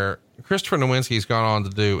mentioning here, Christopher Nowinski's gone on to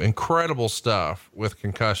do incredible stuff with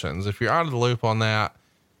concussions. If you're out of the loop on that,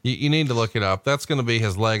 you need to look it up. That's going to be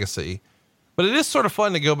his legacy. But it is sort of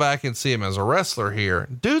fun to go back and see him as a wrestler here.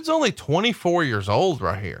 Dude's only 24 years old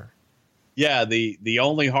right here. Yeah, the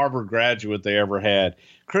only Harvard graduate they ever had.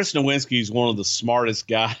 Chris Nowinski is one of the smartest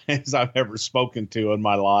guys I've ever spoken to in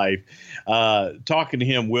my life. Talking to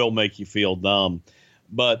him will make you feel dumb,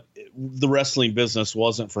 but the wrestling business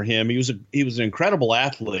wasn't for him. He was an incredible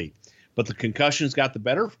athlete, but the concussions got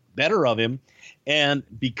the better of him, and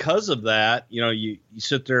because of that, you know, you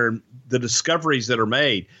sit there, the discoveries that are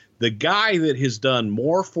made. The guy that has done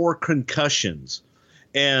more for concussions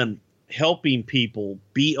and helping people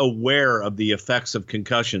be aware of the effects of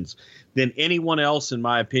concussions than anyone else, in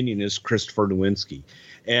my opinion, is Christopher Nowinski.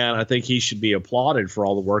 And I think he should be applauded for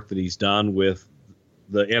all the work that he's done with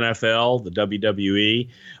the NFL, the WWE,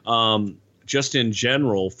 just in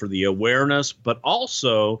general, for the awareness, but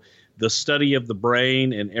also the study of the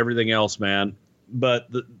brain and everything else, man.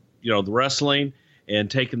 But the wrestling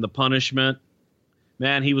and taking the punishment,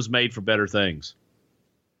 man, he was made for better things.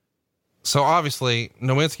 So obviously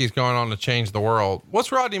Nowinski's going on to change the world.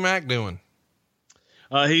 What's Rodney Mack doing?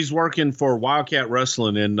 He's working for Wildcat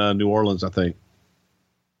Wrestling in New Orleans, I think.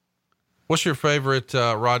 What's your favorite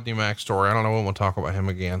Rodney Mack story? I don't know when we'll talk about him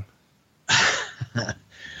again.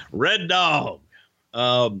 Red Dog.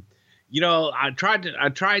 I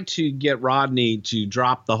tried to get Rodney to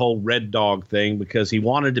drop the whole Red Dog thing because he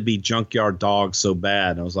wanted to be Junkyard Dog so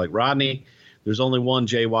bad. And I was like, Rodney, there's only one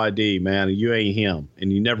JYD, man, and you ain't him,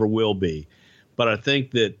 and you never will be. But I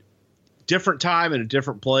think that different time and a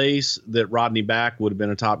different place that Rodney Back would have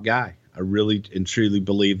been a top guy. I really and truly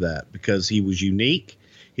believe that because he was unique.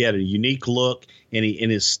 He had a unique look, and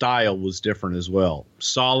his style was different as well.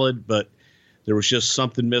 Solid, but there was just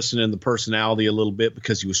something missing in the personality a little bit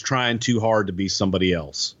because he was trying too hard to be somebody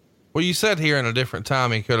else. Well, you said here in a different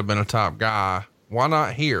time he could have been a top guy. Why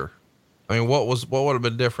not here? I mean, what would have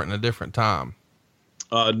been different in a different time?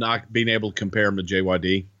 Not being able to compare him to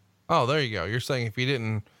JYD. Oh, there you go. You're saying if he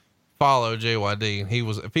didn't follow JYD,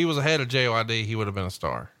 if he was ahead of JYD, he would have been a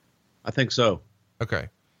star. I think so. Okay.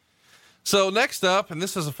 So next up, and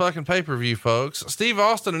this is a fucking pay-per-view, folks. Steve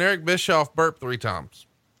Austin and Eric Bischoff burped 3 times.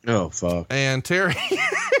 Oh, fuck. And Terry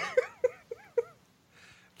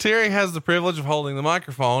has the privilege of holding the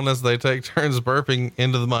microphone as they take turns burping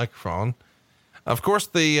into the microphone. Of course,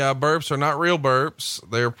 the burps are not real burps.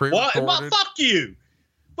 They're pre-recorded. What? Well, fuck you.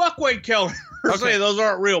 Fuck Wade Keller. Say those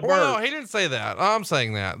aren't real burps. Well, no, he didn't say that. I'm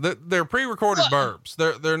saying that. They're pre-recorded burps.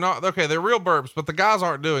 They're not, okay, they're real burps, but the guys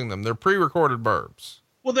aren't doing them. They're pre-recorded burps.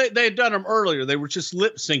 Well, they had done them earlier. They were just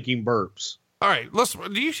lip syncing burps. All right,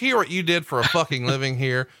 do you hear what you did for a fucking living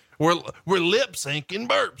here? We're lip syncing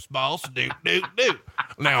burps, boss. Do.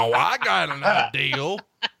 Now I got an idea.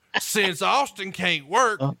 Since Austin can't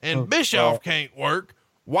work and Bischoff can't work,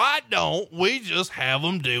 why don't we just have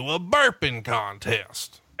them do a burping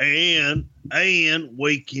contest? And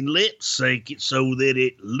we can lip sync it so that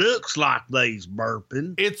it looks like they's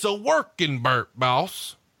burping. It's a working burp,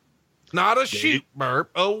 boss. Not a shoot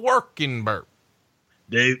burp, a working burp.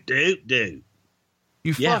 Do.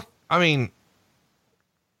 You fuck. I mean,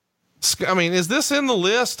 is this in the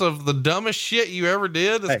list of the dumbest shit you ever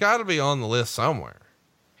did? It's got to be on the list somewhere.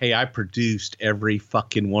 Hey, I produced every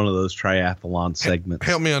fucking one of those triathlon segments.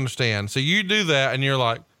 Help me understand. So you do that and you're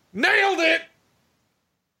like, nailed it.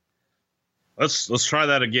 Let's try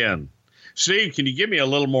that again. Steve, can you give me a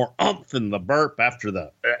little more oomph in the burp after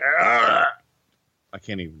the, I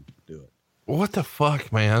can't even do it. What the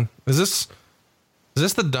fuck, man? Is this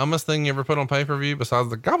the dumbest thing you ever put on pay-per-view besides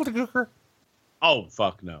the gobbledygooker? Oh,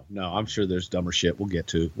 fuck no. No, I'm sure there's dumber shit. We'll get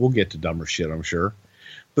to dumber shit, I'm sure.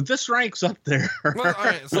 But this ranks up there. Well, all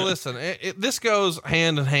right, so listen, this goes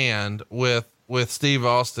hand in hand with Steve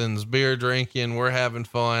Austin's beer drinking. We're having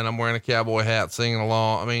fun. I'm wearing a cowboy hat, singing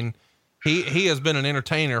along. I mean, he has been an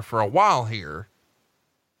entertainer for a while here.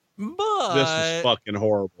 But this is fucking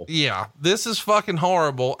horrible. Yeah, this is fucking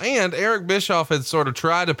horrible. And Eric Bischoff had sort of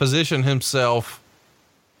tried to position himself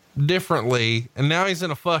differently, and now he's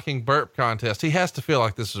in a fucking burp contest. He has to feel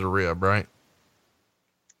like this is a rib, right?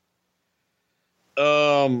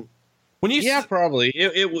 When you probably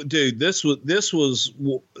it dude, this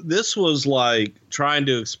was like trying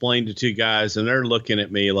to explain to two guys, and they're looking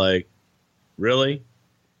at me like, really?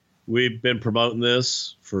 We've been promoting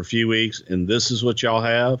this for a few weeks, and this is what y'all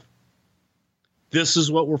have. This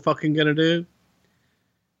is what we're fucking gonna do.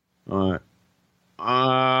 All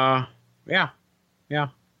right. Yeah.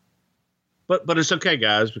 But it's okay,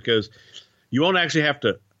 guys, because you won't actually have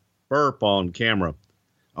to burp on camera.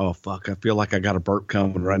 Oh, fuck. I feel like I got a burp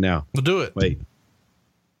coming right now. We'll do it. Wait.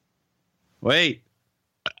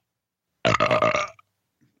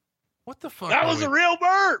 What the fuck? That was a real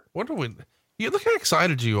burp. What are we? You look how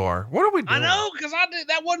excited you are. What are we doing? I know, because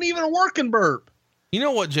that wasn't even a working burp. You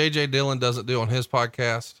know what JJ Dillon doesn't do on his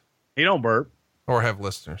podcast? He don't burp. Or have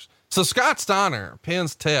listeners. So Scott Steiner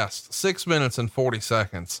pins test 6 minutes and 40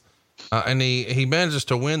 seconds. And he manages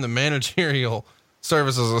to win the managerial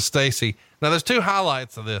services of Stacy. Now there's 2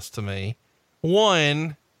 highlights of this to me.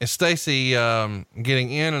 One is Stacy,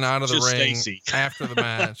 getting in and out of the ring after the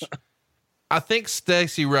match. I think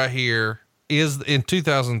Stacy right here is in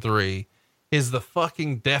 2003 is the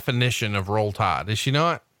fucking definition of Roll Tide. Is she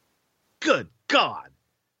not? Good God.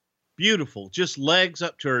 Beautiful. Just legs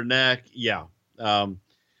up to her neck. Yeah. I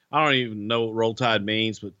don't even know what Roll Tide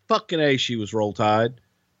means, but fucking A, she was Roll Tide.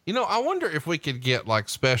 You know, I wonder if we could get like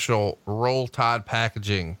special Roll Tide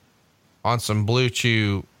packaging on some Blue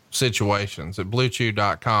Chew situations at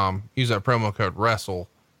bluechew.com. Use that promo code WRESTLE.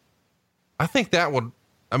 I think that would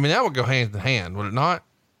go hand in hand, would it not?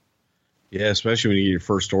 Yeah, especially when you get your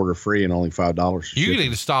first order free and only $5. You need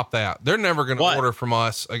to stop that. They're never going to order from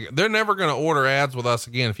us. They're never going to order ads with us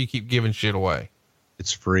again if you keep giving shit away.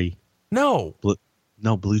 It's free. No.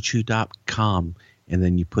 BlueChew.com. And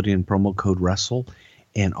then you put in promo code WRESTLE,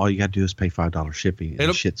 and all you got to do is pay $5 shipping, and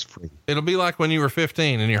the shit's free. It'll be like when you were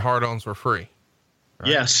 15 and your hard-ons were free. Right?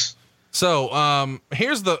 Yes. So,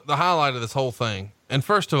 here's the highlight of this whole thing. And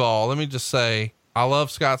first of all, let me just say, I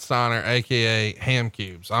love Scott Steiner, AKA Ham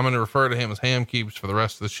Cubes. I'm going to refer to him as Ham Cubes for the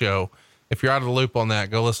rest of the show. If you're out of the loop on that,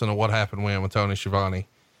 go listen to What Happened When with Tony Schiavone.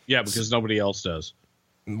 Yeah, because nobody else does.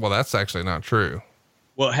 Well, that's actually not true.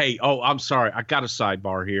 Well, hey, I'm sorry. I got a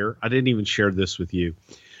sidebar here. I didn't even share this with you.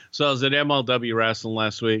 So I was at MLW Wrestling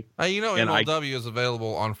last week. Hey, MLW is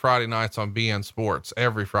available on Friday nights on BN Sports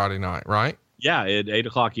every Friday night, right? Yeah, at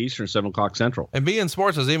 8:00 Eastern, 7:00 Central. And BN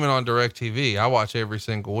Sports is even on DirecTV. I watch every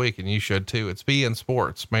single week, and you should too. It's BN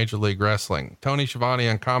Sports, Major League Wrestling. Tony Schiavone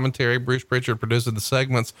on commentary. Bruce Pritchard producing the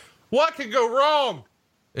segments. What could go wrong?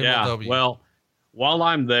 MLW. Yeah, well, while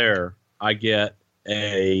I'm there, I get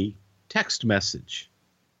a text message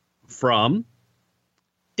from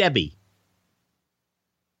Debbie.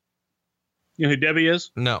 You know who Debbie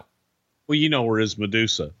is? No. Well, you know her as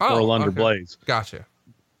Medusa Oh, or Lunder okay. Blaze. Gotcha.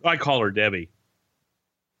 I call her Debbie.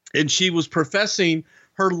 And she was professing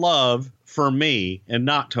her love for me and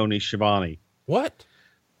not Tony Schiavone. What?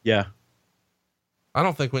 Yeah, I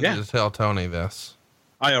don't think we need to tell Tony this.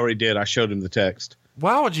 I already did. I showed him the text.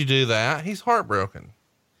 Why would you do that? He's heartbroken.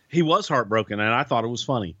 He was heartbroken, and I thought it was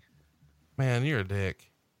funny. Man, you're a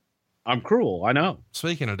dick. I'm cruel. I know.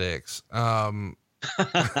 Speaking of dicks,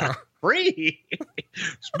 Free.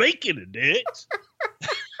 Speaking of dicks,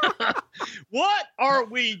 what are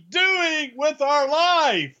we doing with our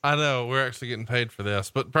life? I know we're actually getting paid for this,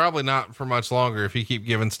 but probably not for much longer if you keep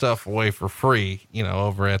giving stuff away for free,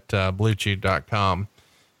 over at bluechew.com.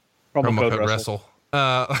 Promo code wrestle.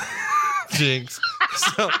 Jinx.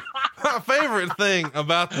 So my favorite thing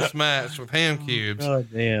about this match with Ham Cubes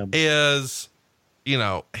is,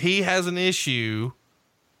 he has an issue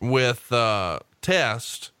with,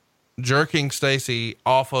 Test jerking Stacy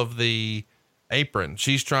off of the apron.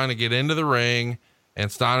 She's trying to get into the ring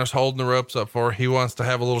and Steiner's holding the ropes up for her. He wants to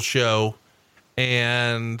have a little show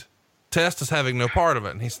and Test is having no part of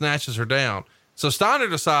it. And he snatches her down. So Steiner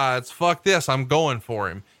decides, fuck this. I'm going for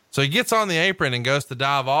him. So he gets on the apron and goes to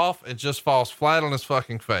dive off and just falls flat on his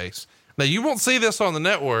fucking face. Now you won't see this on the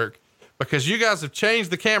network because you guys have changed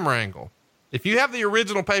the camera angle. If you have the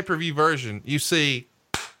original pay-per-view version, you see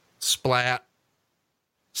splat,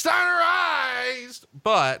 Steinerized.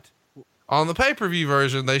 But on the pay-per-view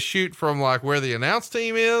version, they shoot from like where the announce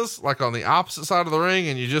team is, like on the opposite side of the ring,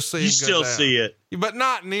 and you just see you still see it, but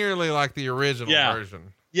not nearly like the original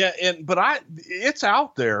version. Yeah, it's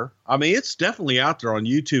out there. I mean, it's definitely out there on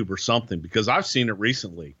YouTube or something because I've seen it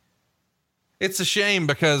recently. It's a shame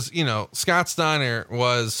because, Scott Steiner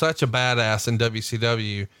was such a badass in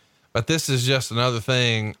WCW, but this is just another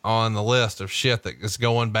thing on the list of shit that is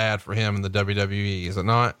going bad for him in the WWE, is it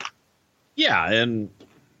not? Yeah, and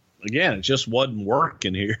again, it just wasn't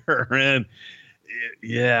working here. And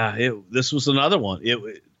this was another one.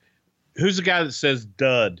 Who's the guy that says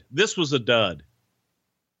dud? This was a dud.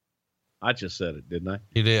 I just said it, didn't I?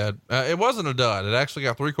 You did. It wasn't a dud. It actually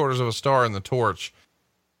got 3/4 of a star in the torch.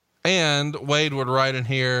 And Wade would write in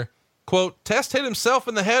here, quote, Test hit himself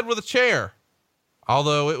in the head with a chair.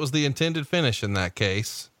 Although it was the intended finish in that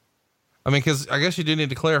case. I mean, cause I guess you do need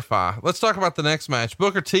to clarify. Let's talk about the next match.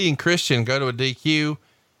 Booker T and Christian go to a DQ.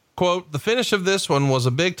 Quote, the finish of this one was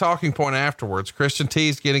a big talking point afterwards. Christian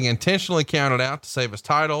T's getting intentionally counted out to save his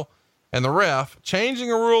title, and the ref,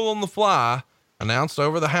 changing a rule on the fly, announced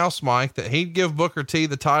over the house mic that he'd give Booker T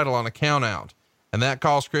the title on a count out. And that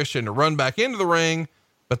caused Christian to run back into the ring,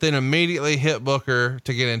 but then immediately hit Booker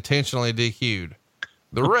to get intentionally DQ'd.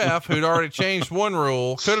 The ref, who'd already changed one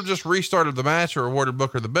rule, could have just restarted the match or awarded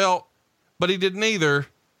Booker the belt, but he did neither.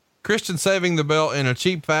 Christian saving the belt in a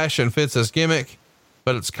cheap fashion fits his gimmick,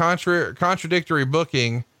 but it's contradictory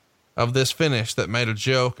booking of this finish that made a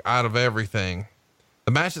joke out of everything.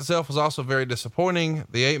 The match itself was also very disappointing.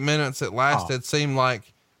 The 8 minutes it lasted seemed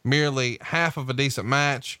like merely half of a decent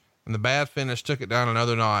match, and the bad finish took it down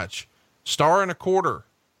another notch. 1.25 stars.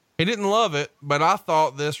 He didn't love it, but I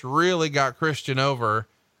thought this really got Christian over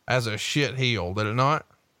as a shit heel. Did it not?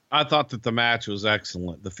 I thought that the match was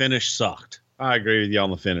excellent. The finish sucked. I agree with you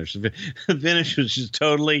on the finish. The finish was just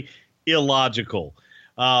totally illogical.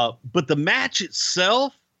 But the match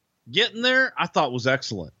itself, getting there, I thought was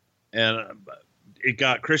excellent. And it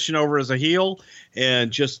got Christian over as a heel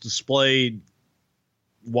and just displayed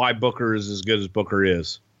why Booker is as good as Booker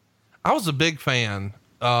is. I was a big fan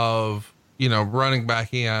of, running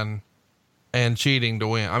back in and cheating to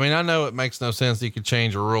win. I mean, I know it makes no sense that you could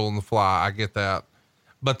change a rule on the fly. I get that.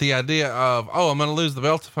 But the idea of, I'm going to lose the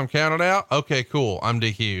belt if I'm counted out. Okay, cool. I'm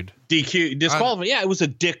DQ'd. Disqualified. Yeah, it was a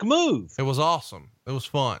dick move. It was awesome. It was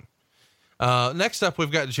fun. Next up,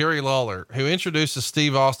 we've got Jerry Lawler, who introduces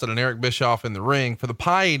Steve Austin and Eric Bischoff in the ring for the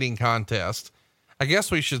pie eating contest. I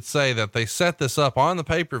guess we should say that they set this up on the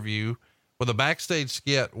pay-per-view with a backstage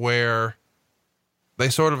skit where they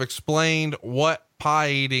sort of explained what pie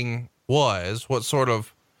eating was,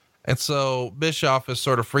 and so Bischoff is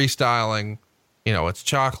sort of freestyling, you know, it's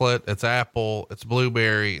chocolate, it's apple, it's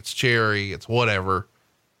blueberry, it's cherry, it's whatever.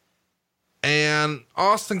 And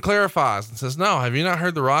Austin clarifies and says, no, have you not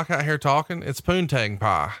heard The Rock out here talking? It's poontang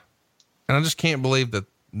pie. And I just can't believe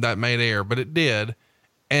that made air, but it did.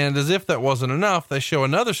 And as if that wasn't enough, they show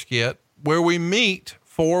another skit where we meet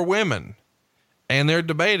 4 women and they're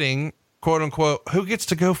debating, quote unquote, who gets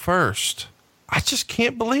to go first. I just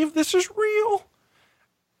can't believe this is real.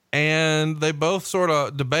 And they both sort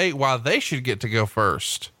of debate why they should get to go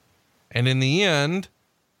first. And in the end,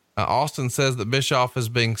 Austin says that Bischoff is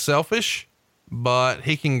being selfish, but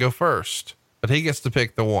he can go first, but he gets to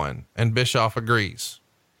pick the one, and Bischoff agrees.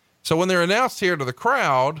 So when they're announced here to the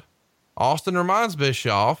crowd, Austin reminds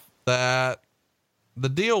Bischoff that the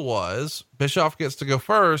deal was Bischoff gets to go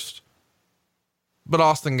first, but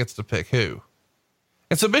Austin gets to pick who.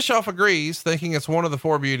 And so Bischoff agrees, thinking it's one of the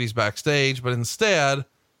 4 beauties backstage, but instead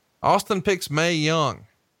Austin picks Mae Young.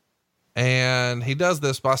 And he does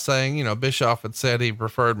this by saying, you know, Bischoff had said he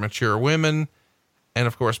preferred mature women. And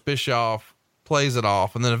of course, Bischoff plays it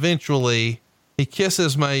off. And then eventually he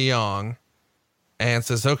kisses Mae Young and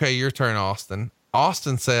says, okay, your turn, Austin.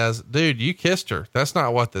 Austin says, dude, you kissed her. That's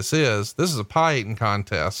not what this is. This is a pie eating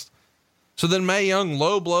contest. So then Mae Young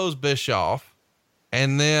low blows Bischoff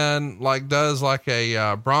and then does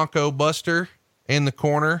a Bronco Buster in the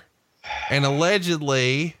corner. And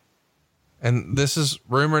allegedly, and this is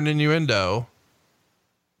rumor and innuendo,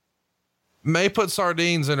 Mae put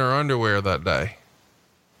sardines in her underwear that day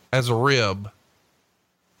as a rib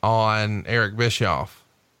on Eric Bischoff.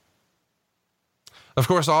 Of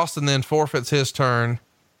course, Austin then forfeits his turn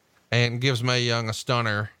and gives Mae Young a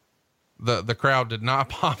stunner. The crowd did not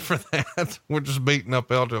pop for that. We're just beating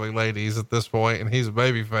up elderly ladies at this point, and he's a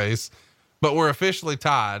babyface. But we're officially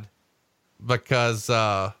tied because,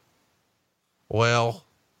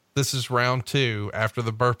 this is round 2 after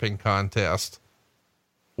the burping contest.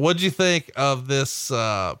 What'd you think of this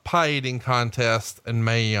pie eating contest and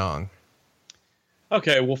Mae Young?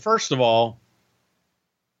 Okay, well, first of all,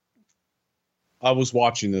 I was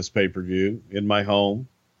watching this pay-per-view in my home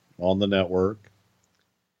on the network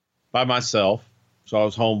by myself. So I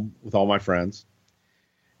was home with all my friends.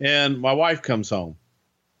 And my wife comes home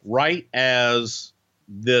right as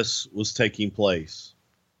this was taking place.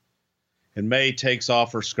 And Mae takes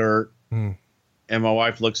off her skirt. And my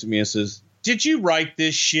wife looks at me and says, did you write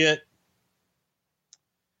this shit?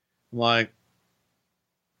 I'm like,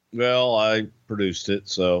 well, I produced it.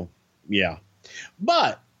 So yeah,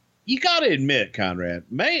 but you got to admit, Conrad,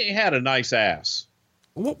 Mae had a nice ass.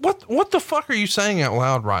 What the fuck are you saying out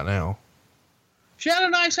loud right now? She had a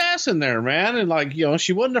nice ass in there, man. And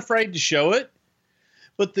she wasn't afraid to show it.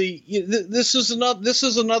 But this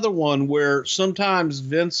is another one where sometimes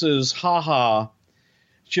Vince's haha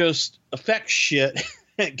just affects shit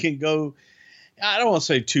and can go, I don't want to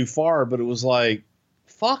say too far, but it was like,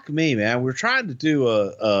 fuck me, man. We're trying to do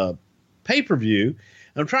a pay-per-view.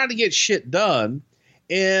 I'm trying to get shit done.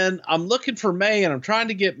 And I'm looking for Mae, and I'm trying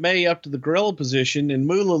to get Mae up to the gorilla position. And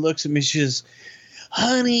Moolah looks at me, she says,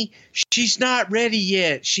 honey, she's not ready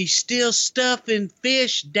yet. She's still stuffing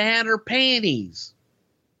fish down her panties.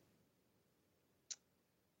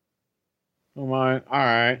 Oh my!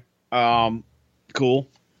 All right. Cool.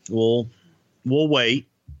 We'll wait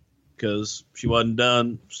because she wasn't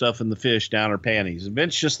done stuffing the fish down her panties. And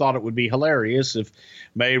Vince just thought it would be hilarious if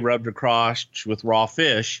Mae rubbed her crotch with raw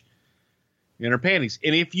fish in her panties.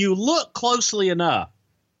 And if you look closely enough,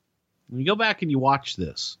 when you go back and you watch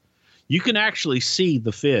this, you can actually see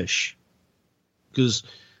the fish because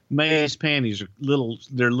Mae's panties are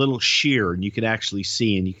they're little sheer, and you can actually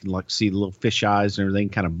see, and you can see the little fish eyes and everything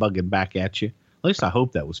kind of bugging back at you. At least I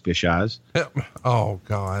hope that was fish eyes. Oh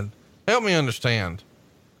God. Help me understand.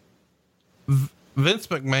 Vince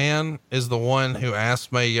McMahon is the one who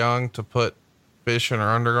asked Mae Young to put fish in her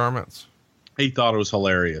undergarments. He thought it was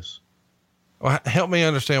hilarious. Well, help me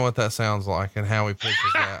understand what that sounds like and how he pitches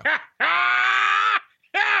that.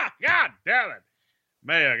 God damn it.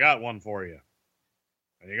 Mae, I got one for you.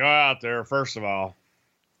 When you go out there, first of all,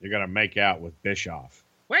 you're going to make out with Bischoff.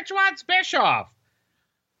 Which one's Bischoff?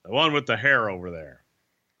 The one with the hair over there.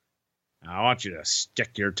 Now, I want you to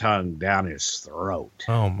stick your tongue down his throat.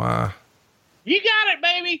 Oh, my. You got it,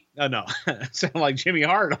 baby. Oh, no. Sound like Jimmy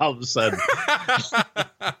Hart all of a sudden. You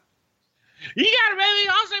got it, baby.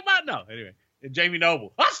 I'll say about no. Anyway, And Jamie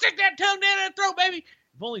Noble, I'll stick that tongue down that throat, baby.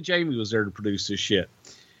 If only Jamie was there to produce this shit.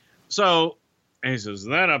 So, and he says,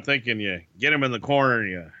 then I'm thinking you get him in the corner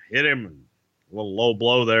and you hit him, and a little low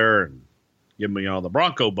blow there, and give him, the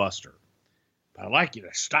Bronco Buster. But I'd like you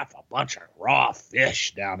to stuff a bunch of raw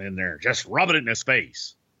fish down in there. Just rub it in his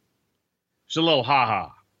face. It's a little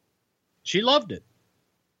ha-ha. She loved it.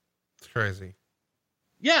 It's crazy.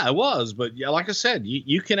 Yeah, it was. But yeah, like I said,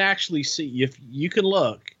 you can actually see, if you can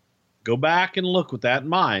look, go back and look with that in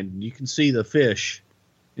mind, and you can see the fish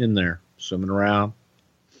in there swimming around.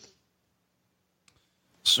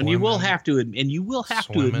 And you will have to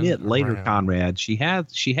admit later, around. Conrad, she had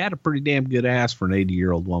a pretty damn good ass for an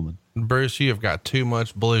 80-year-old woman. Bruce, you have got too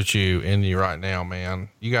much Blue Chew in you right now, man.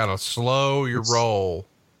 You got to slow your roll.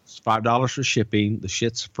 It's $5 for shipping. The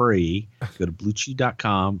shit's free. Go to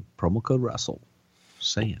bluechew.com, promo code Russell.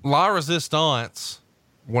 Just saying. La Resistance,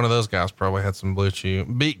 one of those guys probably had some Blue Chew,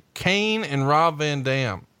 beat Kane and Rob Van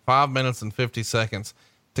Dam 5 minutes and 50 seconds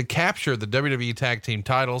to capture the WWE Tag Team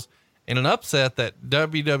titles in an upset that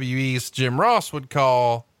WWE's Jim Ross would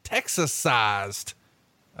call Texas-sized.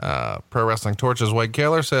 Pro Wrestling Torch's Wade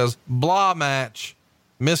Keller says, blah match,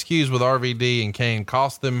 miscues with RVD and Kane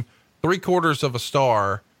cost them 3/4 of a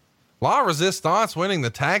star. La Resistance winning the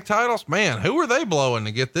tag titles. Man, who were they blowing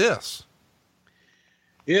to get this?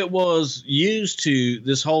 It was used to,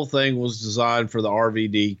 this whole thing was designed for the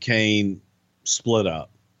RVD Kane split up,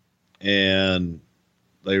 and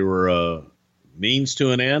they were, means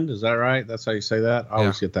to an end. Is that right? That's how you say that? I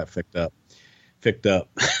always get that ficked up.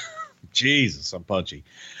 Jesus, I'm punchy.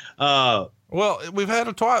 Well, we've had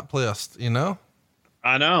a twat list, I know.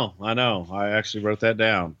 I actually wrote that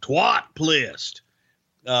down. Twat list.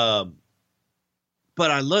 But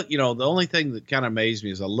I look, the only thing that kind of amazed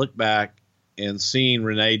me is I look back and seeing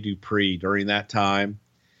Rene Dupree during that time.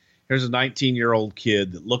 Here's a 19-year-old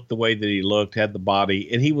kid that looked the way that he looked, had the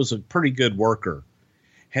body, and he was a pretty good worker.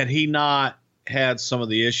 Had he not had some of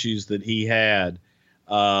the issues that he had,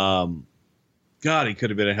 God, he could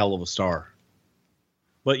have been a hell of a star.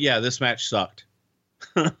 But yeah, this match sucked.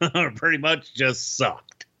 Pretty much just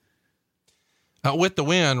sucked. With the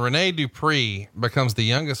win, Rene Dupree becomes the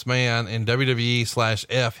youngest man in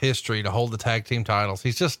WWE/F history to hold the tag team titles.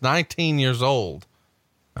 He's just 19 years old.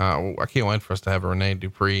 I can't wait for us to have a Rene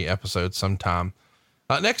Dupree episode sometime.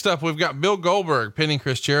 Next up, we've got Bill Goldberg pinning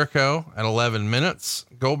Chris Jericho at 11 minutes.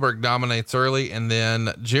 Goldberg dominates early, and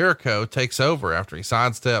then Jericho takes over after he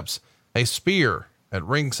sidesteps a spear at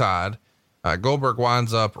ringside. Goldberg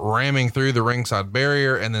winds up ramming through the ringside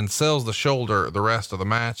barrier and then sells the shoulder the rest of the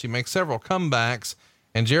match. He makes several comebacks,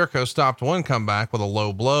 and Jericho stopped one comeback with a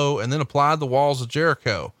low blow and then applied the walls of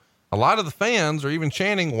Jericho. A lot of the fans are even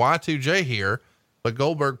chanting Y2J here, but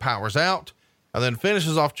Goldberg powers out and then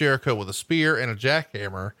finishes off Jericho with a spear and a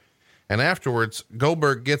jackhammer. And afterwards,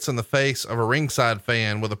 Goldberg gets in the face of a ringside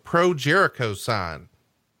fan with a pro Jericho sign.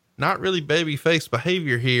 Not really babyface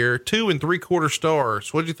behavior here. 2 3/4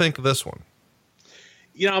 stars. What'd you think of this one?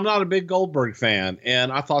 I'm not a big Goldberg fan,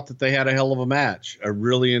 and I thought that they had a hell of a match. I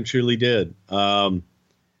really and truly did. I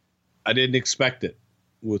didn't expect it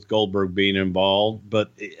with Goldberg being involved,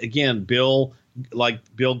 but again, Bill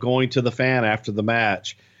going to the fan after the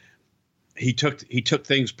match, he took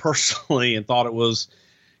things personally and thought it was,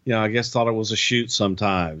 thought it was a shoot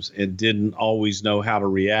sometimes, and didn't always know how to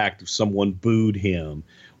react if someone booed him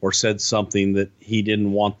or said something that he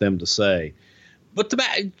didn't want them to say. But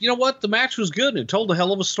the match was good, and it told a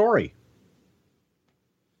hell of a story.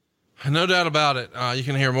 No doubt about it. You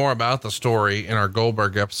can hear more about the story in our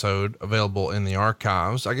Goldberg episode available in the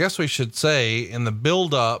archives. I guess we should say in the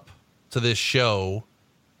build up to this show,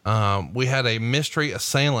 we had a mystery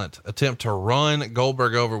assailant attempt to run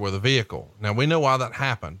Goldberg over with a vehicle. Now we know why that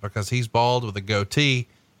happened, because he's bald with a goatee.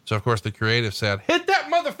 So of course the creative said, hit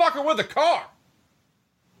that motherfucker with a car.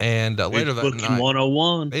 And later that night,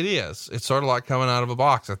 101. It is. It's sort of like coming out of a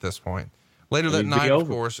box at this point. Later that night, of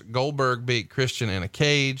course, Goldberg beat Christian in a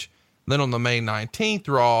cage. Then on the May 19th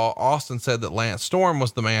Raw, Austin said that Lance Storm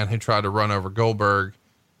was the man who tried to run over Goldberg.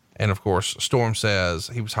 And of course, Storm says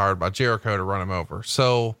he was hired by Jericho to run him over.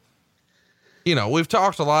 So, we've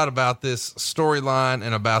talked a lot about this storyline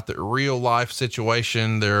and about the real life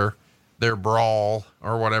situation, their brawl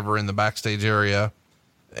or whatever in the backstage area.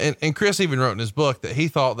 And Chris even wrote in his book that he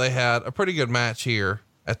thought they had a pretty good match here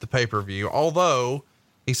at the pay-per-view. Although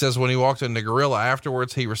he says when he walked into Gorilla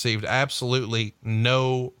afterwards, he received absolutely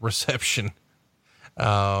no reception,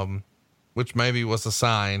 which maybe was a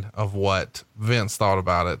sign of what Vince thought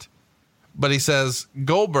about it. But he says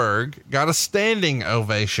Goldberg got a standing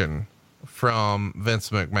ovation from Vince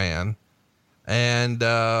McMahon. And,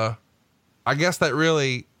 I guess that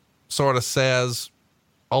really sort of says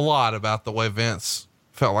a lot about the way Vince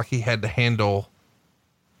felt like he had to handle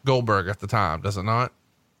Goldberg at the time, does it not?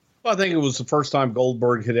 Well, I think it was the first time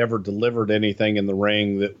Goldberg had ever delivered anything in the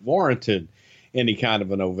ring that warranted any kind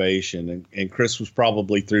of an ovation. And Chris was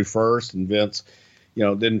probably through first, and Vince,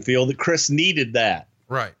 didn't feel that Chris needed that.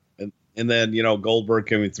 Right. And then, Goldberg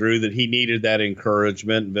coming through, that he needed that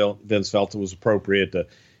encouragement. And Vince felt it was appropriate to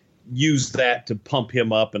use that to pump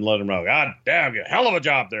him up and let him know, God damn you, hell of a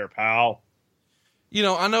job there, pal.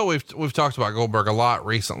 I know we've talked about Goldberg a lot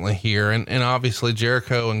recently here, and obviously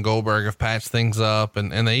Jericho and Goldberg have patched things up,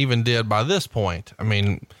 and they even did by this point. I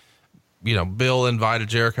mean, Bill invited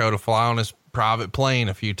Jericho to fly on his private plane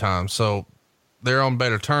a few times, so they're on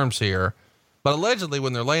better terms here. But allegedly,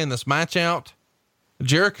 when they're laying this match out,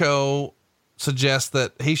 Jericho suggests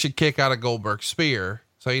that he should kick out a Goldberg spear,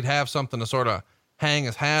 so he'd have something to sort of hang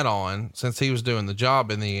his hat on since he was doing the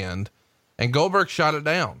job in the end. And Goldberg shot it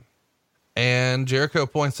down. And Jericho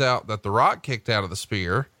points out that The Rock kicked out of the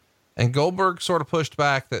spear, and Goldberg sort of pushed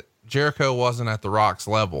back that Jericho wasn't at The Rock's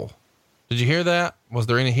level. Did you hear that? Was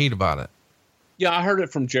there any heat about it? Yeah, I heard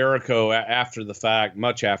it from Jericho after the fact,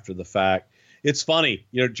 much after the fact. It's funny,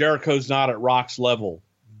 Jericho's not at Rock's level,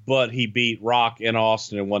 but he beat Rock in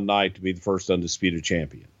Austin in one night to be the first undisputed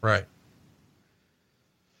champion. Right.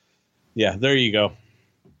 Yeah, there you go.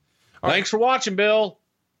 Thanks for watching, Bill.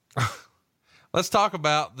 Let's talk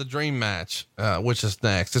about the dream match, which is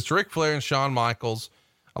next. It's Ric Flair and Shawn Michaels.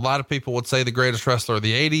 A lot of people would say the greatest wrestler of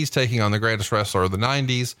the 80s taking on the greatest wrestler of the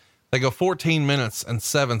 90s. They go 14 minutes and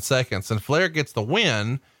 7 seconds, and Flair gets the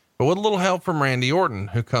win, but with a little help from Randy Orton,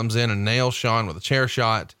 who comes in and nails Shawn with a chair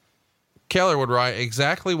shot. Keller would write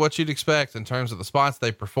exactly what you'd expect in terms of the spots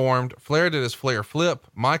they performed. Flair did his Flair flip.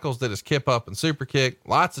 Michaels did his kip up and super kick.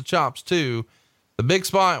 Lots of chops too. The big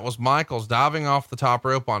spot was Michaels diving off the top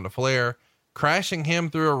rope onto Flair, crashing him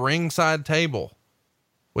through a ringside table,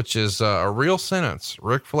 which is a real sentence.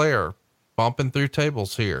 Ric Flair bumping through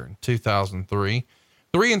tables here in 2003.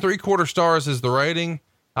 3 3/4 stars is the rating.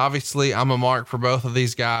 Obviously I'm a mark for both of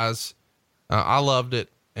these guys. I loved it.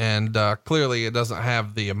 And, clearly it doesn't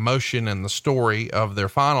have the emotion and the story of their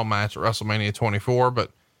final match at WrestleMania 24,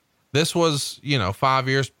 but this was, 5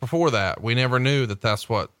 years before that. We never knew that that's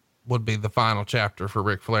what would be the final chapter for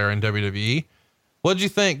Ric Flair in WWE. What'd you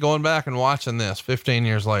think going back and watching this 15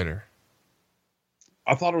 years later?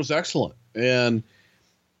 I thought it was excellent. And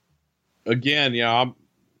again, I'm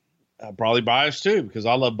probably biased too, because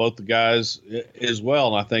I love both the guys as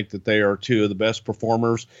well. And I think that they are two of the best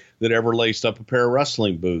performers that ever laced up a pair of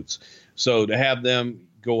wrestling boots. So to have them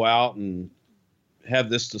go out and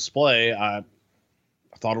have this display, I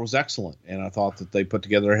thought it was excellent. And I thought that they put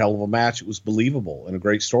together a hell of a match. It was believable and a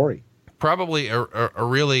great story. Probably a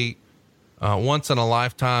really, once in a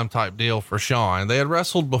lifetime type deal for Shawn. They had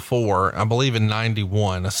wrestled before, I believe in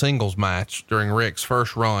 91, a singles match during Rick's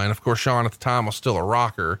first run. Of course, Shawn at the time was still a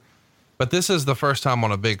rocker, but this is the first time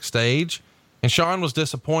on a big stage, and Shawn was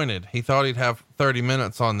disappointed. He thought he'd have 30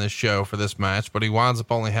 minutes on this show for this match, but he winds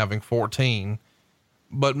up only having 14.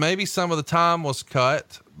 But maybe some of the time was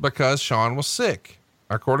cut because Shawn was sick.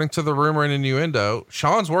 According to the rumor and innuendo,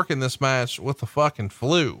 Shawn's working this match with the fucking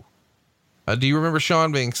flu. Do you remember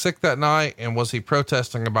Shawn being sick that night? And was he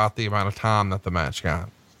protesting about the amount of time that the match got?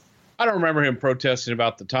 I don't remember him protesting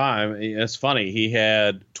about the time. It's funny. He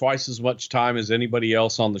had twice as much time as anybody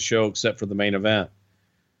else on the show, except for the main event.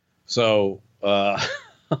 So,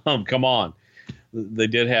 come on. They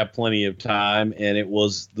did have plenty of time, and it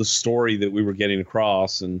was the story that we were getting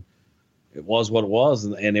across, and it was what it was.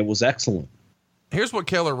 And it was excellent. Here's what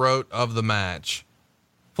Keller wrote of the match.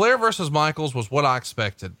 Flair versus Michaels was what I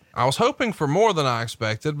expected. I was hoping for more than I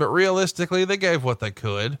expected, but realistically they gave what they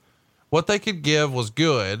could. What they could give was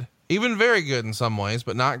good, even very good in some ways,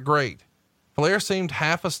 but not great. Flair seemed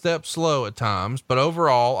half a step slow at times, but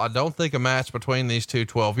overall, I don't think a match between these two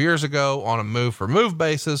 12 years ago on a move for move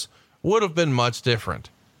basis would have been much different.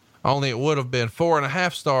 Only it would have been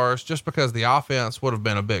 4.5 stars just because the offense would have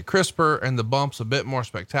been a bit crisper and the bumps a bit more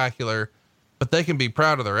spectacular, but they can be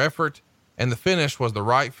proud of their effort, and the finish was the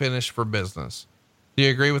right finish for business. Do you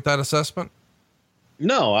agree with that assessment?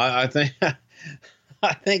 No, I think,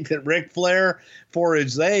 I think that Ric Flair, for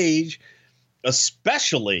his age,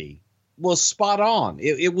 especially, was spot on.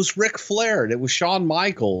 It was Ric Flair and it was Shawn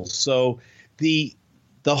Michaels. So the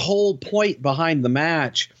whole point behind the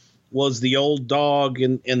match was the old dog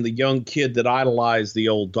and the young kid that idolized the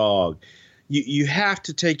old dog. You have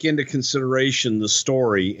to take into consideration the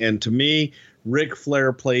story. And to me, Ric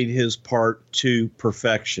Flair played his part to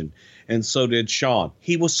perfection. And so did Shawn.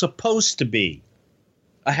 He was supposed to be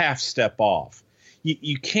a half step off.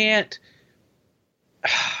 You can't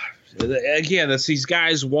Again, it's these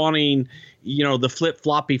guys wanting, the flip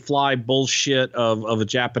floppy fly bullshit of a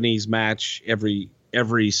Japanese match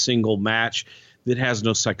every single match that has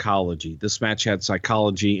no psychology. This match had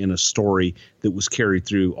psychology and a story that was carried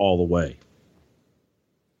through all the way.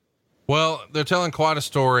 Well, they're telling quite a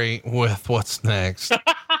story with what's next.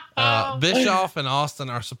 Bischoff and Austin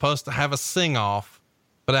are supposed to have a sing off,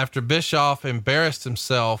 but after Bischoff embarrassed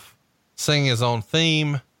himself singing his own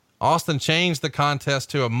theme, Austin changed the contest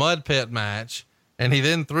to a mud pit match, and he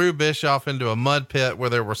then threw Bischoff into a mud pit where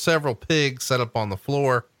there were several pigs set up on the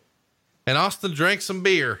floor, and Austin drank some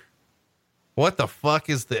beer. What the fuck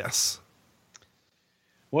is this?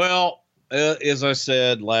 Well, as I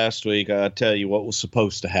said last week, I tell you what was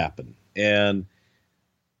supposed to happen. And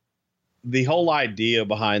the whole idea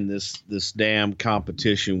behind this damn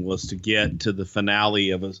competition was to get to the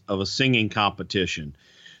finale of a singing competition,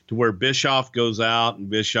 to where Bischoff goes out and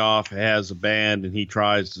Bischoff has a band and he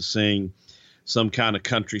tries to sing some kind of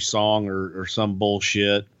country song or some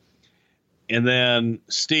bullshit. And then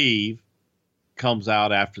Steve comes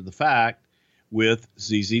out after the fact with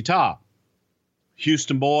ZZ Top.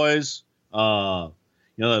 Houston Boys, that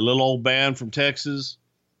little old band from Texas,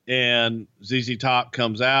 and ZZ Top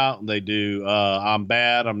comes out and they do I'm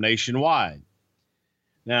Bad, I'm Nationwide.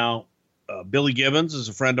 Now, Billy Gibbons is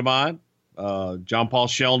a friend of mine. John Paul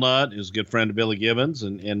Shelnut is a good friend of Billy Gibbons,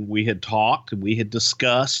 and we had talked and we had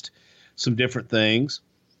discussed some different things.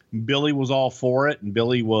 Billy was all for it, and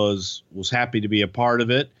Billy was happy to be a part of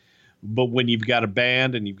it. But when you've got a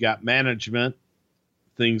band and you've got management,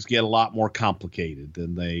 things get a lot more complicated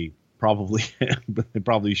than they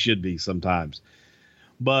probably should be sometimes.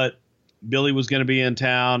 But Billy was going to be in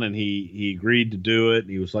town, and he agreed to do it.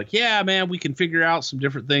 He was like, yeah, man, we can figure out some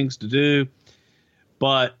different things to do.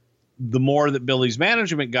 But the more that Billy's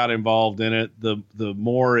management got involved in it, the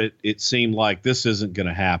more it seemed like this isn't going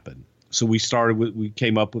to happen. So we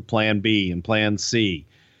came up with plan B and plan C.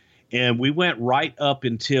 And we went right up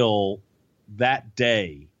until that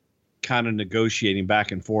day, kind of negotiating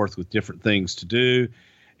back and forth with different things to do.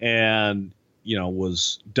 And,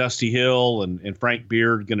 was Dusty Hill and Frank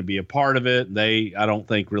Beard going to be a part of it? They, I don't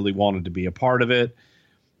think, really wanted to be a part of it.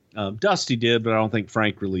 Dusty did, but I don't think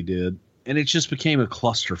Frank really did. And it just became a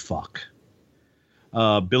clusterfuck.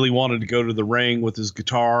 Billy wanted to go to the ring with his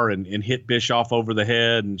guitar and hit Bischoff over the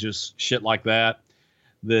head and just shit like that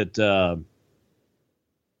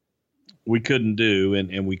we couldn't do,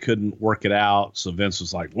 and we couldn't work it out. So Vince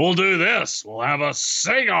was like, we'll do this. We'll have a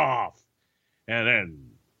sing-off. And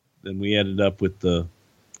then we ended up with the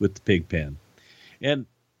pig pen. And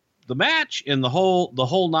the match and the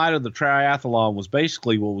whole night of the triathlon was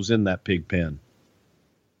basically what was in that pig pen.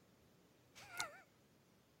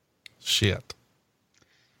 Shit.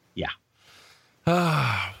 Yeah.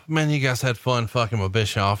 Man, you guys had fun fucking with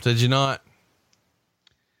Bischoff, did you not?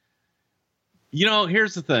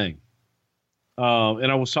 Here's the thing.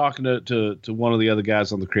 And I was talking to one of the other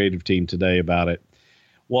guys on the creative team today about it.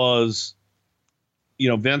 Was,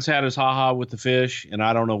 Vince had his haha with the fish, and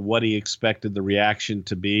I don't know what he expected the reaction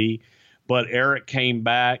to be, but Eric came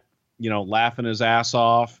back, laughing his ass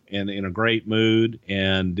off and in a great mood,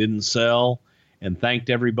 and didn't sell, and thanked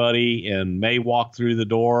everybody. And May walked through the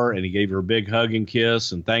door and he gave her a big hug and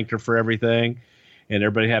kiss and thanked her for everything. And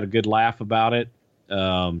everybody had a good laugh about it.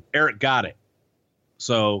 Eric got it.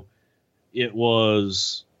 So Eric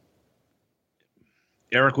was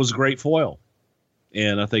a great foil.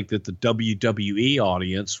 And I think that the WWE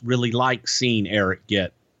audience really likes seeing Eric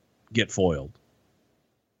get foiled.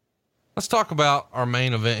 Let's talk about our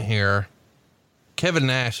main event here. Kevin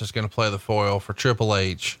Nash is going to play the foil for Triple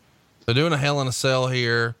H. They're doing a Hell in a Cell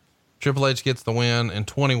here. Triple H gets the win in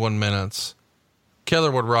 21 minutes.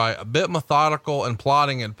 Keller would write, a bit methodical and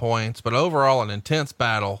plotting at points, but overall an intense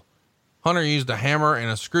battle. Hunter used a hammer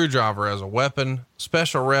and a screwdriver as a weapon.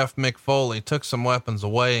 Special ref Mick Foley took some weapons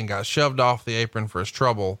away and got shoved off the apron for his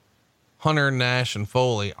trouble. Hunter, Nash, and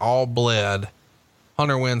Foley all bled.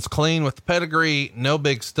 Hunter wins clean with the pedigree. No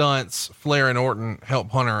big stunts. Flair and Orton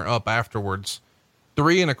help Hunter up afterwards.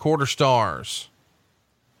 3.25 stars.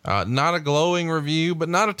 Not a glowing review, but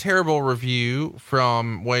not a terrible review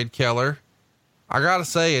from Wade Keller. I gotta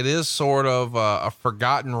say, it is sort of a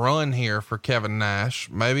forgotten run here for Kevin Nash.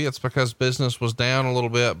 Maybe it's because business was down a little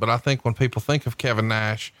bit, but I think when people think of Kevin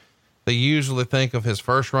Nash, they usually think of his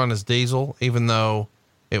first run as Diesel, even though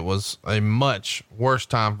it was a much worse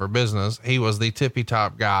time for business. He was the tippy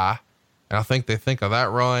top guy. And I think they think of that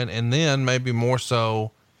run, and then maybe more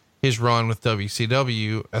so his run with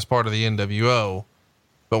WCW as part of the NWO.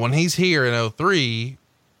 But when he's here in 03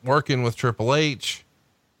 working with Triple H,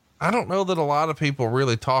 I don't know that a lot of people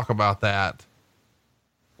really talk about that.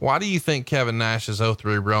 Why do you think Kevin Nash's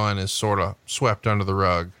 0-3 run is sort of swept under the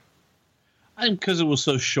rug? I think because it was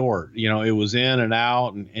so short. You know, it was in and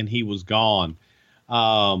out, and he was gone.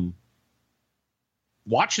 Watching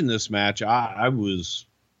this match, I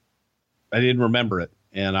didn't remember it,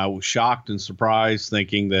 and I was shocked and surprised,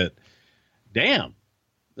 thinking that, damn,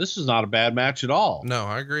 this is not a bad match at all. No,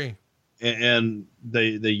 I agree. And they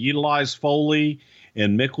utilized Foley,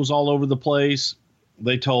 and Mick was all over the place.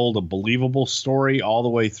 They told a believable story all the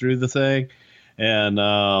way through the thing, and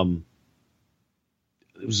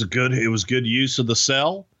it was good use of the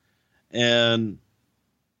cell, and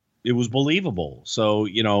it was believable. So,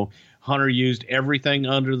 you know, Hunter used everything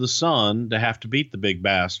under the sun to have to beat the big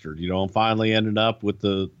bastard, you know, and finally ended up with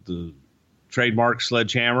the trademark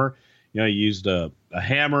sledgehammer. You know, he used a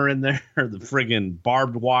hammer in there, the friggin'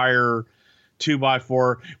 barbed wire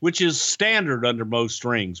 2x4, which is standard under most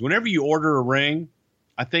rings. Whenever you order a ring,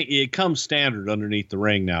 I think it comes standard underneath the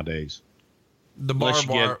ring nowadays. The unless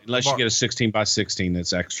you get a 16x16,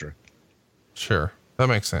 that's extra. Sure. That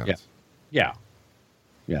makes sense. Yeah.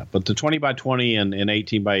 But the 20x20 and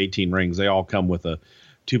 18x18 rings, they all come with a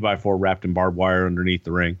 2x4 wrapped in barbed wire underneath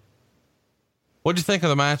the ring. What'd you think of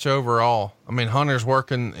the match overall? I mean, Hunter's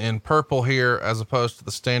working in purple here as opposed to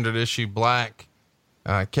the standard issue black.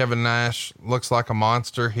 Kevin Nash looks like a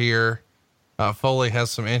monster here. Foley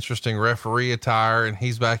has some interesting referee attire, and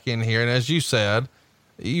he's back in here. And as you said,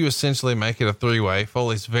 you essentially make it a 3-way.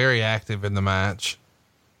 Foley's very active in the match,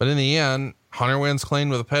 but in the end, Hunter wins clean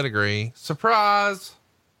with a pedigree. Surprise!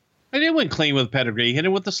 He didn't win clean with a pedigree. He hit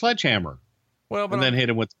him with the sledgehammer. Well, but then hit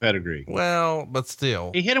him with the pedigree. Well, but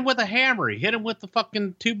still, he hit him with a hammer. He hit him with the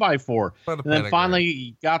fucking 2x4, and then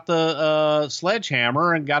finally got the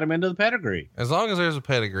sledgehammer and got him into the pedigree. As long as there's a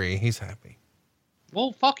pedigree, he's happy.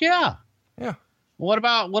 Well, fuck yeah. Yeah. What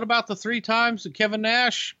about the 3 times that Kevin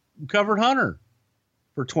Nash covered Hunter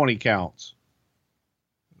for 20 counts?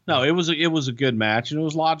 No, it was a good match, and it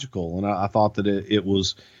was logical. And I thought that it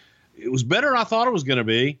was better than I thought it was going to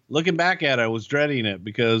be. Looking back at it, I was dreading it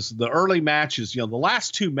because the early matches, you know, the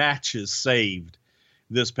last 2 matches saved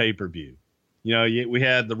this pay-per-view. You know, we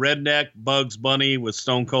had the redneck Bugs Bunny with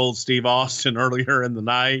Stone Cold Steve Austin earlier in the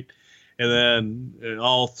night, and then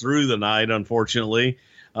all through the night, unfortunately.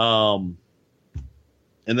 And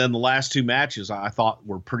then the last 2 matches I thought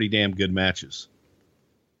were pretty damn good matches.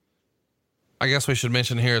 I guess we should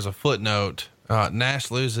mention here as a footnote,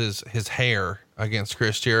 Nash loses his hair against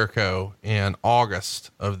Chris Jericho in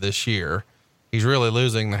August of this year. He's really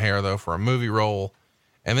losing the hair though for a movie role.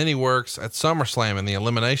 And then he works at SummerSlam in the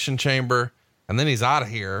Elimination Chamber. And then he's out of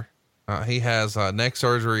here. He has neck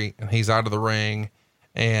surgery and he's out of the ring,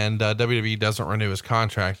 and WWE doesn't renew his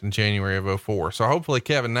contract in January of 2004. So hopefully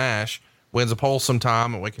Kevin Nash wins a poll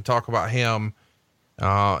sometime and we can talk about him in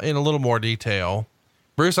a little more detail.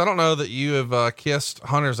 Bruce, I don't know that you have kissed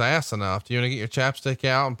Hunter's ass enough. Do you want to get your chapstick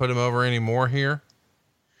out and put him over any more here?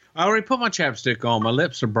 I already put my chapstick on. My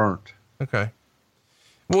lips are burnt. Okay.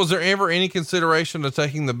 Was there ever any consideration to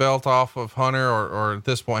taking the belt off of Hunter, or at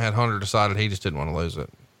this point had Hunter decided he just didn't want to lose it?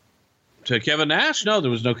 To Kevin Nash? No,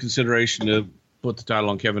 there was no consideration to put the title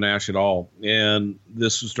on Kevin Nash at all. And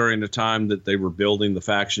this was during the time that they were building the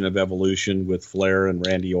faction of Evolution with Flair and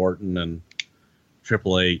Randy Orton and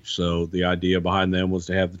Triple H. So the idea behind them was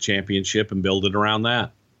to have the championship and build it around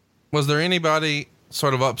that. Was there anybody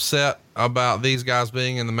sort of upset about these guys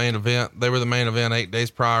being in the main event? They were the main event 8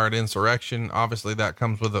 days prior at Insurrection. Obviously that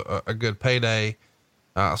comes with a good payday.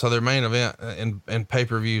 So their main event and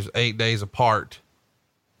pay-per-views 8 days apart.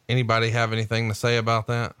 Anybody have anything to say about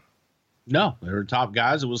that? No, they were top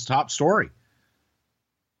guys. It was top story.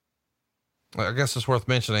 I guess it's worth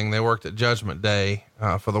mentioning they worked at Judgment Day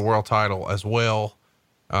for the world title as well.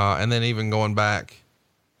 And then even going back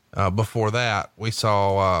before that, we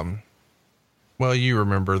saw, well, you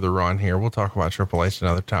remember the run here. We'll talk about Triple H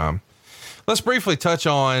another time. Let's briefly touch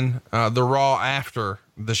on the Raw after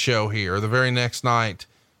the show here. The very next night,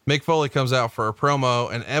 Mick Foley comes out for a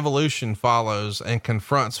promo and Evolution follows and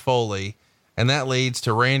confronts Foley. And that leads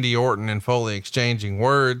to Randy Orton and Foley exchanging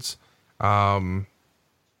words.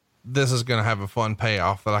 This is going to have a fun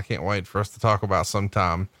payoff that I can't wait for us to talk about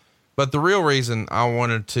sometime. But the real reason I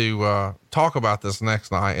wanted to talk about this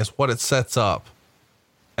next night is what it sets up.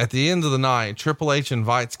 At the end of the night, Triple H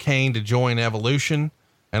invites Kane to join Evolution,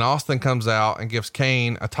 and Austin comes out and gives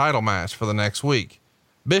Kane a title match for the next week.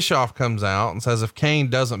 Bischoff comes out and says if Kane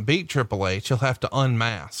doesn't beat Triple H, he'll have to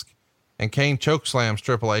unmask. And Kane chokeslams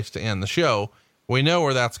Triple H to end the show. We know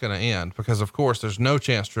where that's going to end because, of course, there's no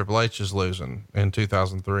chance Triple H is losing in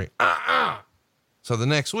 2003. So the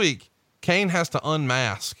next week, Kane has to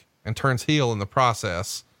unmask and turns heel in the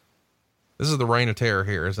process. This is the reign of terror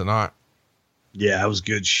here, is it not? Yeah, it was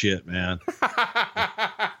good shit, man.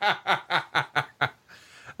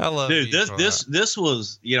 I love Dude, this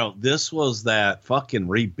was, you know, this was that fucking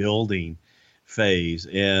rebuilding phase.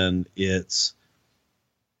 And it's,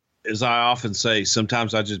 as I often say,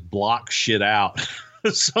 sometimes I just block shit out.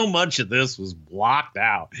 So much of this was blocked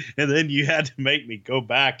out. And then you had to make me go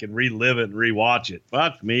back and relive it and rewatch it.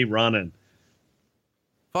 Fuck me running.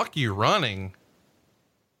 Fuck you running.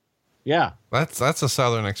 Yeah. That's a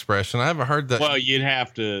Southern expression. I haven't heard that. Well, you'd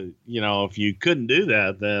have to, you know, if you couldn't do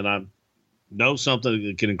that, then I know something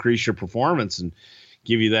that can increase your performance and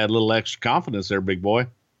give you that little extra confidence there, big boy.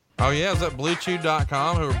 Oh yeah. Is that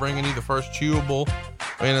BlueChew.com who are bringing you the first chewable,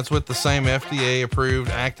 and it's with the same FDA approved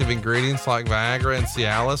active ingredients like Viagra and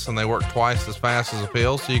Cialis, and they work twice as fast as a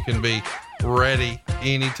pill. So you can be ready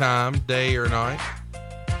anytime, day or night.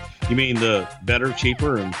 You mean the better,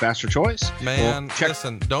 cheaper, and faster choice? Man, well,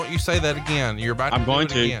 listen, don't you say that again. You're about to do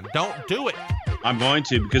it again. Don't do it. I'm going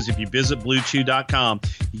to, because if you visit BlueChew.com,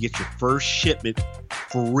 you get your first shipment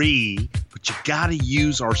free, but you got to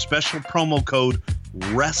use our special promo code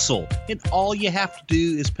WRESTLE. And all you have to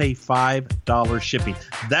do is pay $5 shipping.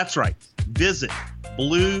 That's right. Visit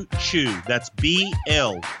Blue Chew. That's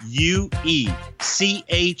BlueChew.com.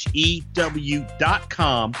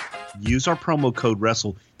 Use our promo code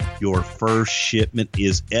WRESTLE. Your first shipment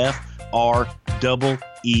is FREE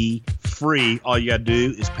free. All you got to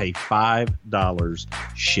do is pay $5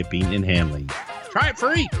 shipping and handling. Try it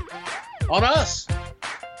free on us.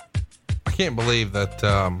 I can't believe that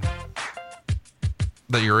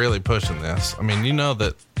that you're really pushing this. I mean, you know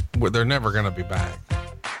that they're never going to be back.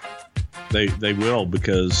 They will,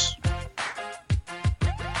 because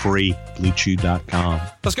free BlueChew.com.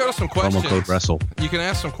 Let's go to some questions. Promo code WRESTLE. You can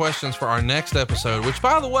ask some questions for our next episode, which,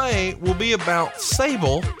 by the way, will be about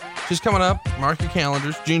Sable. She's coming up. Mark your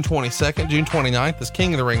calendars. June 22nd, June 29th is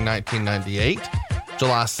King of the Ring 1998.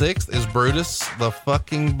 July 6th is Brutus the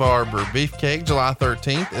fucking Barber Beefcake. July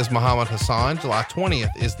 13th is Muhammad Hassan. July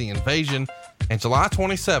 20th is The Invasion. And July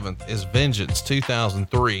 27th is Vengeance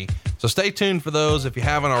 2003. So stay tuned for those if you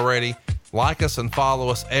haven't already. Like us and follow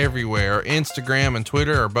us everywhere. Instagram and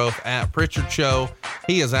Twitter are both at Pritchard Show.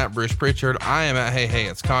 He is at Bruce Pritchard. I am at Hey,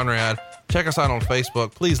 it's Conrad. Check us out on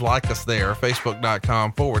Facebook. Please like us there.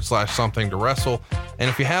 Facebook.com/something to wrestle. And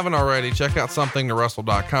if you haven't already, check out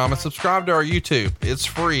somethingtowrestle.com and subscribe to our YouTube. It's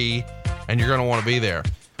free and you're going to want to be there.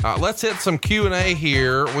 Let's hit some Q&A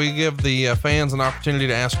here. We give the fans an opportunity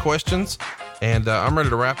to ask questions, and I'm ready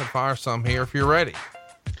to rapid fire some here if you're ready.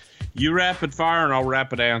 You rapid fire and I'll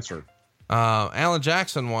rapid answer. Alan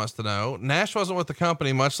Jackson wants to know, Nash wasn't with the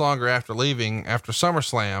company much longer after leaving after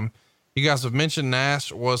SummerSlam. You guys have mentioned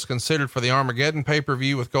Nash was considered for the Armageddon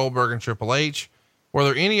pay-per-view with Goldberg and Triple H. Were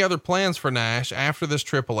there any other plans for Nash after this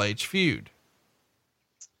Triple H feud?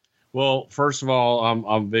 Well, first of all, I'm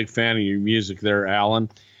a big fan of your music there, Alan.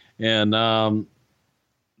 And,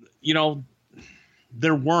 you know,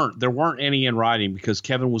 there weren't any in writing because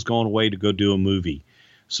Kevin was going away to go do a movie.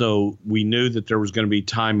 So we knew that there was going to be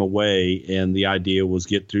time away, and the idea was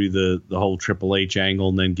get through the whole Triple H angle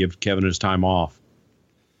and then give Kevin his time off.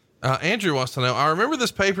 Andrew wants to know, I remember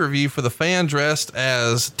this pay-per-view for the fan dressed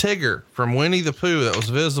as Tigger from Winnie the Pooh that was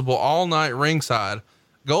visible all night ringside.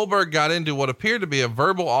 Goldberg got into what appeared to be a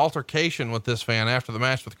verbal altercation with this fan after the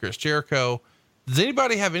match with Chris Jericho. Does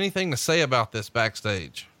anybody have anything to say about this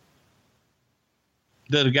backstage?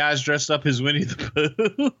 The guys dressed up as Winnie the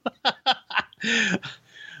Pooh?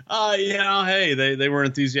 You know, hey, they were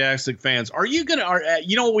enthusiastic fans. Are you going to,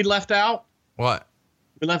 you know what we left out? What?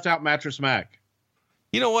 We left out Mattress Mac.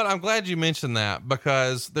 You know what? I'm glad you mentioned that,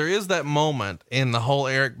 because there is that moment in the whole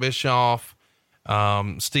Eric Bischoff,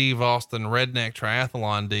 Steve Austin redneck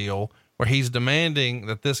triathlon deal where he's demanding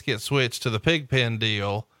that this get switched to the Pigpen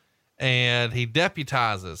deal. And he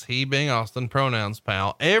deputizes, he being Austin, pronouns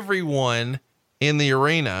pal, everyone in the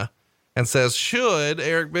arena, and says, should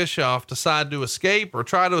Eric Bischoff decide to escape or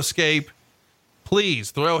try to escape,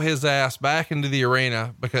 please throw his ass back into the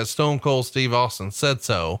arena because Stone Cold Steve Austin said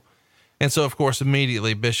so. And so, of course,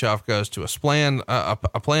 immediately Bischoff goes to a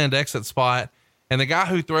planned exit spot, and the guy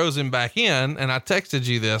who throws him back in, and I texted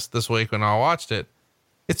you this week when I watched it,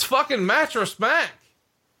 it's fucking Mattress Mac.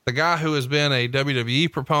 The guy who has been a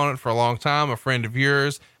WWE proponent for a long time, a friend of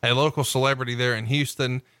yours, a local celebrity there in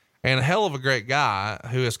Houston, and a hell of a great guy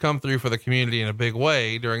who has come through for the community in a big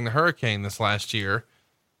way during the hurricane this last year.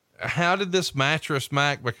 How did this Mattress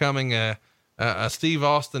Mac becoming a Steve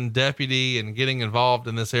Austin deputy and getting involved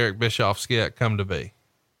in this Eric Bischoff skit come to be?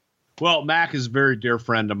 Well, Mac is a very dear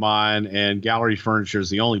friend of mine, and Gallery Furniture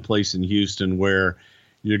is the only place in Houston where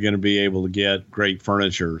you're going to be able to get great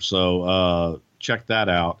furniture. So check that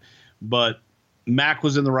out. But Mac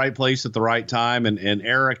was in the right place at the right time, and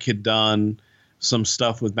Eric had done some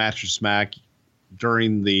stuff with Mattress Mac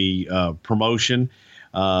during the promotion.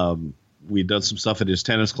 We'd done some stuff at his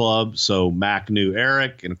tennis club, so Mac knew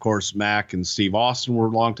Eric, and of course Mac and Steve Austin were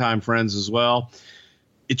longtime friends as well.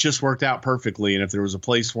 It just worked out perfectly, and if there was a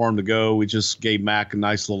place for him to go, we just gave Mac a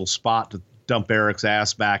nice little spot to dump Eric's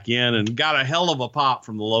ass back in, and got a hell of a pop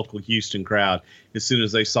from the local Houston crowd. As soon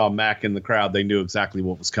as they saw Mac in the crowd, they knew exactly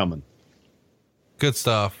what was coming. Good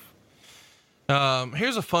stuff.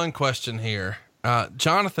 Here's a fun question here.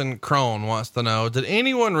 Jonathan Crone wants to know, did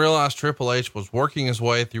anyone realize Triple H was working his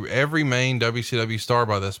way through every main WCW star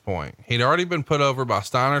by this point? He'd already been put over by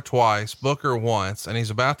Steiner twice, Booker once, and he's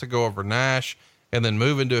about to go over Nash and then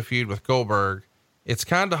move into a feud with Goldberg. It's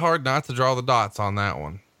kind of hard not to draw the dots on that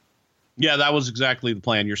one. Yeah, that was exactly the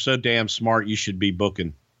plan. You're so damn smart, you should be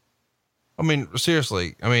booking. I mean,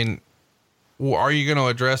 seriously, I mean, are you going to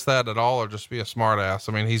address that at all or just be a smart ass?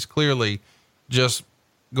 I mean, he's clearly just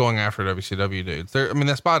going after WCW dudes. I mean,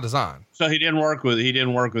 that's by design. So he didn't work with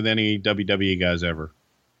any WWE guys ever.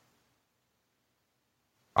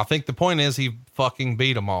 I think the point is he fucking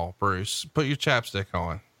beat them all, Bruce. Put your chapstick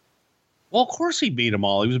on. Well, of course he beat them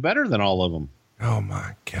all. He was better than all of them. Oh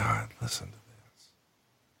my God. Listen to this.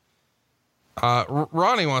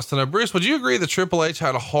 Ronnie wants to know, Bruce, would you agree that Triple H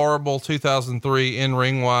had a horrible 2003 in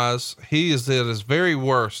ring wise? He is at his very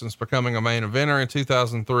worst since becoming a main eventer in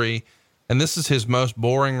 2003. And this is his most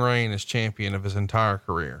boring reign as champion of his entire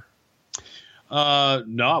career. No,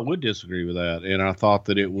 I would disagree with that. And I thought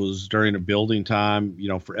that it was during a building time,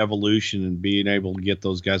 for Evolution and being able to get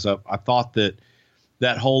those guys up. I thought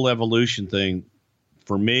that whole Evolution thing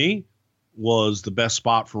for me was the best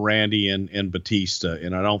spot for Randy and Batista.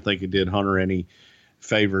 And I don't think it did Hunter any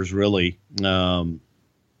favors really. But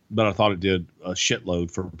I thought it did a shitload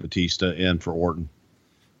for Batista and for Orton.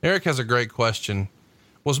 Eric has a great question.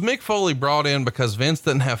 Was Mick Foley brought in because Vince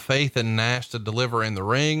didn't have faith in Nash to deliver in the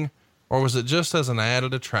ring, or was it just as an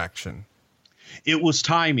added attraction? It was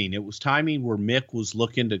timing. It was timing where Mick was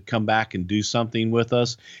looking to come back and do something with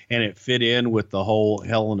us, and it fit in with the whole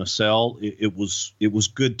Hell in a Cell. It was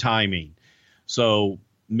good timing. So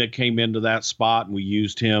Mick came into that spot, and we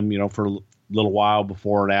used him, for a little while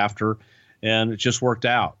before and after, and it just worked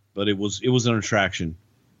out. But it was an attraction.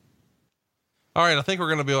 All right, I think we're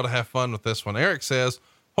going to be able to have fun with this one. Eric says,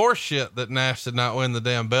 horse shit that Nash did not win the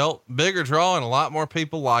damn belt. Bigger draw and a lot more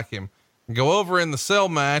people like him. Go over in the cell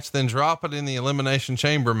match, then drop it in the Elimination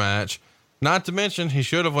Chamber match. Not to mention, he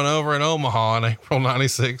should have went over in Omaha in April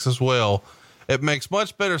 96 as well. It makes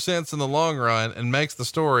much better sense in the long run and makes the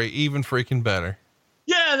story even freaking better.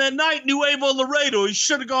 Yeah, that night Nuevo Laredo, he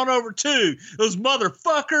should have gone over too. Those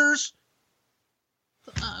motherfuckers.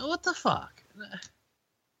 What the fuck?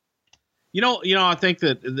 I think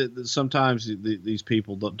that sometimes these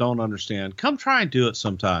people don't understand. Come try and do it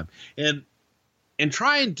sometime, and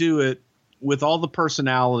try and do it with all the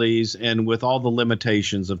personalities and with all the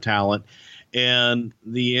limitations of talent and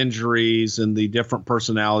the injuries and the different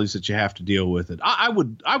personalities that you have to deal with it. I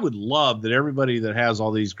would love that everybody that has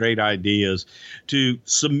all these great ideas to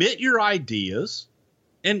submit your ideas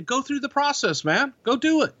and go through the process, man. Go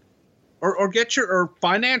do it. Or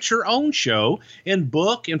finance your own show and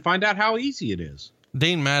book and find out how easy it is.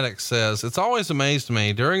 Dean Maddox says, it's always amazed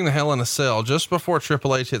me during the Hell in a Cell, just before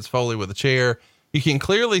Triple H hits Foley with a chair, you can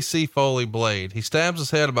clearly see Foley blade. He stabs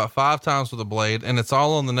his head about 5 times with a blade, and it's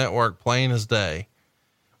all on the network plain as day.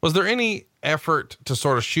 Was there any effort to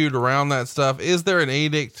sort of shoot around that stuff? Is there an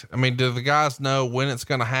edict? I mean, do the guys know when it's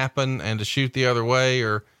going to happen and to shoot the other way,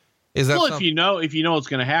 or is that? Well, if you know it's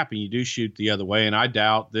going to happen, you do shoot the other way. And I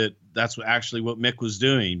doubt that that's actually what Mick was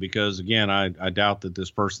doing, because again, I doubt that this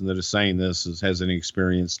person that is saying this has any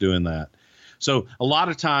experience doing that. So a lot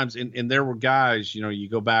of times, and there were guys, you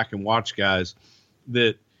go back and watch guys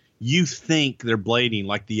that you think they're blading,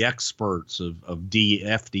 like the experts of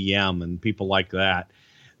FDM and people like that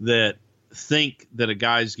think that a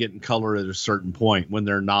guy's getting color at a certain point when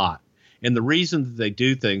they're not. And the reason that they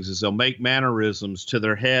do things is they'll make mannerisms to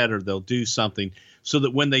their head, or they'll do something so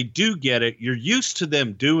that when they do get it, you're used to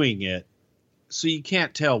them doing it. So you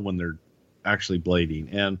can't tell when they're actually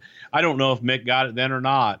blading. And I don't know if Mick got it then or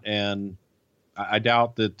not. And I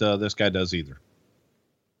doubt that this guy does either.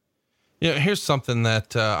 Yeah. Here's something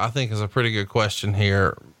that I think is a pretty good question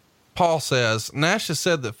here. Paul says, Nash has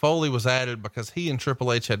said that Foley was added because he and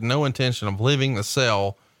Triple H had no intention of leaving the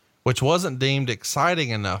cell, which wasn't deemed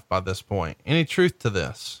exciting enough by this point. Any truth to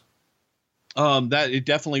this? That it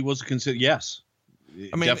definitely was considered. Yes.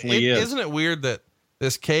 I mean, isn't it weird that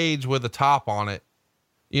this cage with a top on it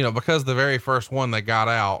because the very first one they got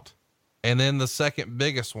out, and then the second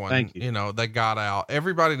biggest one, Thank you. They got out.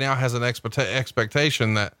 Everybody now has an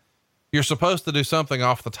expectation that you're supposed to do something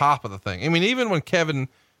off the top of the thing. I mean, even when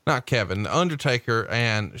Undertaker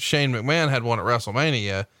and Shane McMahon had one at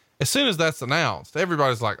WrestleMania, as soon as that's announced,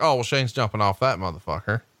 everybody's like, oh, well, Shane's jumping off that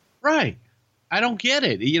motherfucker. Right. I don't get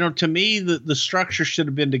it. To me, the structure should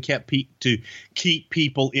have been to keep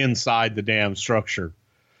people inside the damn structure.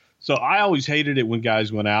 So I always hated it when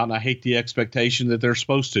guys went out, and I hate the expectation that they're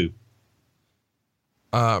supposed to.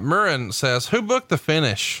 Murren says, who booked the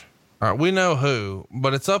finish? All right, we know who,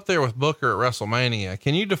 but it's up there with Booker at WrestleMania.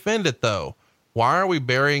 Can you defend it though? Why are we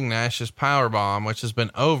burying Nash's powerbomb, which has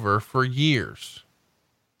been over for years?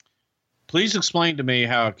 Please explain to me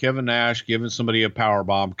how Kevin Nash giving somebody a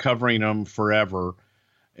powerbomb, covering them forever,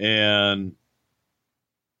 and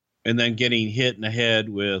then getting hit in the head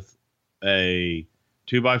with a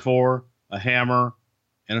 2x4, a hammer,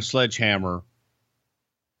 and a sledgehammer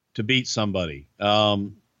to beat somebody.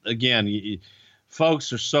 Again,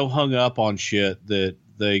 folks are so hung up on shit that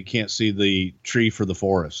they can't see the tree for the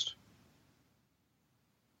forest.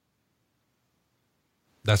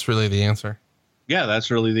 That's really the answer. Yeah, that's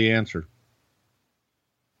really the answer.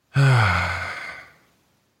 I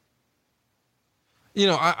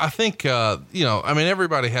think,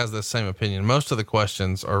 everybody has the same opinion. Most of the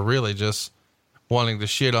questions are really just wanting to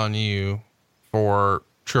shit on you for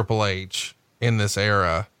Triple H in this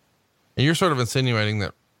era. And you're sort of insinuating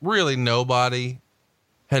that really nobody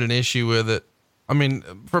had an issue with it. I mean,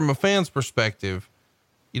 from a fan's perspective,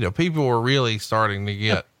 people were really starting to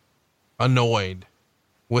get annoyed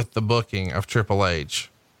with the booking of Triple H.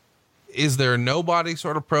 Is there nobody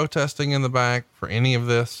sort of protesting in the back for any of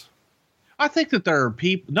this? I think that there are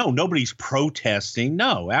people. No, nobody's protesting.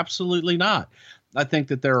 No, absolutely not. I think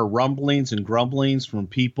that there are rumblings and grumblings from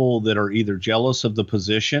people that are either jealous of the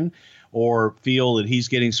position or feel that he's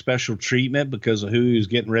getting special treatment because of who he's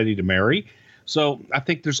getting ready to marry. So I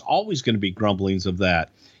think there's always going to be grumblings of that.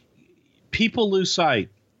 People lose sight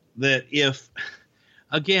that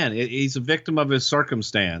again, he's a victim of his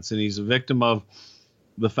circumstance, and he's a victim of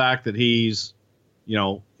the fact that he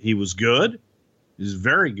was good. He's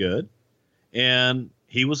very good. And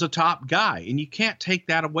he was a top guy, and you can't take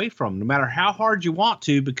that away from him, no matter how hard you want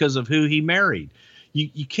to, because of who he married.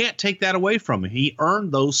 You can't take that away from him. He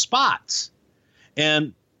earned those spots.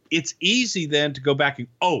 And it's easy then to go back and,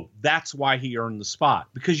 that's why he earned the spot,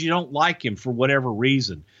 because you don't like him for whatever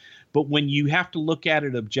reason. But when you have to look at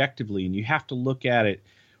it objectively, and you have to look at it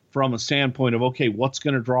from a standpoint of, okay, what's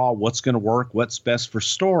going to draw, what's going to work, what's best for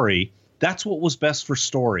story, that's what was best for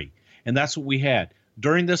story. And that's what we had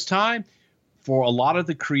during this time. For a lot of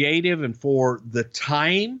the creative and for the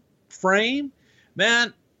time frame,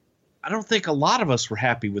 man, I don't think a lot of us were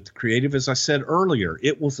happy with the creative. As I said earlier,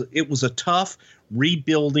 it was a tough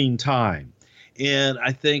rebuilding time. And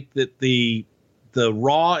I think that the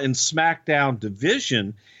Raw and SmackDown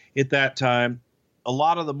division at that time, a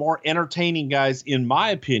lot of the more entertaining guys, in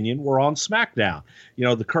my opinion, were on SmackDown.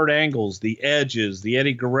 The Kurt Angles, the Edges, the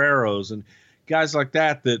Eddie Guerreros, and guys like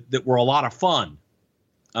that were a lot of fun.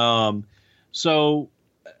 So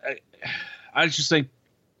I just think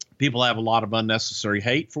people have a lot of unnecessary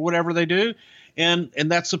hate for whatever they do. And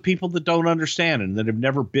that's the people that don't understand and that have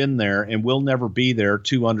never been there and will never be there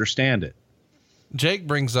to understand it. Jake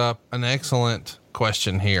brings up an excellent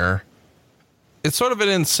question here. It's sort of been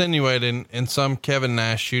insinuated in some Kevin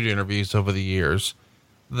Nash shoot interviews over the years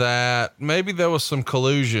that maybe there was some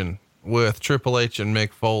collusion with Triple H and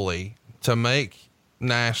Mick Foley to make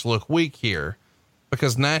Nash look weak here,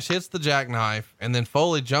 because Nash hits the jackknife and then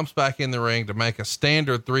Foley jumps back in the ring to make a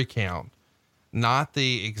standard 3 count, not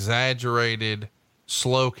the exaggerated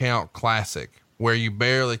slow count classic where you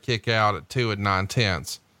barely kick out at 2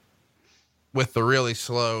 9/10 with the really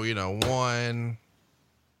slow, 1,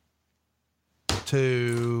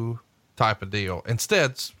 2 type of deal.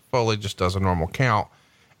 Instead, Foley just does a normal count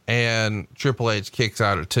and Triple H kicks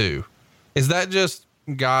out at 2. Is that just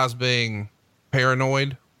guys being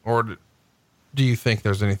paranoid, or do you think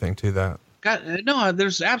there's anything to that? God, no,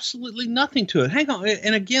 there's absolutely nothing to it. Hang on.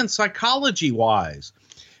 And again, psychology wise,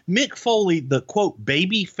 Mick Foley, the quote,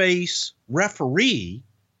 babyface referee,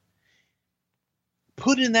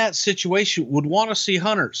 put in that situation, would want to see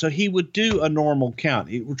Hunter. So he would do a normal count.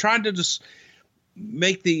 We're trying to just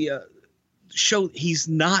make the show he's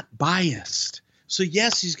not biased. So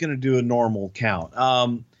yes, he's going to do a normal count.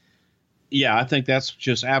 Yeah, I think that's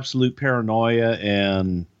just absolute paranoia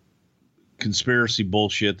and conspiracy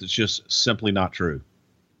bullshit that's just simply not true.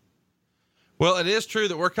 Well, it is true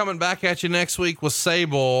that we're coming back at you next week with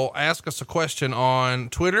Sable. Ask us a question on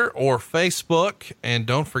Twitter or Facebook. And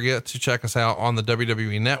don't forget to check us out on the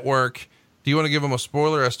WWE Network. Do you want to give them a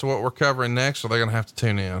spoiler as to what we're covering next, or they're going to have to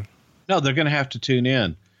tune in? No, they're going to have to tune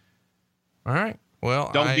in. All right.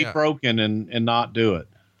 Well, don't be broken and not do it.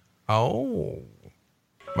 Oh,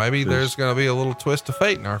 maybe there's going to be a little twist of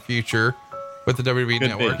fate in our future with the WWE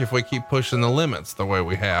Network if we keep pushing the limits the way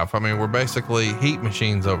we have. I mean, we're basically heat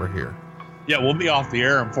machines over here. Yeah, we'll be off the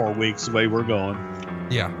air in 4 weeks the way we're going.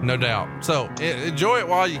 Yeah, no doubt. So enjoy it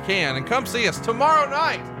while you can, and come see us tomorrow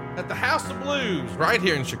night at the House of Blues right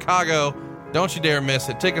here in Chicago. Don't you dare miss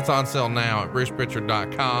it. Tickets on sale now at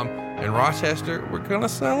brucepritchard.com. In Rochester, we're going to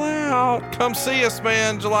sell out. Come see us,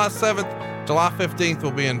 man. July 7th, July 15th,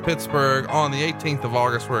 we'll be in Pittsburgh. On the 18th of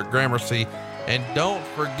August, we're at Gramercy. And don't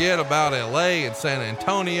forget about LA and San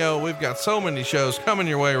Antonio. We've got so many shows coming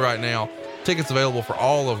your way right now. Tickets available for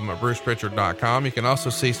all of them at brucepritchard.com. You can also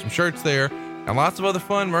see some shirts there and lots of other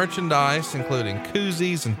fun merchandise, including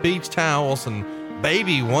koozies and beach towels and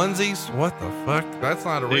baby onesies. What the fuck? That's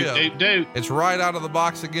not a real. It's right out of the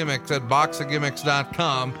box of gimmicks at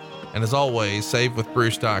boxofgimmicks.com. And as always,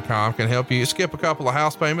 savewithbruce.com can help you skip a couple of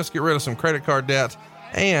house payments, get rid of some credit card debt,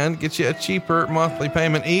 and get you a cheaper monthly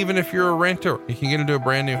payment. Even if you're a renter, you can get into a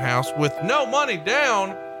brand new house with no money down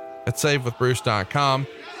at savewithbruce.com.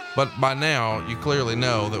 But by now, you clearly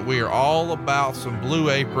know that we are all about some Blue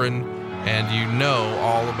Apron, and you know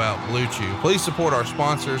all about Blue Chew. Please support our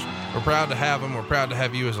sponsors. We're proud to have them. We're proud to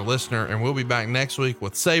have you as a listener, and we'll be back next week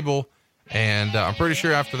with Sable. And I'm pretty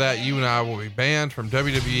sure after that, you and I will be banned from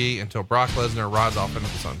WWE until Brock Lesnar rides off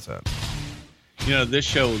into the sunset. You know, this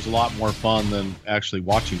show was a lot more fun than actually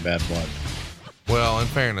watching Bad Blood. Well, in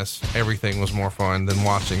fairness, everything was more fun than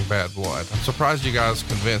watching Bad Blood. I'm surprised you guys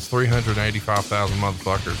convinced 385,000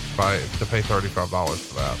 motherfuckers to pay $35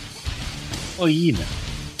 for that. Well, you know.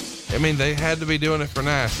 I mean, they had to be doing it for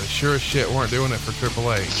Nash. They sure as shit weren't doing it for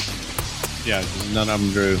Triple H. Yeah, none of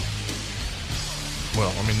them drew.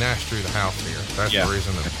 Well, I mean, Nash drew the house here. That's the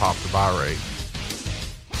reason it popped the buy rate.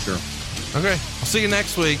 Sure. Okay, I'll see you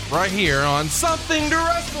next week right here on Something to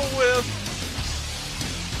Wrestle With.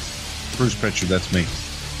 Bruce Pritchard, that's me.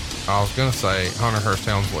 I was gonna say Hunter Hearst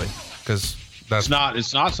Helmsley because that's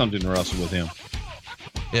it's not something to wrestle with him.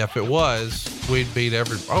 Yeah, if it was, we'd beat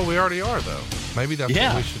every. Oh, we already are though. Maybe that's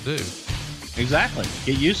what we should do. Exactly.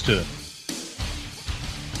 Get used to it.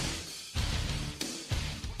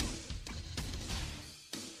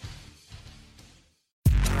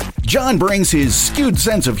 John brings his skewed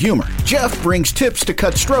sense of humor. Jeff brings tips to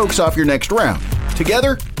cut strokes off your next round.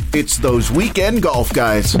 Together, it's those weekend golf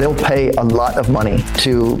guys. They'll pay a lot of money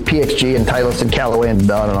to PXG and Titleist and Callaway and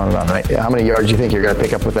on and on and on, right? How many yards do you think you're going to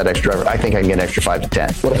pick up with that extra driver? I think I can get an extra 5 to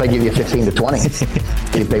 10. What if I give you 15 to 20?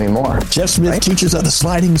 You pay me more. Jeff Smith teaches on a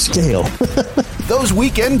sliding scale. Those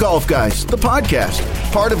Weekend Golf Guys, the podcast,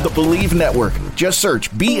 part of the Believe Network. Just search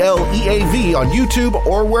BLEAV on YouTube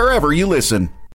or wherever you listen.